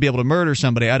say they should be able to murder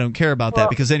somebody, I don't care about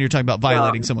that because then you're talking about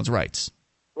violating someone's rights.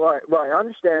 Right. I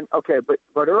understand. Okay, but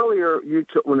earlier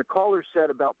when the caller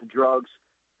said about the drugs,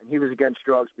 and he was against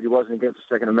drugs, but he wasn't against the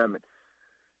Second Amendment,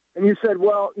 and you said,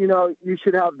 well, you have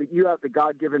the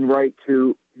God-given right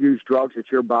to use drugs.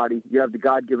 It's your body. You have the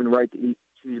God-given right to eat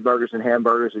cheeseburgers and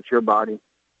hamburgers. It's your body.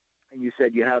 And you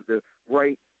said you have the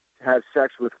right to have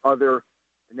sex with other,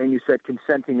 and then you said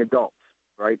consenting adults,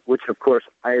 right? Which, of course,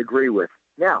 I agree with.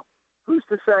 Now, who's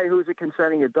to say who's a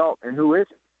consenting adult and who isn't?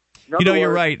 You're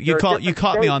right. You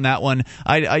caught me on that one.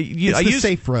 I use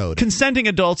safe road. Consenting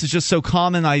adults is just so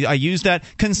common. I use that.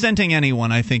 Consenting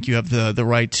anyone, I think you have the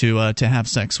right to have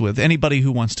sex with anybody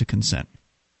who wants to consent.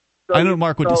 So I know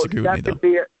Mark would disagree with me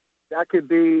though. That could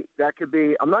be.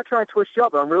 I'm not trying to twist you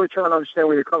up, but I'm really trying to understand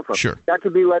where you're coming from. Sure. That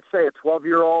could be, let's say, a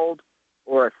 12-year-old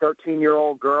or a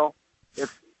 13-year-old girl.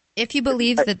 If you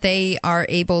believe that they are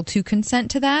able to consent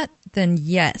to that, then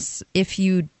yes. If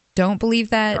you don't believe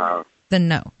that, then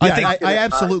no. Yeah, I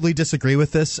absolutely disagree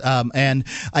with this, and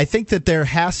I think that there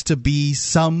has to be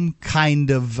some kind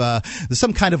of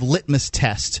litmus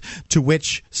test to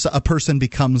which a person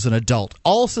becomes an adult.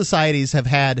 All societies have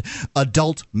had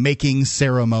adult-making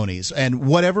ceremonies, and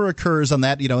whatever occurs on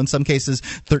that, in some cases,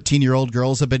 13-year-old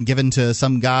girls have been given to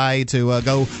some guy to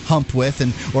go hunt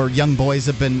with, or young boys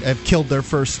have killed their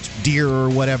first deer or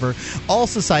whatever. All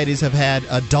societies have had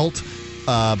adult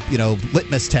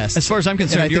litmus test. As far as I'm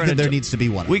concerned, I think that there needs to be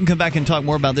one. We can come back and talk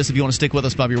more about this if you want to stick with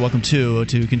us, Bob. You're welcome to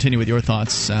continue with your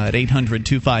thoughts at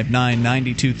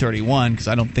 800-259-9231, because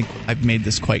I don't think I've made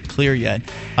this quite clear yet.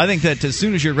 I think that as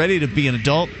soon as you're ready to be an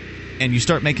adult and you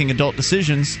start making adult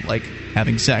decisions like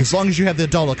having sex, as long as you have the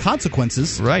adult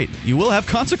consequences, right? You will have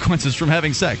consequences from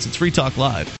having sex. It's Free Talk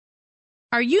Live.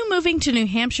 Are you moving to New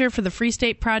Hampshire for the Free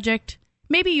State Project?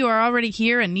 Maybe you are already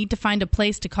here and need to find a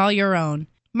place to call your own.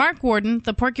 Mark Warden,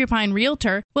 the Porcupine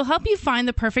Realtor, will help you find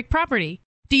the perfect property.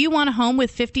 Do you want a home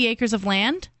with 50 acres of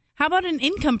land? How about an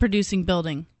income-producing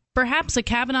building? Perhaps a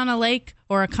cabin on a lake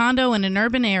or a condo in an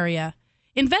urban area.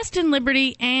 Invest in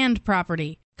liberty and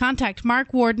property. Contact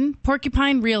Mark Warden,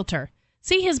 Porcupine Realtor.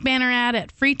 See his banner ad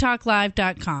at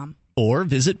freetalklive.com. Or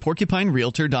visit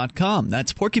porcupinerealtor.com.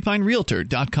 That's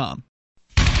porcupinerealtor.com.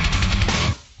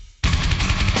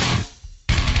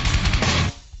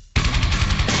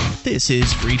 This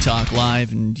is Free Talk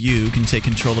Live, and you can take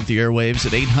control of the airwaves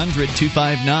at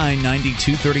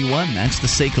 800-259-9231. That's the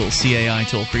SACL CAI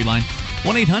toll-free line.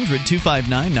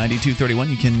 1-800-259-9231.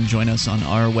 You can join us on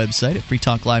our website at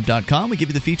freetalklive.com. We give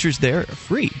you the features there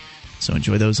free, so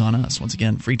enjoy those on us. Once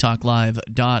again,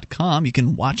 freetalklive.com. You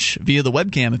can watch via the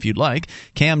webcam if you'd like.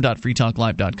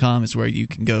 cam.freetalklive.com is where you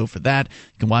can go for that.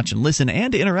 You can watch and listen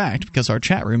and interact because our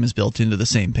chat room is built into the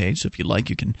same page. So if you'd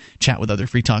like, you can chat with other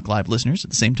Free Talk Live listeners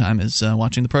at the same time as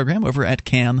watching the program over at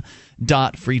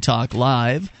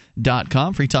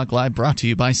cam.freetalklive.com. Free Talk Live brought to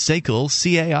you by SACL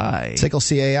CAI. SACL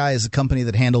CAI is a company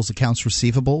that handles accounts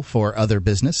receivable for other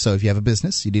business. So if you have a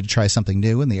business, you need to try something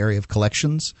new in the area of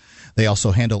collections. They also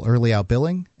handle early out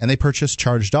billing, and they purchase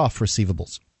charged off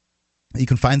receivables. You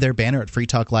can find their banner at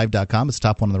freetalklive.com. It's the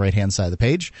top one on the right-hand side of the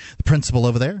page. The principal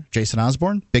over there, Jason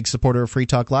Osborne, big supporter of Free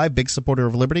Talk Live, big supporter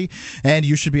of liberty, and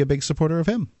you should be a big supporter of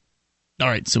him. All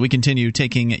right, so we continue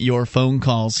taking your phone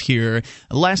calls here.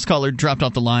 Last caller dropped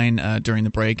off the line during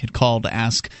the break, had called to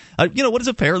ask, what is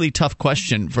a fairly tough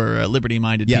question for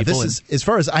liberty-minded people? Yeah, this is, as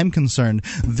far as I'm concerned,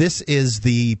 this is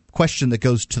the question that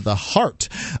goes to the heart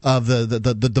of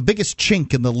the biggest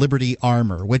chink in the liberty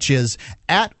armor, which is,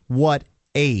 at what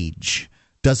age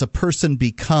does a person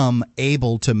become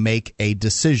able to make a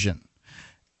decision?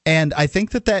 And I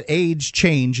think that age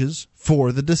changes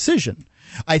for the decision.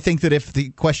 I think that if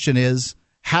the question is,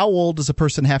 how old does a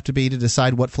person have to be to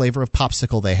decide what flavor of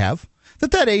popsicle they have,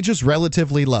 that age is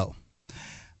relatively low.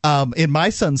 In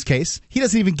my son's case, he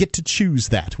doesn't even get to choose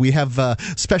that. We have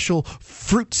special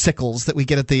fruit sickles that we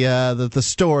get at the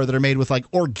store that are made with like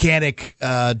organic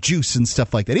juice and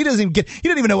stuff like that. He doesn't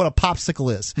even know what a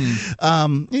popsicle is.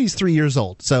 He's 3 years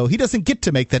old, so he doesn't get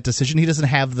to make that decision. He doesn't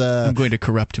have the. I'm going to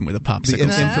corrupt him with a popsicle.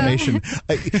 The information.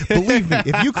 Believe me,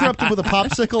 if you corrupt him with a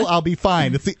popsicle, I'll be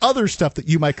fine. It's the other stuff that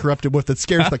you might corrupt him with that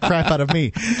scares the crap out of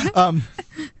me.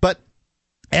 But.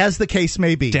 As the case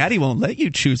may be. Daddy won't let you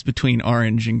choose between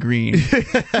orange and green.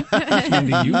 Which one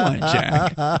do you want,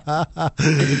 Jack? I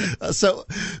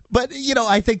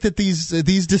think that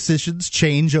these decisions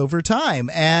change over time.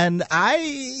 And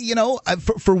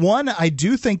for one, I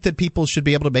do think that people should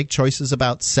be able to make choices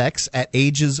about sex at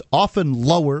ages often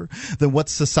lower than what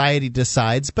society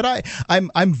decides. But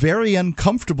I'm very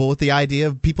uncomfortable with the idea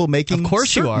of people making Of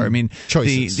course you are. I mean,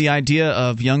 choices. The idea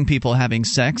of young people having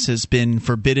sex has been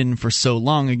forbidden for so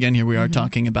long. Again, here we are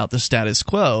talking about the status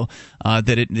quo,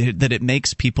 that it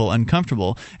makes people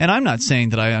uncomfortable. And I'm not saying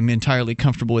that I am entirely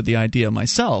comfortable with the idea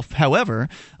myself. However,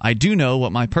 I do know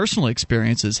what my personal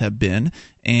experiences have been,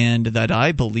 and that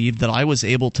I believe that I was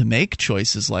able to make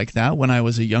choices like that when I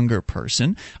was a younger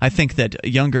person. I think that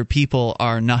younger people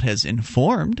are not as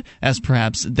informed as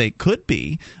perhaps they could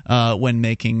be when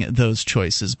making those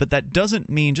choices. But that doesn't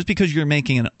mean, just because you're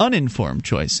making an uninformed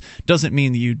choice, doesn't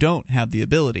mean that you don't have the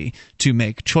ability to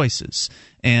make choices.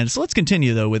 And so let's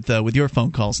continue, though, with your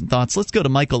phone calls and thoughts. Let's go to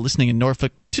Michael listening in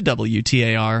Norfolk to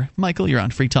WTAR. Michael, you're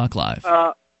on Free Talk Live.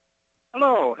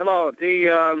 Hello.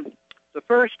 The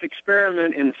first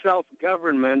experiment in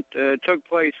self-government took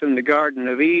place in the Garden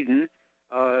of Eden,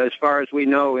 as far as we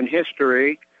know in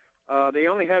history. They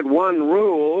only had one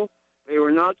rule. They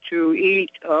were not to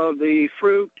eat of the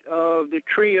fruit of the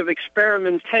tree of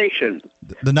experimentation.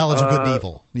 The knowledge of good and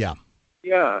evil, yeah.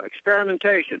 Yeah,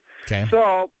 experimentation. Okay.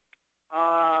 So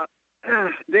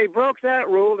they broke that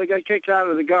rule. They got kicked out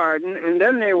of the garden, and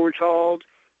then they were told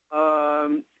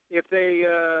if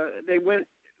they went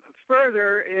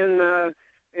further in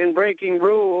breaking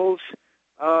rules,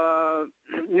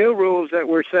 new rules that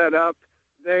were set up,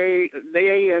 they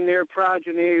and their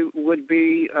progeny would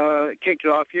be kicked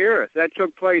off the earth. That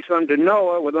took place under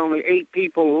Noah with only 8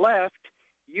 people left.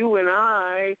 You and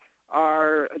I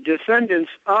are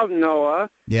descendants of Noah.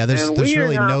 Yeah, there's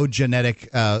really no genetic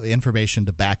information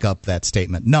to back up that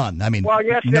statement. None. I mean,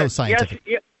 no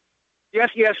scientific.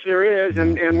 Yes, there is,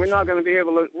 and we're not going to be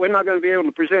able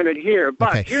to present it here.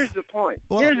 But here's the point.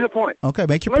 Okay,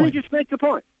 make your point. Let me just make the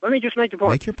point. Make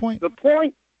your point.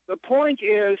 The point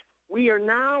is, we are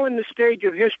now in the stage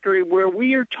of history where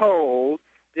we are told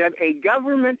that a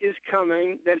government is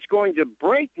coming that's going to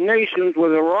break nations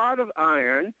with a rod of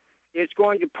iron. It's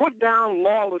going to put down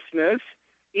lawlessness.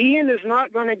 Ian is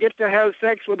not going to get to have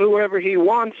sex with whoever he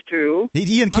wants to.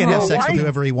 Ian can't have sex with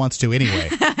whoever he wants to anyway.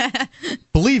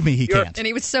 Believe me, he can't. And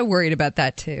he was so worried about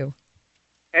that, too.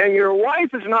 And your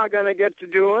wife is not going to get to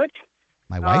do it.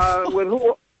 My wife?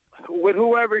 With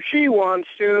whoever she wants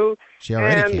to. She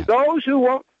already and those who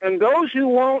won't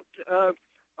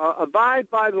abide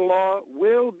by the law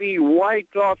will be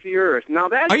wiped off the earth. Now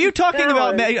that's. Are you talking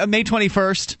about May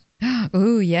 21st?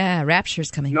 Ooh, yeah,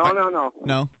 Rapture's coming. No.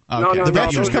 No? Okay. The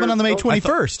Rapture's coming on the May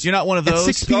 21st. You're not one of those?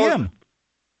 At 6 p.m.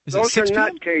 Is it Those 6 are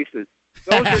p.m.? nutcases.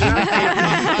 Those are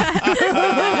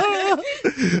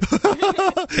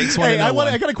Takes one to know one.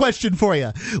 I got a question for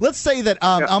you. Let's say that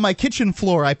on my kitchen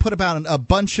floor, I put about a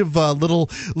bunch of little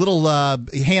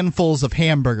handfuls of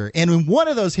hamburger, and in one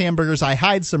of those hamburgers, I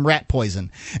hide some rat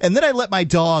poison, and then I let my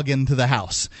dog into the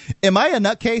house. Am I a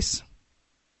nutcase?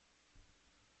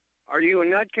 Are you a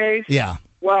nutcase? Yeah.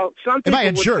 Well, some people Am I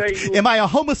a would jerk? say Am I a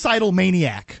homicidal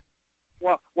maniac?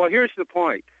 Well, here's the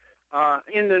point.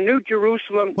 In the New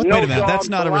Jerusalem, Wait a minute, that's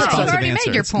not a responsive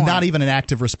answer. It's not even an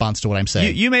active response to what I'm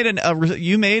saying. You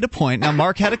made a point. Now,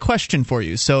 Mark had a question for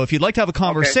you. So if you'd like to have a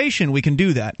conversation, we can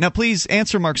do that. Now, please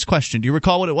answer Mark's question. Do you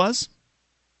recall what it was?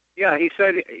 Yeah, he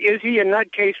said, "Is he a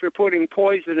nutcase for putting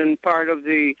poison in part of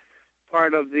the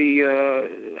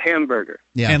hamburger?"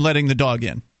 Yeah, and letting the dog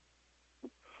in.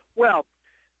 Well,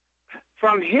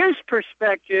 from his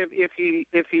perspective, if he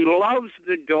loves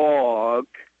the dog,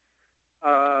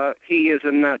 he is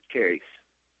a nutcase.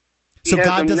 So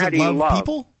God doesn't love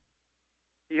people?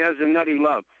 He has a nutty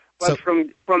love. But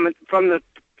from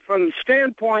the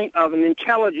standpoint of an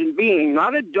intelligent being,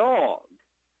 not a dog,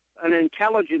 an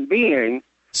intelligent being.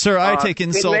 Sir, I take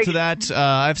insult to that.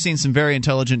 I've seen some very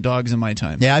intelligent dogs in my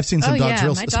time. Yeah, I've seen some dogs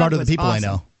real smarter than people awesome.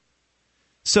 I know.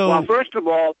 So, well, first of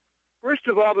all,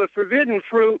 the forbidden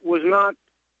fruit was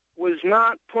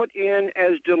not put in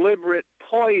as deliberate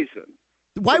poison.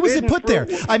 Why was it put there?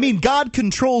 I mean, God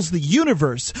controls the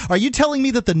universe. Are you telling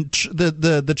me that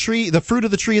the tree, the fruit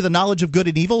of the tree of the knowledge of good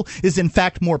and evil, is in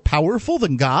fact more powerful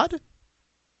than God?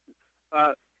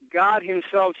 God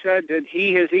Himself said that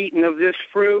He has eaten of this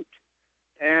fruit,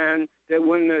 and that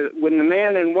when the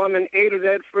man and woman ate of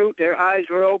that fruit, their eyes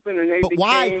were open and they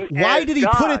became why did He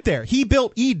God. put it there? He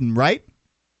built Eden, right?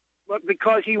 But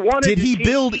because He wanted. Did He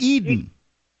build Eden?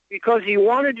 Because He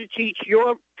wanted to teach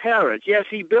your parents. Yes,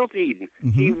 He built Eden.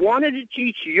 Mm-hmm. He wanted to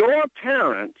teach your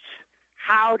parents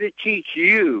how to teach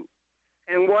you.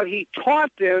 And what He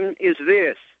taught them is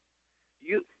this.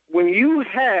 When you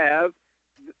have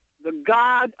the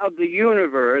God of the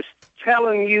universe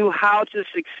telling you how to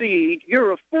succeed,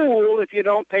 you're a fool if you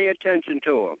don't pay attention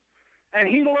to Him. And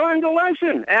He learned a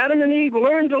lesson. Adam and Eve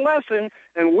learned a lesson,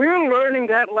 and we're learning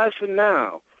that lesson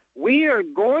now. We are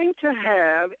going to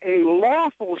have a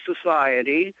lawful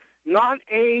society, not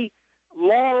a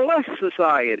lawless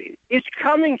society. It's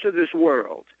coming to this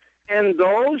world. And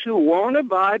those who won't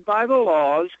abide by the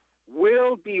laws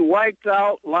will be wiped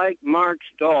out like Mark's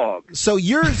dog. So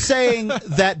you're saying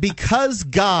that because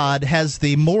God has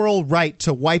the moral right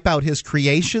to wipe out His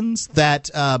creations, that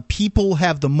people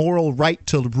have the moral right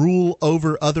to rule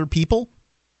over other people?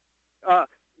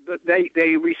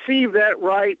 They receive that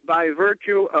right by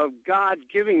virtue of God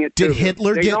giving it to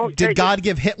them. Did God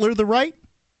give Hitler the right?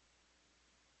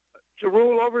 To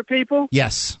rule over people?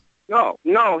 Yes. No,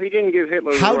 He didn't give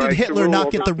Hitler the right. How did Hitler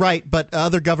not get the right, but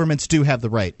other governments do have the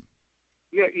right?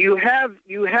 Yeah, you have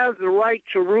the right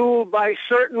to rule by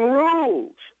certain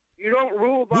rules. You don't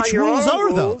rule by your own rules. Which rules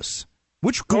are those?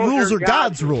 Which rules are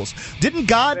God's rules?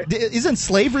 Isn't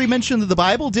slavery mentioned in the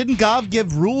Bible? Didn't God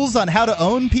give rules on how to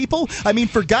own people? I mean,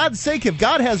 for God's sake, if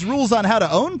God has rules on how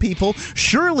to own people,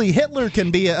 surely Hitler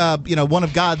can be, one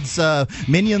of God's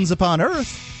minions upon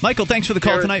earth. Michael, thanks for the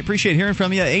call tonight. Appreciate hearing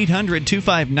from you.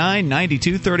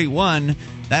 800-259-9231.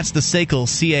 That's the SACL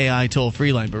CAI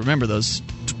toll-free line. But remember, those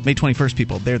May 21st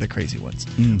people, they're the crazy ones.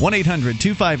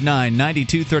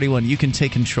 1-800-259-9231. You can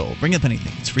take control. Bring up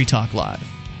anything. It's Free Talk Live.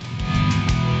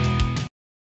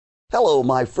 Hello,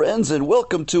 my friends, and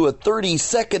welcome to a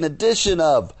 30-second edition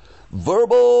of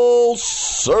Verbal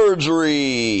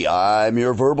Surgery. I'm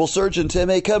your verbal surgeon, Tim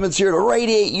A. Cummins, here to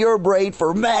radiate your brain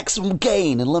for maximum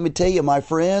gain. And let me tell you, my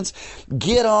friends,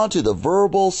 get on to the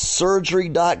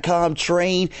verbalsurgery.com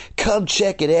train. Come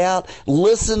check it out.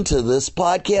 Listen to this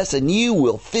podcast, and you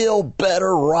will feel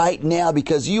better right now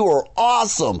because you are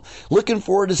awesome. Looking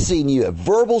forward to seeing you at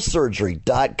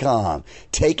verbalsurgery.com.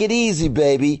 Take it easy,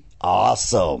 baby.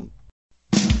 Awesome.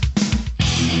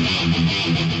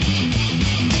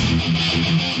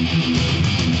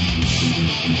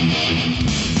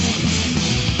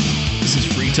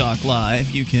 Free Talk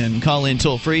Live. You can call in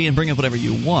toll-free and bring up whatever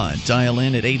you want. Dial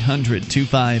in at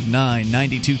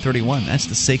 800-259-9231. That's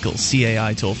the SACL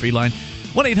CAI toll-free line.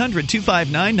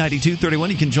 1-800-259-9231.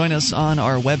 You can join us on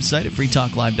our website at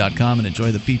freetalklive.com and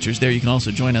enjoy the features there. You can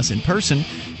also join us in person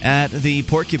at the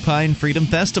Porcupine Freedom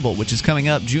Festival, which is coming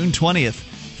up June 20th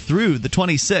through the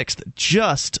 26th,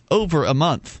 just over a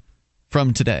month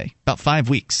from today. About 5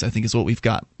 weeks, I think, is what we've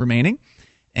got remaining.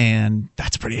 And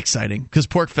that's pretty exciting because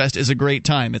PorcFest is a great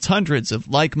time. It's hundreds of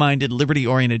like-minded,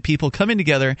 liberty-oriented people coming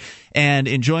together and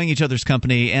enjoying each other's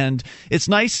company. And it's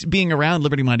nice being around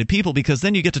liberty-minded people because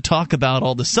then you get to talk about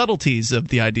all the subtleties of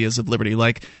the ideas of liberty,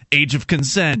 like age of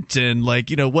consent and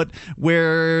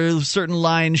where certain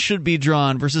lines should be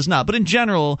drawn versus not. But in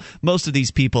general, most of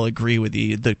these people agree with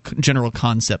the general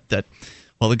concept that,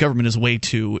 well, the government is way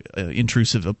too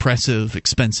intrusive, oppressive,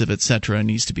 expensive, etc., and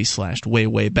needs to be slashed way,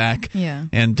 way back. Yeah.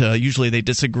 And usually they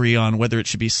disagree on whether it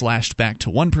should be slashed back to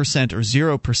 1% or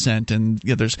 0%. And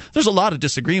there's a lot of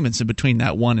disagreements in between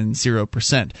that 1 and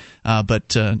 0%.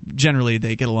 But generally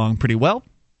they get along pretty well.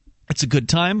 It's a good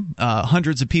time.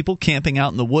 Hundreds of people camping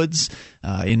out in the woods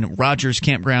in Rogers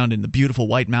Campground in the beautiful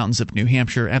White Mountains of New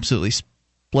Hampshire. Absolutely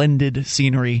splendid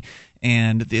scenery.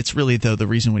 And it's really, though, the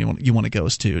reason you want to go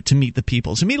is to meet the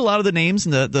people. So meet a lot of the names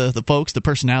and the folks, the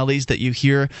personalities that you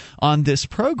hear on this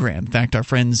program. In fact, our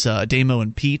friends Damo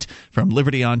and Pete from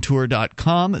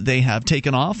LibertyOnTour.com, they have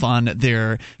taken off on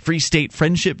their Free State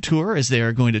Friendship Tour as they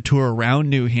are going to tour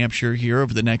around New Hampshire here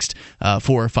over the next 4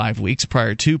 or 5 weeks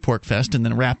prior to PorcFest and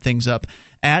then wrap things up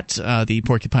at the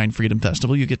Porcupine Freedom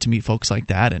Festival. You get to meet folks like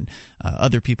that and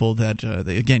other people that,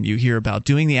 again, you hear about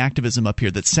doing the activism up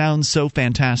here that sounds so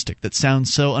fantastic, that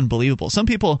sounds so unbelievable. Some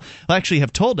people actually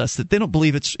have told us that they don't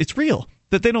believe it's real,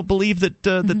 that they don't believe that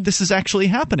that this is actually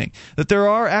happening, that there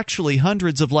are actually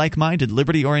hundreds of like-minded,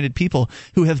 liberty-oriented people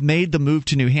who have made the move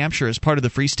to New Hampshire as part of the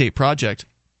Free State Project.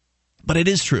 But it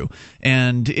is true,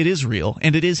 and it is real,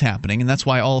 and it is happening, and that's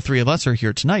why all three of us are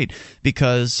here tonight,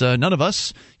 because none of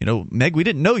us, Meg, we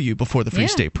didn't know you before the Free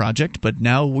State Project, but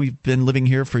now we've been living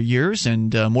here for years,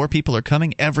 and more people are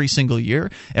coming every single year.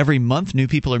 Every month, new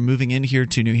people are moving in here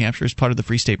to New Hampshire as part of the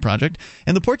Free State Project,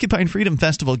 and the Porcupine Freedom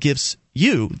Festival gives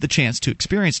you the chance to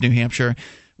experience New Hampshire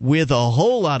with a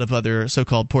whole lot of other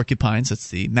so-called porcupines.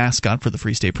 That's the mascot for the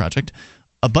Free State Project.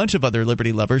 A bunch of other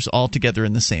liberty lovers all together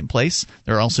in the same place.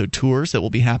 There are also tours that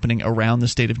will be happening around the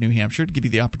state of New Hampshire to give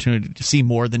you the opportunity to see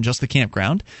more than just the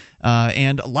campground,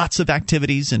 and lots of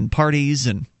activities and parties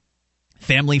and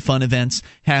family fun events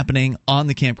happening on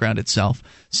the campground itself.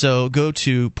 So go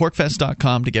to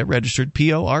porcfest.com to get registered,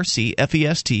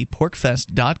 PORCFEST,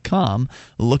 porcfest.com.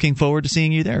 Looking forward to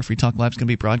seeing you there. Free Talk Live is going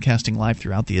to be broadcasting live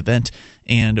throughout the event,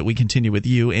 and we continue with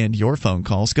you and your phone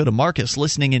calls. Go to Marcus,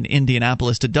 listening in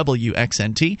Indianapolis to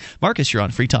WXNT. Marcus, you're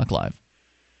on Free Talk Live.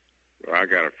 Well, I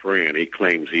got a friend. He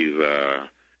claims he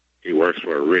works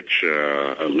for a rich,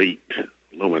 elite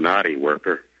Illuminati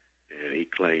worker, and he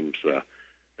claims that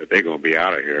they're going to be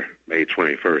out of here May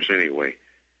 21st anyway.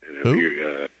 And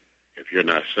if you're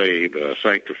not saved,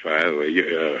 sanctified,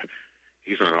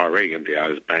 he's not already emptied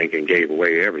out his bank and gave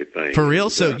away everything. For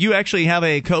real? So you actually have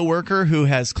a coworker who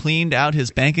has cleaned out his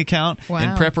bank account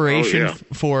in preparation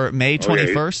for May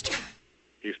 21st?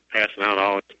 He's passing out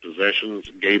all his possessions,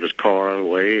 gave his car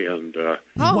away, and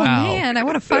man, I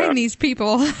want to find these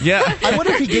people. Yeah. I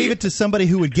wonder if he gave it to somebody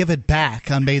who would give it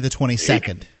back on May the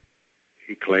 22nd.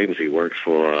 He claims he works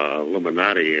for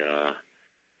Illuminati,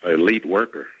 elite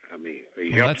worker. I mean,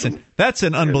 he helps them. That's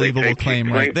an unbelievable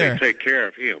claim right there. They take care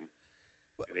of him.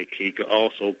 And he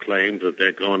also claims that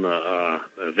they're going to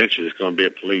eventually it's going to be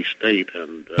a police state.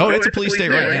 And it's a police state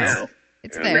right now.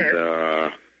 It's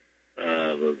there.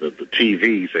 The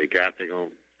TVs they got, they're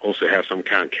going to also have some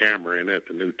kind of camera in it,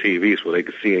 the new TVs, so they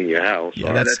can see in your house.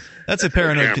 Yeah, that's a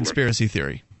paranoid conspiracy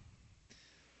theory.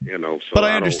 So but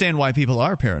I understand why people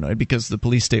are paranoid, because the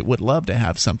police state would love to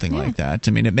have something like that.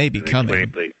 I mean, it may be coming.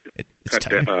 They cut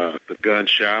the gun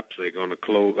shops. They're going to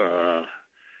close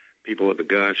people at the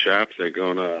gun shops. They're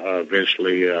going to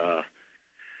eventually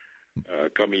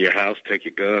come in your house, take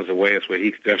your guns away. That's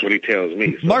what he tells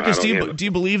me. So Marcus, do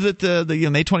you believe that the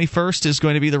May 21st is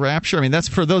going to be the rapture? I mean, that's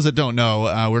for those that don't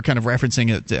know. We're kind of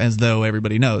referencing it as though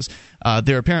everybody knows.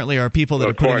 There apparently are people that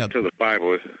are putting up.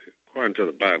 According to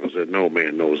the Bible, said no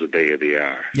man knows the day or the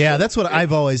hour. Yeah, that's what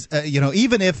I've always,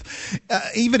 even if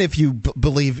you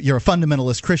believe you're a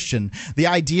fundamentalist Christian, the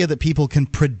idea that people can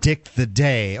predict the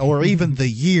day or even the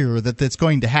year that's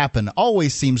going to happen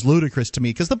always seems ludicrous to me,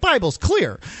 because the Bible's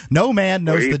clear. No man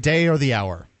knows the day or the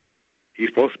hour. He's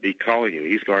supposed to be calling you.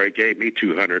 He's already gave me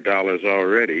 $200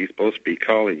 already. He's supposed to be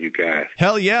calling you guys.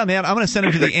 Hell yeah, man. I'm going to send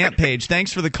him to the AMP page.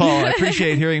 Thanks for the call. I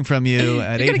appreciate hearing from you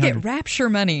at 800. You're going to get rapture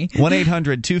money.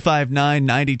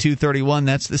 1-800-259-9231.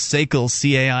 That's the SACL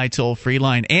CAI toll-free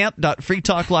line.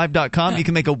 amp.freetalklive.com. You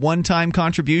can make a one-time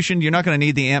contribution. You're not going to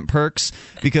need the AMP perks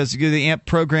because the AMP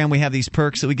program, we have these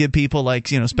perks that we give people like,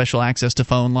 special access to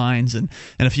phone lines and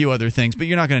a few other things. But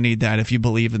you're not going to need that if you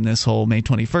believe in this whole May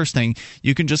 21st thing.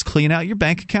 You can just clean out your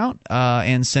bank account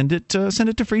and send it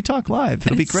to Free Talk Live.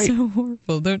 It'll be great. It's so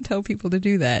horrible. Don't tell people to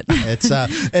do that. It's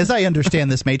as I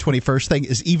understand, this May 21st thing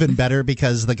is even better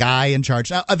because the guy in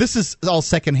charge. Now, this is all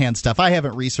secondhand stuff. I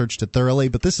haven't researched it thoroughly,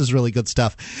 but this is really good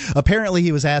stuff. Apparently,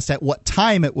 he was asked at what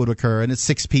time it would occur, and it's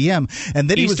 6 p.m. And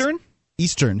then Eastern?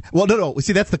 Eastern. Well, no.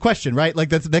 See, that's the question, right? Like,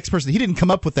 that's the next person. He didn't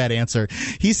come up with that answer.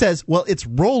 He says, well, it's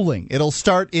rolling. It'll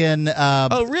start in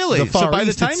oh, really? the far so by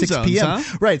east the time at 6 zones, p.m.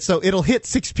 Huh? Right, so it'll hit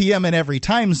 6 p.m. in every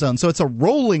time zone. So it's a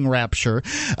rolling rapture.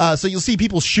 So you'll see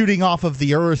people shooting off of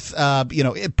the Earth,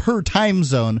 per time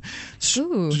zone.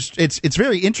 It's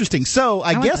very interesting. So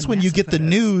I guess when you get the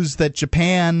news that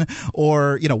Japan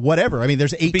or, whatever, I mean,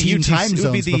 there's 18 time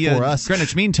zones before us.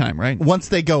 Greenwich Mean Time, right? Once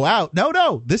they go out.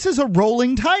 No, this is a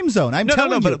rolling time zone. I'm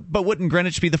telling you. But wouldn't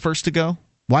Greenwich be the first to go?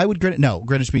 Why would Greenwich? No,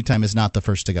 Greenwich Mean Time is not the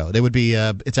first to go. They would be.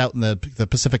 It's out in the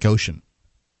Pacific Ocean.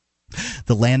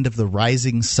 The land of the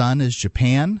rising sun is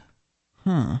Japan.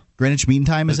 Greenwich Mean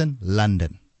Time is in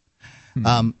London.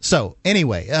 So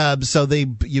anyway,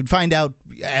 you'd find out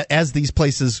as these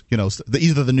places,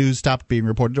 either the news stopped being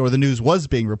reported or the news was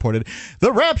being reported.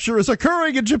 The rapture is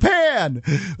occurring in Japan.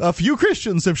 A few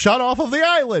Christians have shot off of the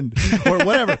island, or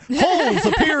whatever. Holes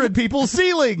appear in people's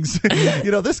ceilings.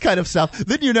 This kind of stuff.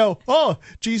 Then oh,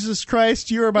 Jesus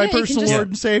Christ, you are my personal Lord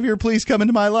and Savior. Please come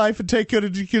into my life and take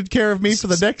good care of me for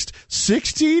the next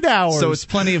 16 hours. So it's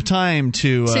plenty of time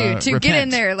to get in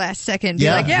there last second. Be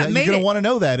you're going to want to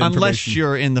know that information. Unless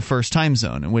you're in the first time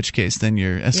zone, in which case then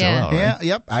you're SOL, right? Yeah,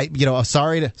 yep.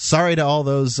 Sorry to all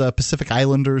those Pacific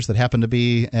Islanders that happen to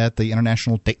be at the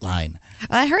International Dateline.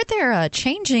 I heard they're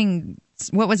changing.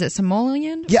 What was it,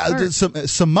 Samoan? Yeah,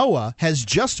 Samoa has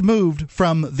just moved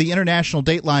from the International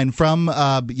Dateline from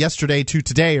yesterday to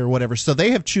today or whatever. So they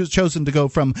have chosen to go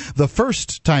from the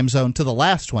first time zone to the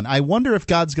last one. I wonder if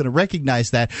God's going to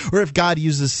recognize that, or if God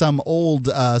uses some old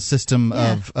system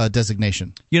of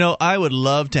designation. I would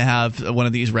love to have one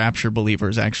of these rapture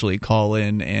believers actually call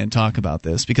in and talk about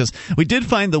this, because we did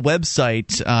find the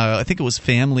website. I think it was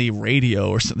Family Radio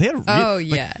or something.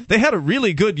 They had a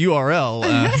really good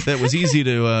URL that was easy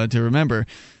to remember,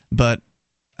 but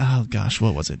oh gosh,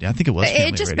 what was it? I think it was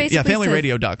Family Radio. Yeah,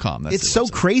 familyradio.com. It's so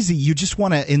crazy. You just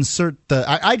want to insert the.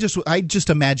 I just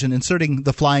imagine inserting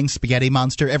the flying spaghetti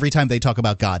monster every time they talk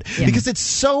about God, because it's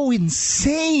so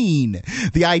insane.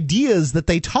 The ideas that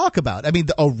they talk about. I mean,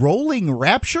 a rolling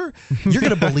rapture. You're going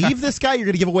to believe this guy? You're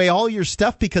going to give away all your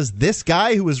stuff because this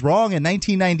guy who was wrong in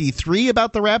 1993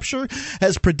 about the rapture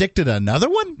has predicted another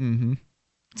one? Mm-hmm.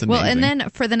 Well, and then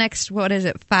for the next,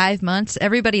 5 months,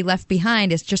 everybody left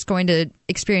behind is just going to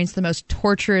experience the most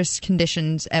torturous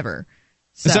conditions ever.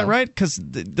 So, is that right? Because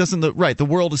the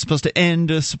world is supposed to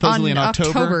end supposedly in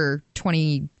October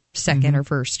 22nd or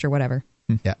 1st or whatever.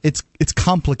 Yeah, it's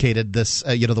complicated. This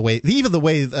the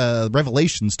way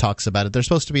Revelations talks about it. There's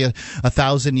supposed to be a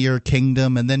 1,000-year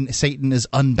kingdom, and then Satan is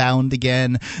unbound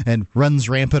again and runs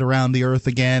rampant around the earth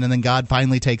again, and then God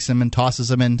finally takes him and tosses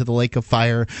him into the lake of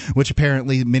fire, which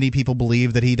apparently many people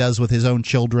believe that he does with his own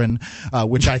children,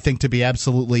 which I think to be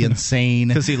absolutely insane.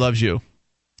 Because he loves you.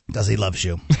 Does he loves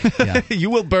you? Yeah. You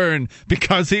will burn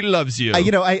because he loves you.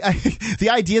 The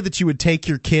idea that you would take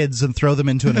your kids and throw them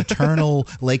into an eternal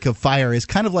lake of fire is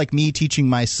kind of like me teaching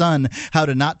my son how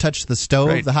to not touch the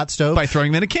stove, the hot stove, by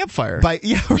throwing him in a campfire,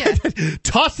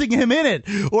 tossing him in it,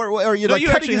 or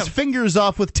cutting his fingers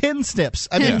off with tin snips.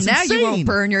 I mean, now insane. You won't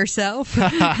burn yourself.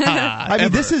 I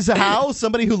mean, this is how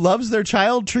somebody who loves their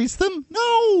child treats them.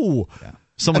 No,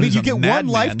 you get one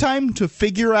lifetime to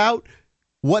figure out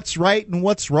what's right and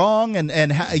what's wrong, and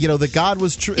that God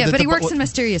was true. Yeah, but he works in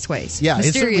mysterious ways. Yeah,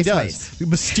 mysterious it certainly does.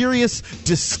 Mysterious,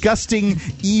 disgusting,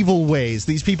 evil ways.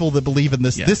 These people that believe in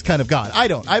this kind of God. I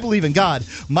don't. I believe in God.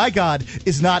 My God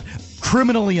is not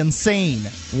criminally insane.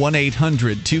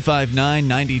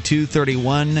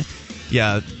 1-800-259-9231.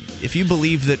 Yeah. If you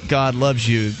believe that God loves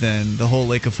you, then the whole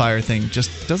lake of fire thing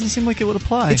just doesn't seem like it would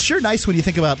apply. It's sure nice when you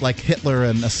think about like Hitler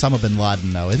and Osama bin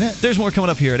Laden, though, isn't it? There's more coming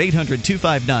up here at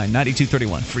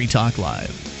 800-259-9231. Free Talk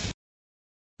Live.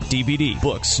 DVD,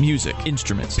 books, music,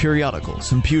 instruments, periodicals,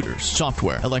 computers,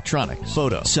 software, electronics,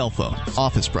 photo, cell phone,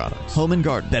 office products, home and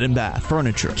garden, bed and bath,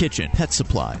 furniture, kitchen, pet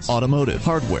supplies, automotive,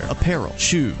 hardware, apparel,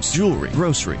 shoes, jewelry,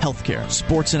 grocery, healthcare,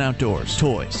 sports and outdoors,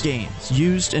 toys, games,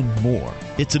 used, and more.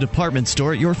 It's a department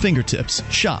store at your fingertips.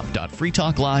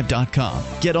 Shop.freetalklive.com.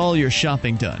 Get all your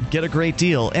shopping done, get a great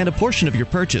deal, and a portion of your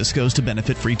purchase goes to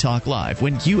benefit Free Talk Live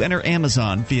when you enter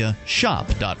Amazon via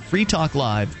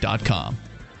shop.freetalklive.com.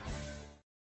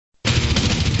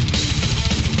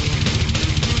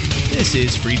 This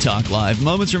is Free Talk Live.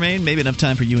 Moments remain, maybe enough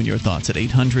time for you and your thoughts at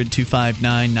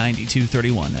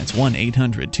 800-259-9231. That's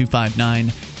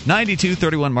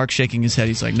 1-800-259-9231. Mark's shaking his head.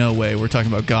 He's like, no way. We're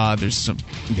talking about God. There's some...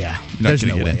 Yeah, there's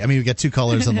no way. I mean, we've got two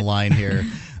callers on the line here.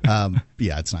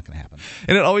 Yeah, it's not going to happen.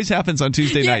 And it always happens on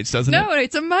Tuesday nights, doesn't it? No,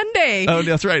 it's a Monday. Oh,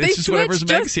 that's right. It's just whatever's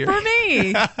Meg's here. For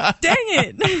me. Dang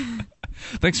it.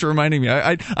 Thanks for reminding me.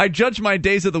 I judge my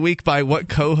days of the week by what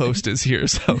co-host is here.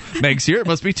 So Meg's here. It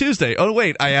must be Tuesday. Oh,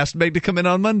 wait. I asked Meg to come in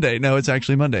on Monday. No, it's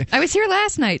actually Monday. I was here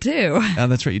last night, too.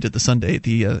 That's right. You did the Sunday,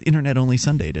 the internet-only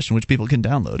Sunday edition, which people can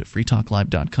download at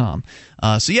freetalklive.com.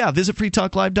 So, yeah, visit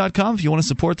freetalklive.com. If you want to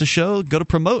support the show, go to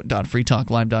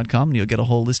promote.freetalklive.com, and you'll get a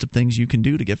whole list of things you can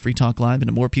do to get Free Talk Live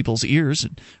into more people's ears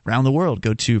around the world.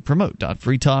 Go to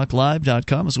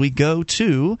promote.freetalklive.com as we go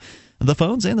to the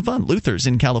phones and the fun. Luther's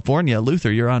in California.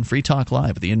 Luther, you're on Free Talk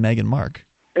Live with Ian, Meg, and Mark.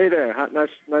 Hey there. Nice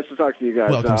to talk to you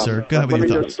guys. Welcome, sir. Go ahead with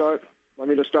your thoughts. Let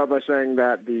me just start by saying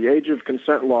that the age of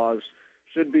consent laws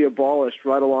should be abolished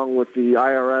right along with the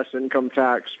IRS, income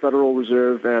tax, Federal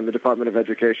Reserve, and the Department of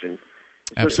Education.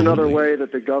 It's just another way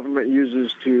that the government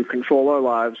uses to control our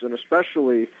lives, and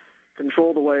especially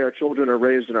control the way our children are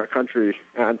raised in our country,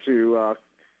 and to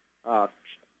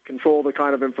control the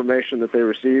kind of information that they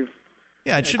receive.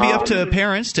 Yeah, it should be up to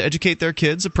parents to educate their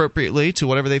kids appropriately to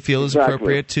whatever they feel is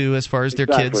appropriate to as far as their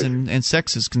kids and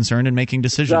sex is concerned in making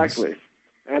decisions. Exactly.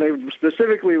 And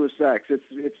specifically with sex,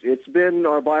 it's been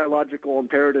our biological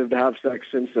imperative to have sex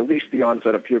since at least the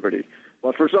onset of puberty.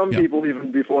 But for some people,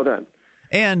 even before then.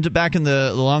 And back in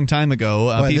the long time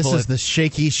ago, people... This is the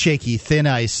shaky, thin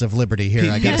ice of liberty here,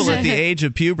 I guess. People at the age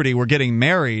of puberty were getting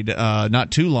married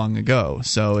not too long ago.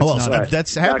 So it's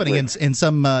that's happening in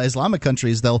some Islamic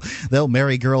countries. They'll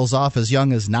marry girls off as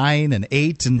young as 9 and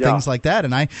 8 and things like that.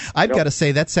 And I've got to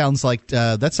say that sounds like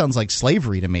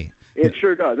slavery to me. It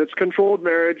sure does. It's controlled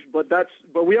marriage, but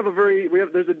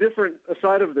there's a different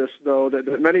side of this though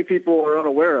that many people are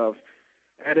unaware of.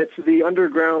 And it's the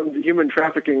underground human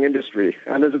trafficking industry.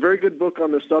 And there's a very good book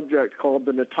on the subject called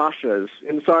The Natashas,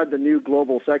 Inside the New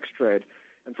Global Sex Trade.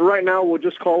 And for right now, we'll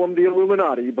just call them the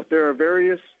Illuminati. But there are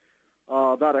various,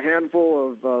 about a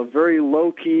handful of very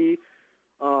low-key,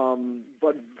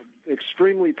 but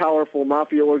extremely powerful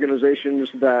mafia organizations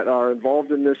that are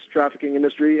involved in this trafficking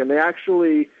industry. And they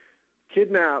actually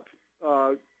kidnap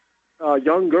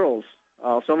young girls,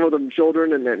 some of them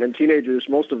children and teenagers,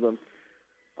 most of them.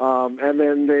 And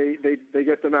then they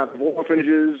get them out of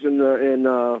orphanages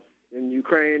in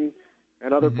Ukraine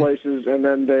and other places, and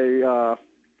then or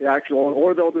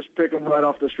they'll just pick them right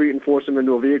off the street and force them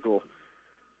into a vehicle.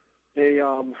 They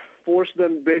force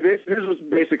them. Here's what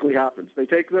basically happens: they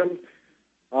take them,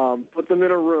 put them in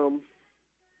a room,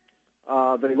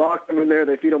 they lock them in there,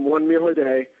 they feed them one meal a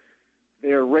day.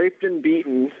 They are raped and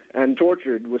beaten and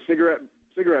tortured with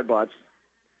cigarette butts.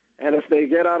 And if they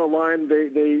get out of line,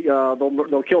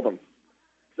 they'll kill them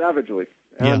savagely,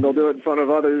 and they'll do it in front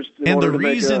of others. And the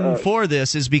reason for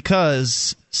this is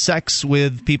because sex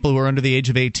with people who are under the age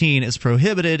of 18 is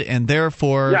prohibited, and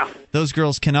therefore those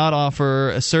girls cannot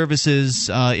offer services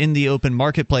in the open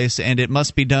marketplace, and it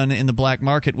must be done in the black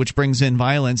market, which brings in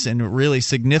violence and really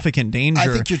significant danger. I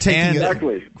think you're taking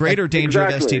greater danger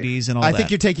of STDs and all that. I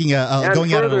think you're taking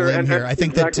going out on a limb here. I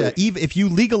think that if you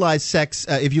legalize sex,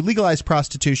 if you legalize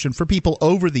prostitution for people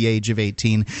over the age of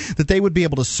 18, that they would be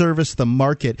able to service the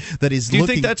market that is. Do you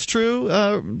think that's true?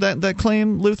 That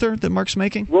claim, Luther, that Mark's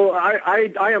making? Well,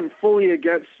 I am fully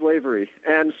against slavery,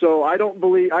 and so I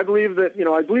believe that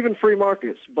I believe in free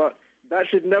markets, but that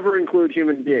should never include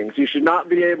human beings. You should not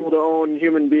be able to own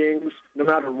human beings no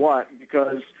matter what,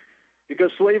 because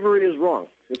slavery is wrong.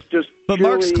 It's just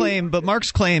Mark's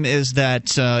claim is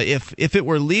that if it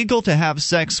were legal to have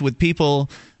sex with people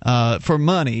for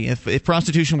money, if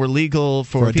prostitution were legal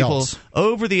for people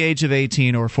over the age of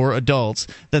 18 or for adults,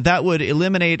 that would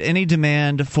eliminate any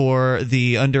demand for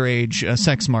the underage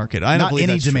sex market. I don't believe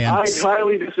that's true. I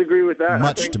highly disagree with that.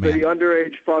 I think the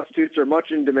underage prostitutes are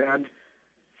much in demand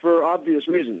for obvious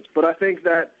reasons. But I think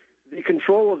that the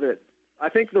control of it, I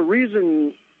think the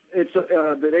reason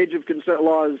the age of consent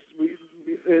laws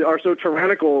are so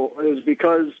tyrannical is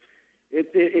because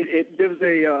it gives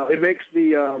it makes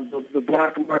the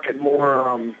black market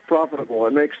more profitable.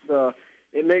 It makes it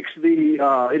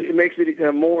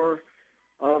more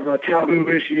of a taboo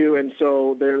issue, and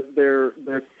so their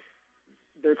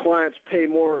clients pay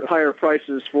higher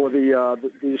prices for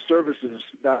the services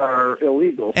that are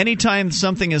illegal. Anytime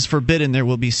something is forbidden, there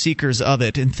will be seekers of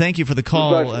it. And thank you for the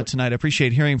call tonight. I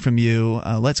appreciate hearing from you.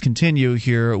 Let's continue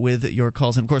here with your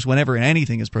calls. And, of course, whenever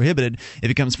anything is prohibited, it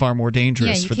becomes far more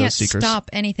dangerous for those seekers. You can't stop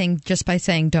anything just by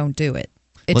saying don't do it.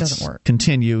 Let's doesn't work.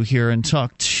 Continue here and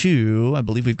talk to, I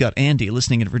believe we've got Andy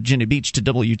listening in Virginia Beach to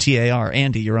WTAR.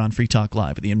 Andy, you're on Free Talk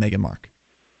Live with Ian, Meg, and Mark.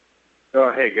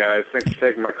 Oh, hey, guys. Thanks for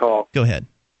taking my call. Go ahead.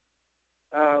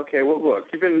 Okay, well, look,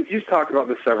 you've talked about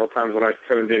this several times when I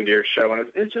tuned into your show,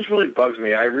 and it just really bugs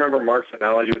me. I remember Mark's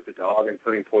analogy with the dog and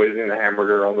putting poison in the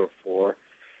hamburger on the floor.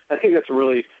 I think that's a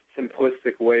really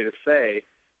simplistic way to say,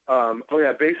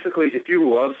 basically, if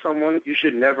you love someone, you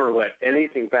should never let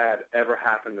anything bad ever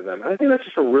happen to them. And I think that's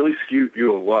just a really skewed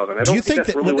view of love. And I don't think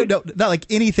that's really... not like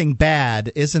anything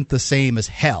bad isn't the same as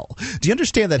hell. Do you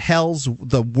understand that hell's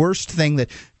the worst thing that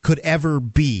could ever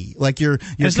be? Like you're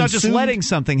it's not just letting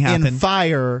something happen. In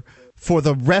fire for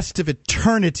the rest of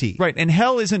eternity. Right, and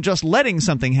hell isn't just letting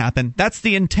something happen. That's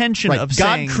the intention of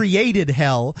saying... God created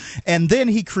hell, and then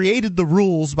he created the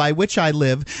rules by which I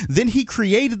live. Then he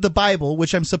created the Bible,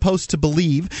 which I'm supposed to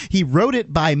believe. He wrote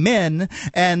it by men,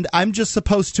 and I'm just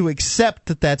supposed to accept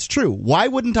that that's true. Why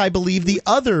wouldn't I believe the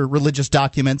other religious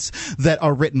documents that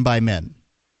are written by men?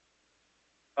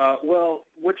 Well,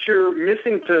 what you're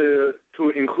missing to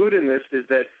include in this is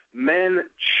that men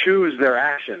choose their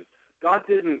actions. God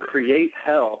didn't create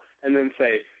hell and then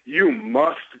say, you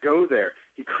must go there.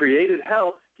 He created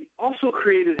hell. He also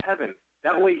created heaven.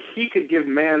 That way he could give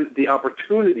man the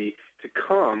opportunity to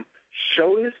come,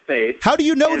 show his faith. How do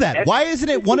you know that? Why isn't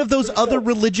it one of those other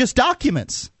religious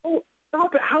documents? Oh,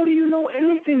 stop it. How do you know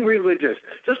anything religious?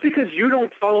 Just because you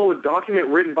don't follow a document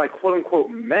written by quote-unquote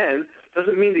men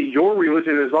doesn't mean that your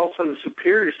religion is all of a sudden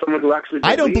superior to someone who actually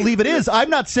believes. I don't believe it is.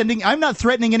 I'm not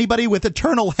threatening anybody with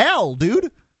eternal hell,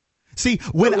 dude. See,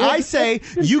 when I say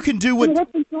you can do what...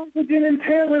 What does your religion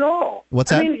entail at all?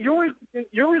 What's that? I mean,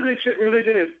 your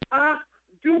religion is,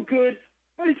 do good,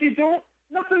 but if you don't,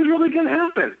 nothing's really going to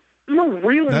happen. There's no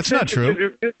real That's not true. To do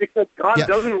good because God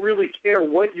doesn't really care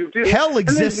what you do. Hell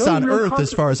exists on earth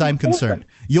as far as I'm concerned.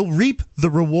 You'll reap the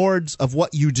rewards of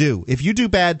what you do. If you do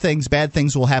bad things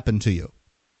will happen to you.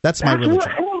 That's my religion. What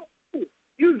hell is.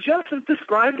 You just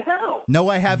described hell. No,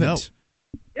 I haven't. No.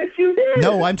 Yes, you did.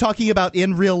 No, I'm talking about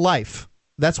in real life.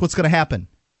 That's what's going to happen.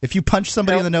 If you punch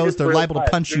somebody in the nose, they're liable to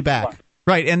punch you back.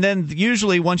 Right, and then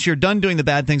usually once you're done doing the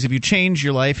bad things, if you change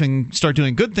your life and start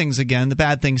doing good things again, the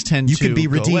bad things tend to can be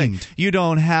go away. redeemed. You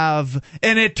don't have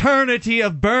an eternity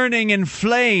of burning in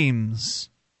flames.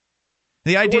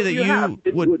 The idea that you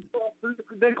would...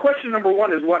 Then question number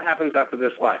one is what happens after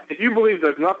this life? If you believe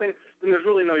there's nothing, then there's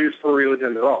really no use for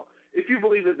religion at all. If you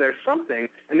believe that there's something,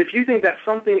 and if you think that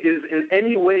something is in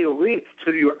any way linked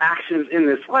to your actions in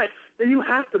this life, then you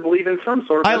have to believe in some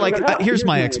sort of... Here's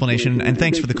my explanation, and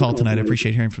thanks for the call tonight. I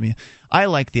appreciate hearing from you. I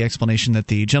like the explanation that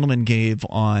the gentleman gave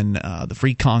on the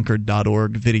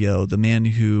freeconcord.org video. The man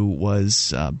who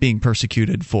was being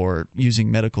persecuted for using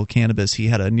medical cannabis, he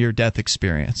had a near-death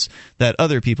experience. That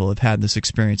other people have had this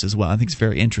experience as well. I think it's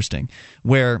very interesting,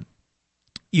 where...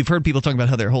 You've heard people talking about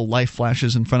how their whole life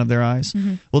flashes in front of their eyes.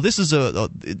 Mm-hmm. Well, this is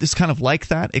this kind of like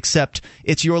that, except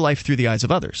it's your life through the eyes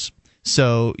of others.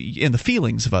 So, in the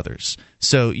feelings of others.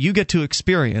 So you get to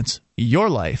experience your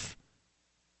life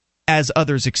as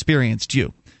others experienced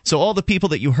you. So all the people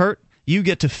that you hurt, you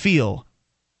get to feel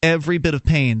every bit of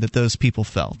pain that those people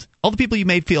felt. All the people you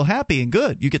made feel happy and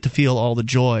good, you get to feel all the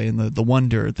joy and the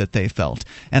wonder that they felt.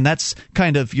 And that's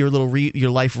kind of your little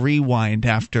your life rewind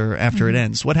after it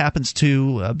ends. What happens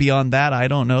to beyond that, I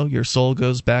don't know. Your soul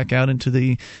goes back out into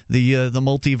the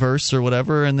multiverse or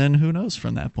whatever, and then who knows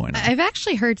from that point on. I've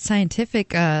actually heard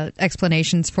scientific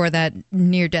explanations for that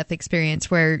near-death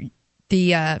experience where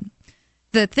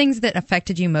the things that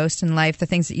affected you most in life, the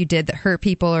things that you did that hurt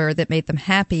people or that made them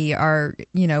happy are,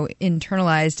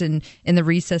 internalized in the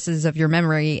recesses of your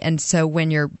memory. And so when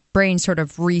your brain sort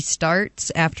of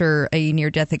restarts after a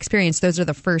near-death experience, those are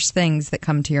the first things that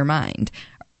come to your mind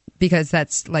because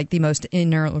that's like the most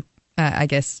I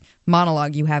guess,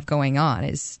 monologue you have going on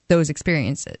is those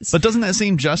experiences. But doesn't that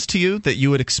seem just to you that you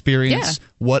would experience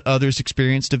what others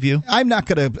experienced of you? I'm not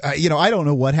going to, I don't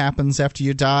know what happens after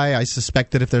you die. I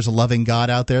suspect that if there's a loving God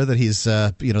out there, that he's,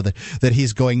 that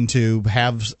he's going to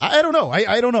have, I don't know.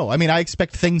 I don't know. I mean, I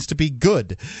expect things to be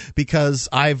good because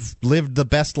I've lived the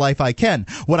best life I can.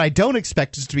 What I don't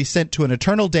expect is to be sent to an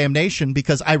eternal damnation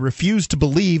because I refuse to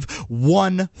believe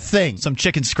one thing. Some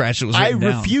chicken scratch that was written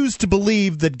down. I refuse to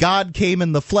believe that God came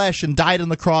in the flesh and died on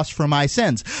the cross for my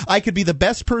sins. I could be the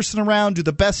best person around, do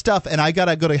the best stuff, and I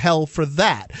gotta go to hell for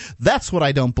that. That's what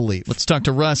I don't believe. Let's talk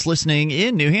to Russ, listening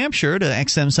in New Hampshire to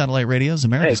XM Satellite Radio's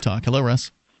America's Talk. Hello,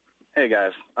 Russ. Hey,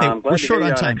 guys. We're short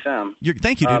on time.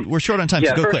 Thank you, dude. We're short on time,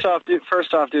 so go quick.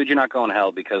 First off, dude, you're not going to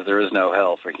hell because there is no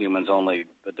hell for humans, only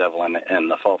the devil and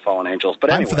the fallen angels.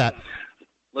 But anyway, for that.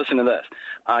 Listen to this.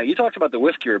 You talked about the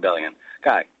Whiskey Rebellion.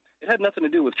 Guy, it had nothing to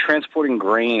do with transporting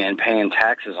grain and paying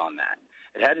taxes on that.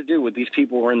 It had to do with these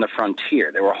people who were in the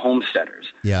frontier. They were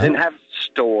homesteaders. Yeah. They didn't have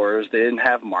stores. They didn't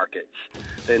have markets.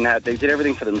 They did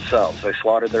everything for themselves. They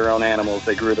slaughtered their own animals.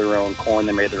 They grew their own corn.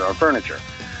 They made their own furniture.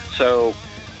 So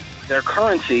their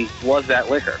currency was that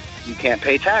liquor. You can't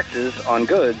pay taxes on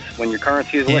goods when your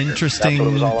currency is liquor. Interesting That's what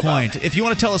it was all point. about. If you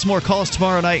want to tell us more, call us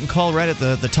tomorrow night and call right at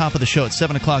the top of the show at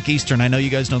 7 o'clock Eastern. I know you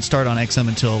guys don't start on XM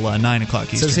until 9 o'clock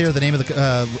Eastern. It says here the name of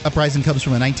the uprising comes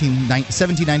from a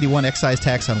 1791 excise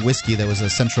tax on whiskey that was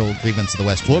a central grievance of the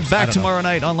West. We're back tomorrow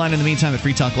night online in the meantime at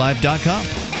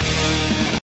freetalklive.com.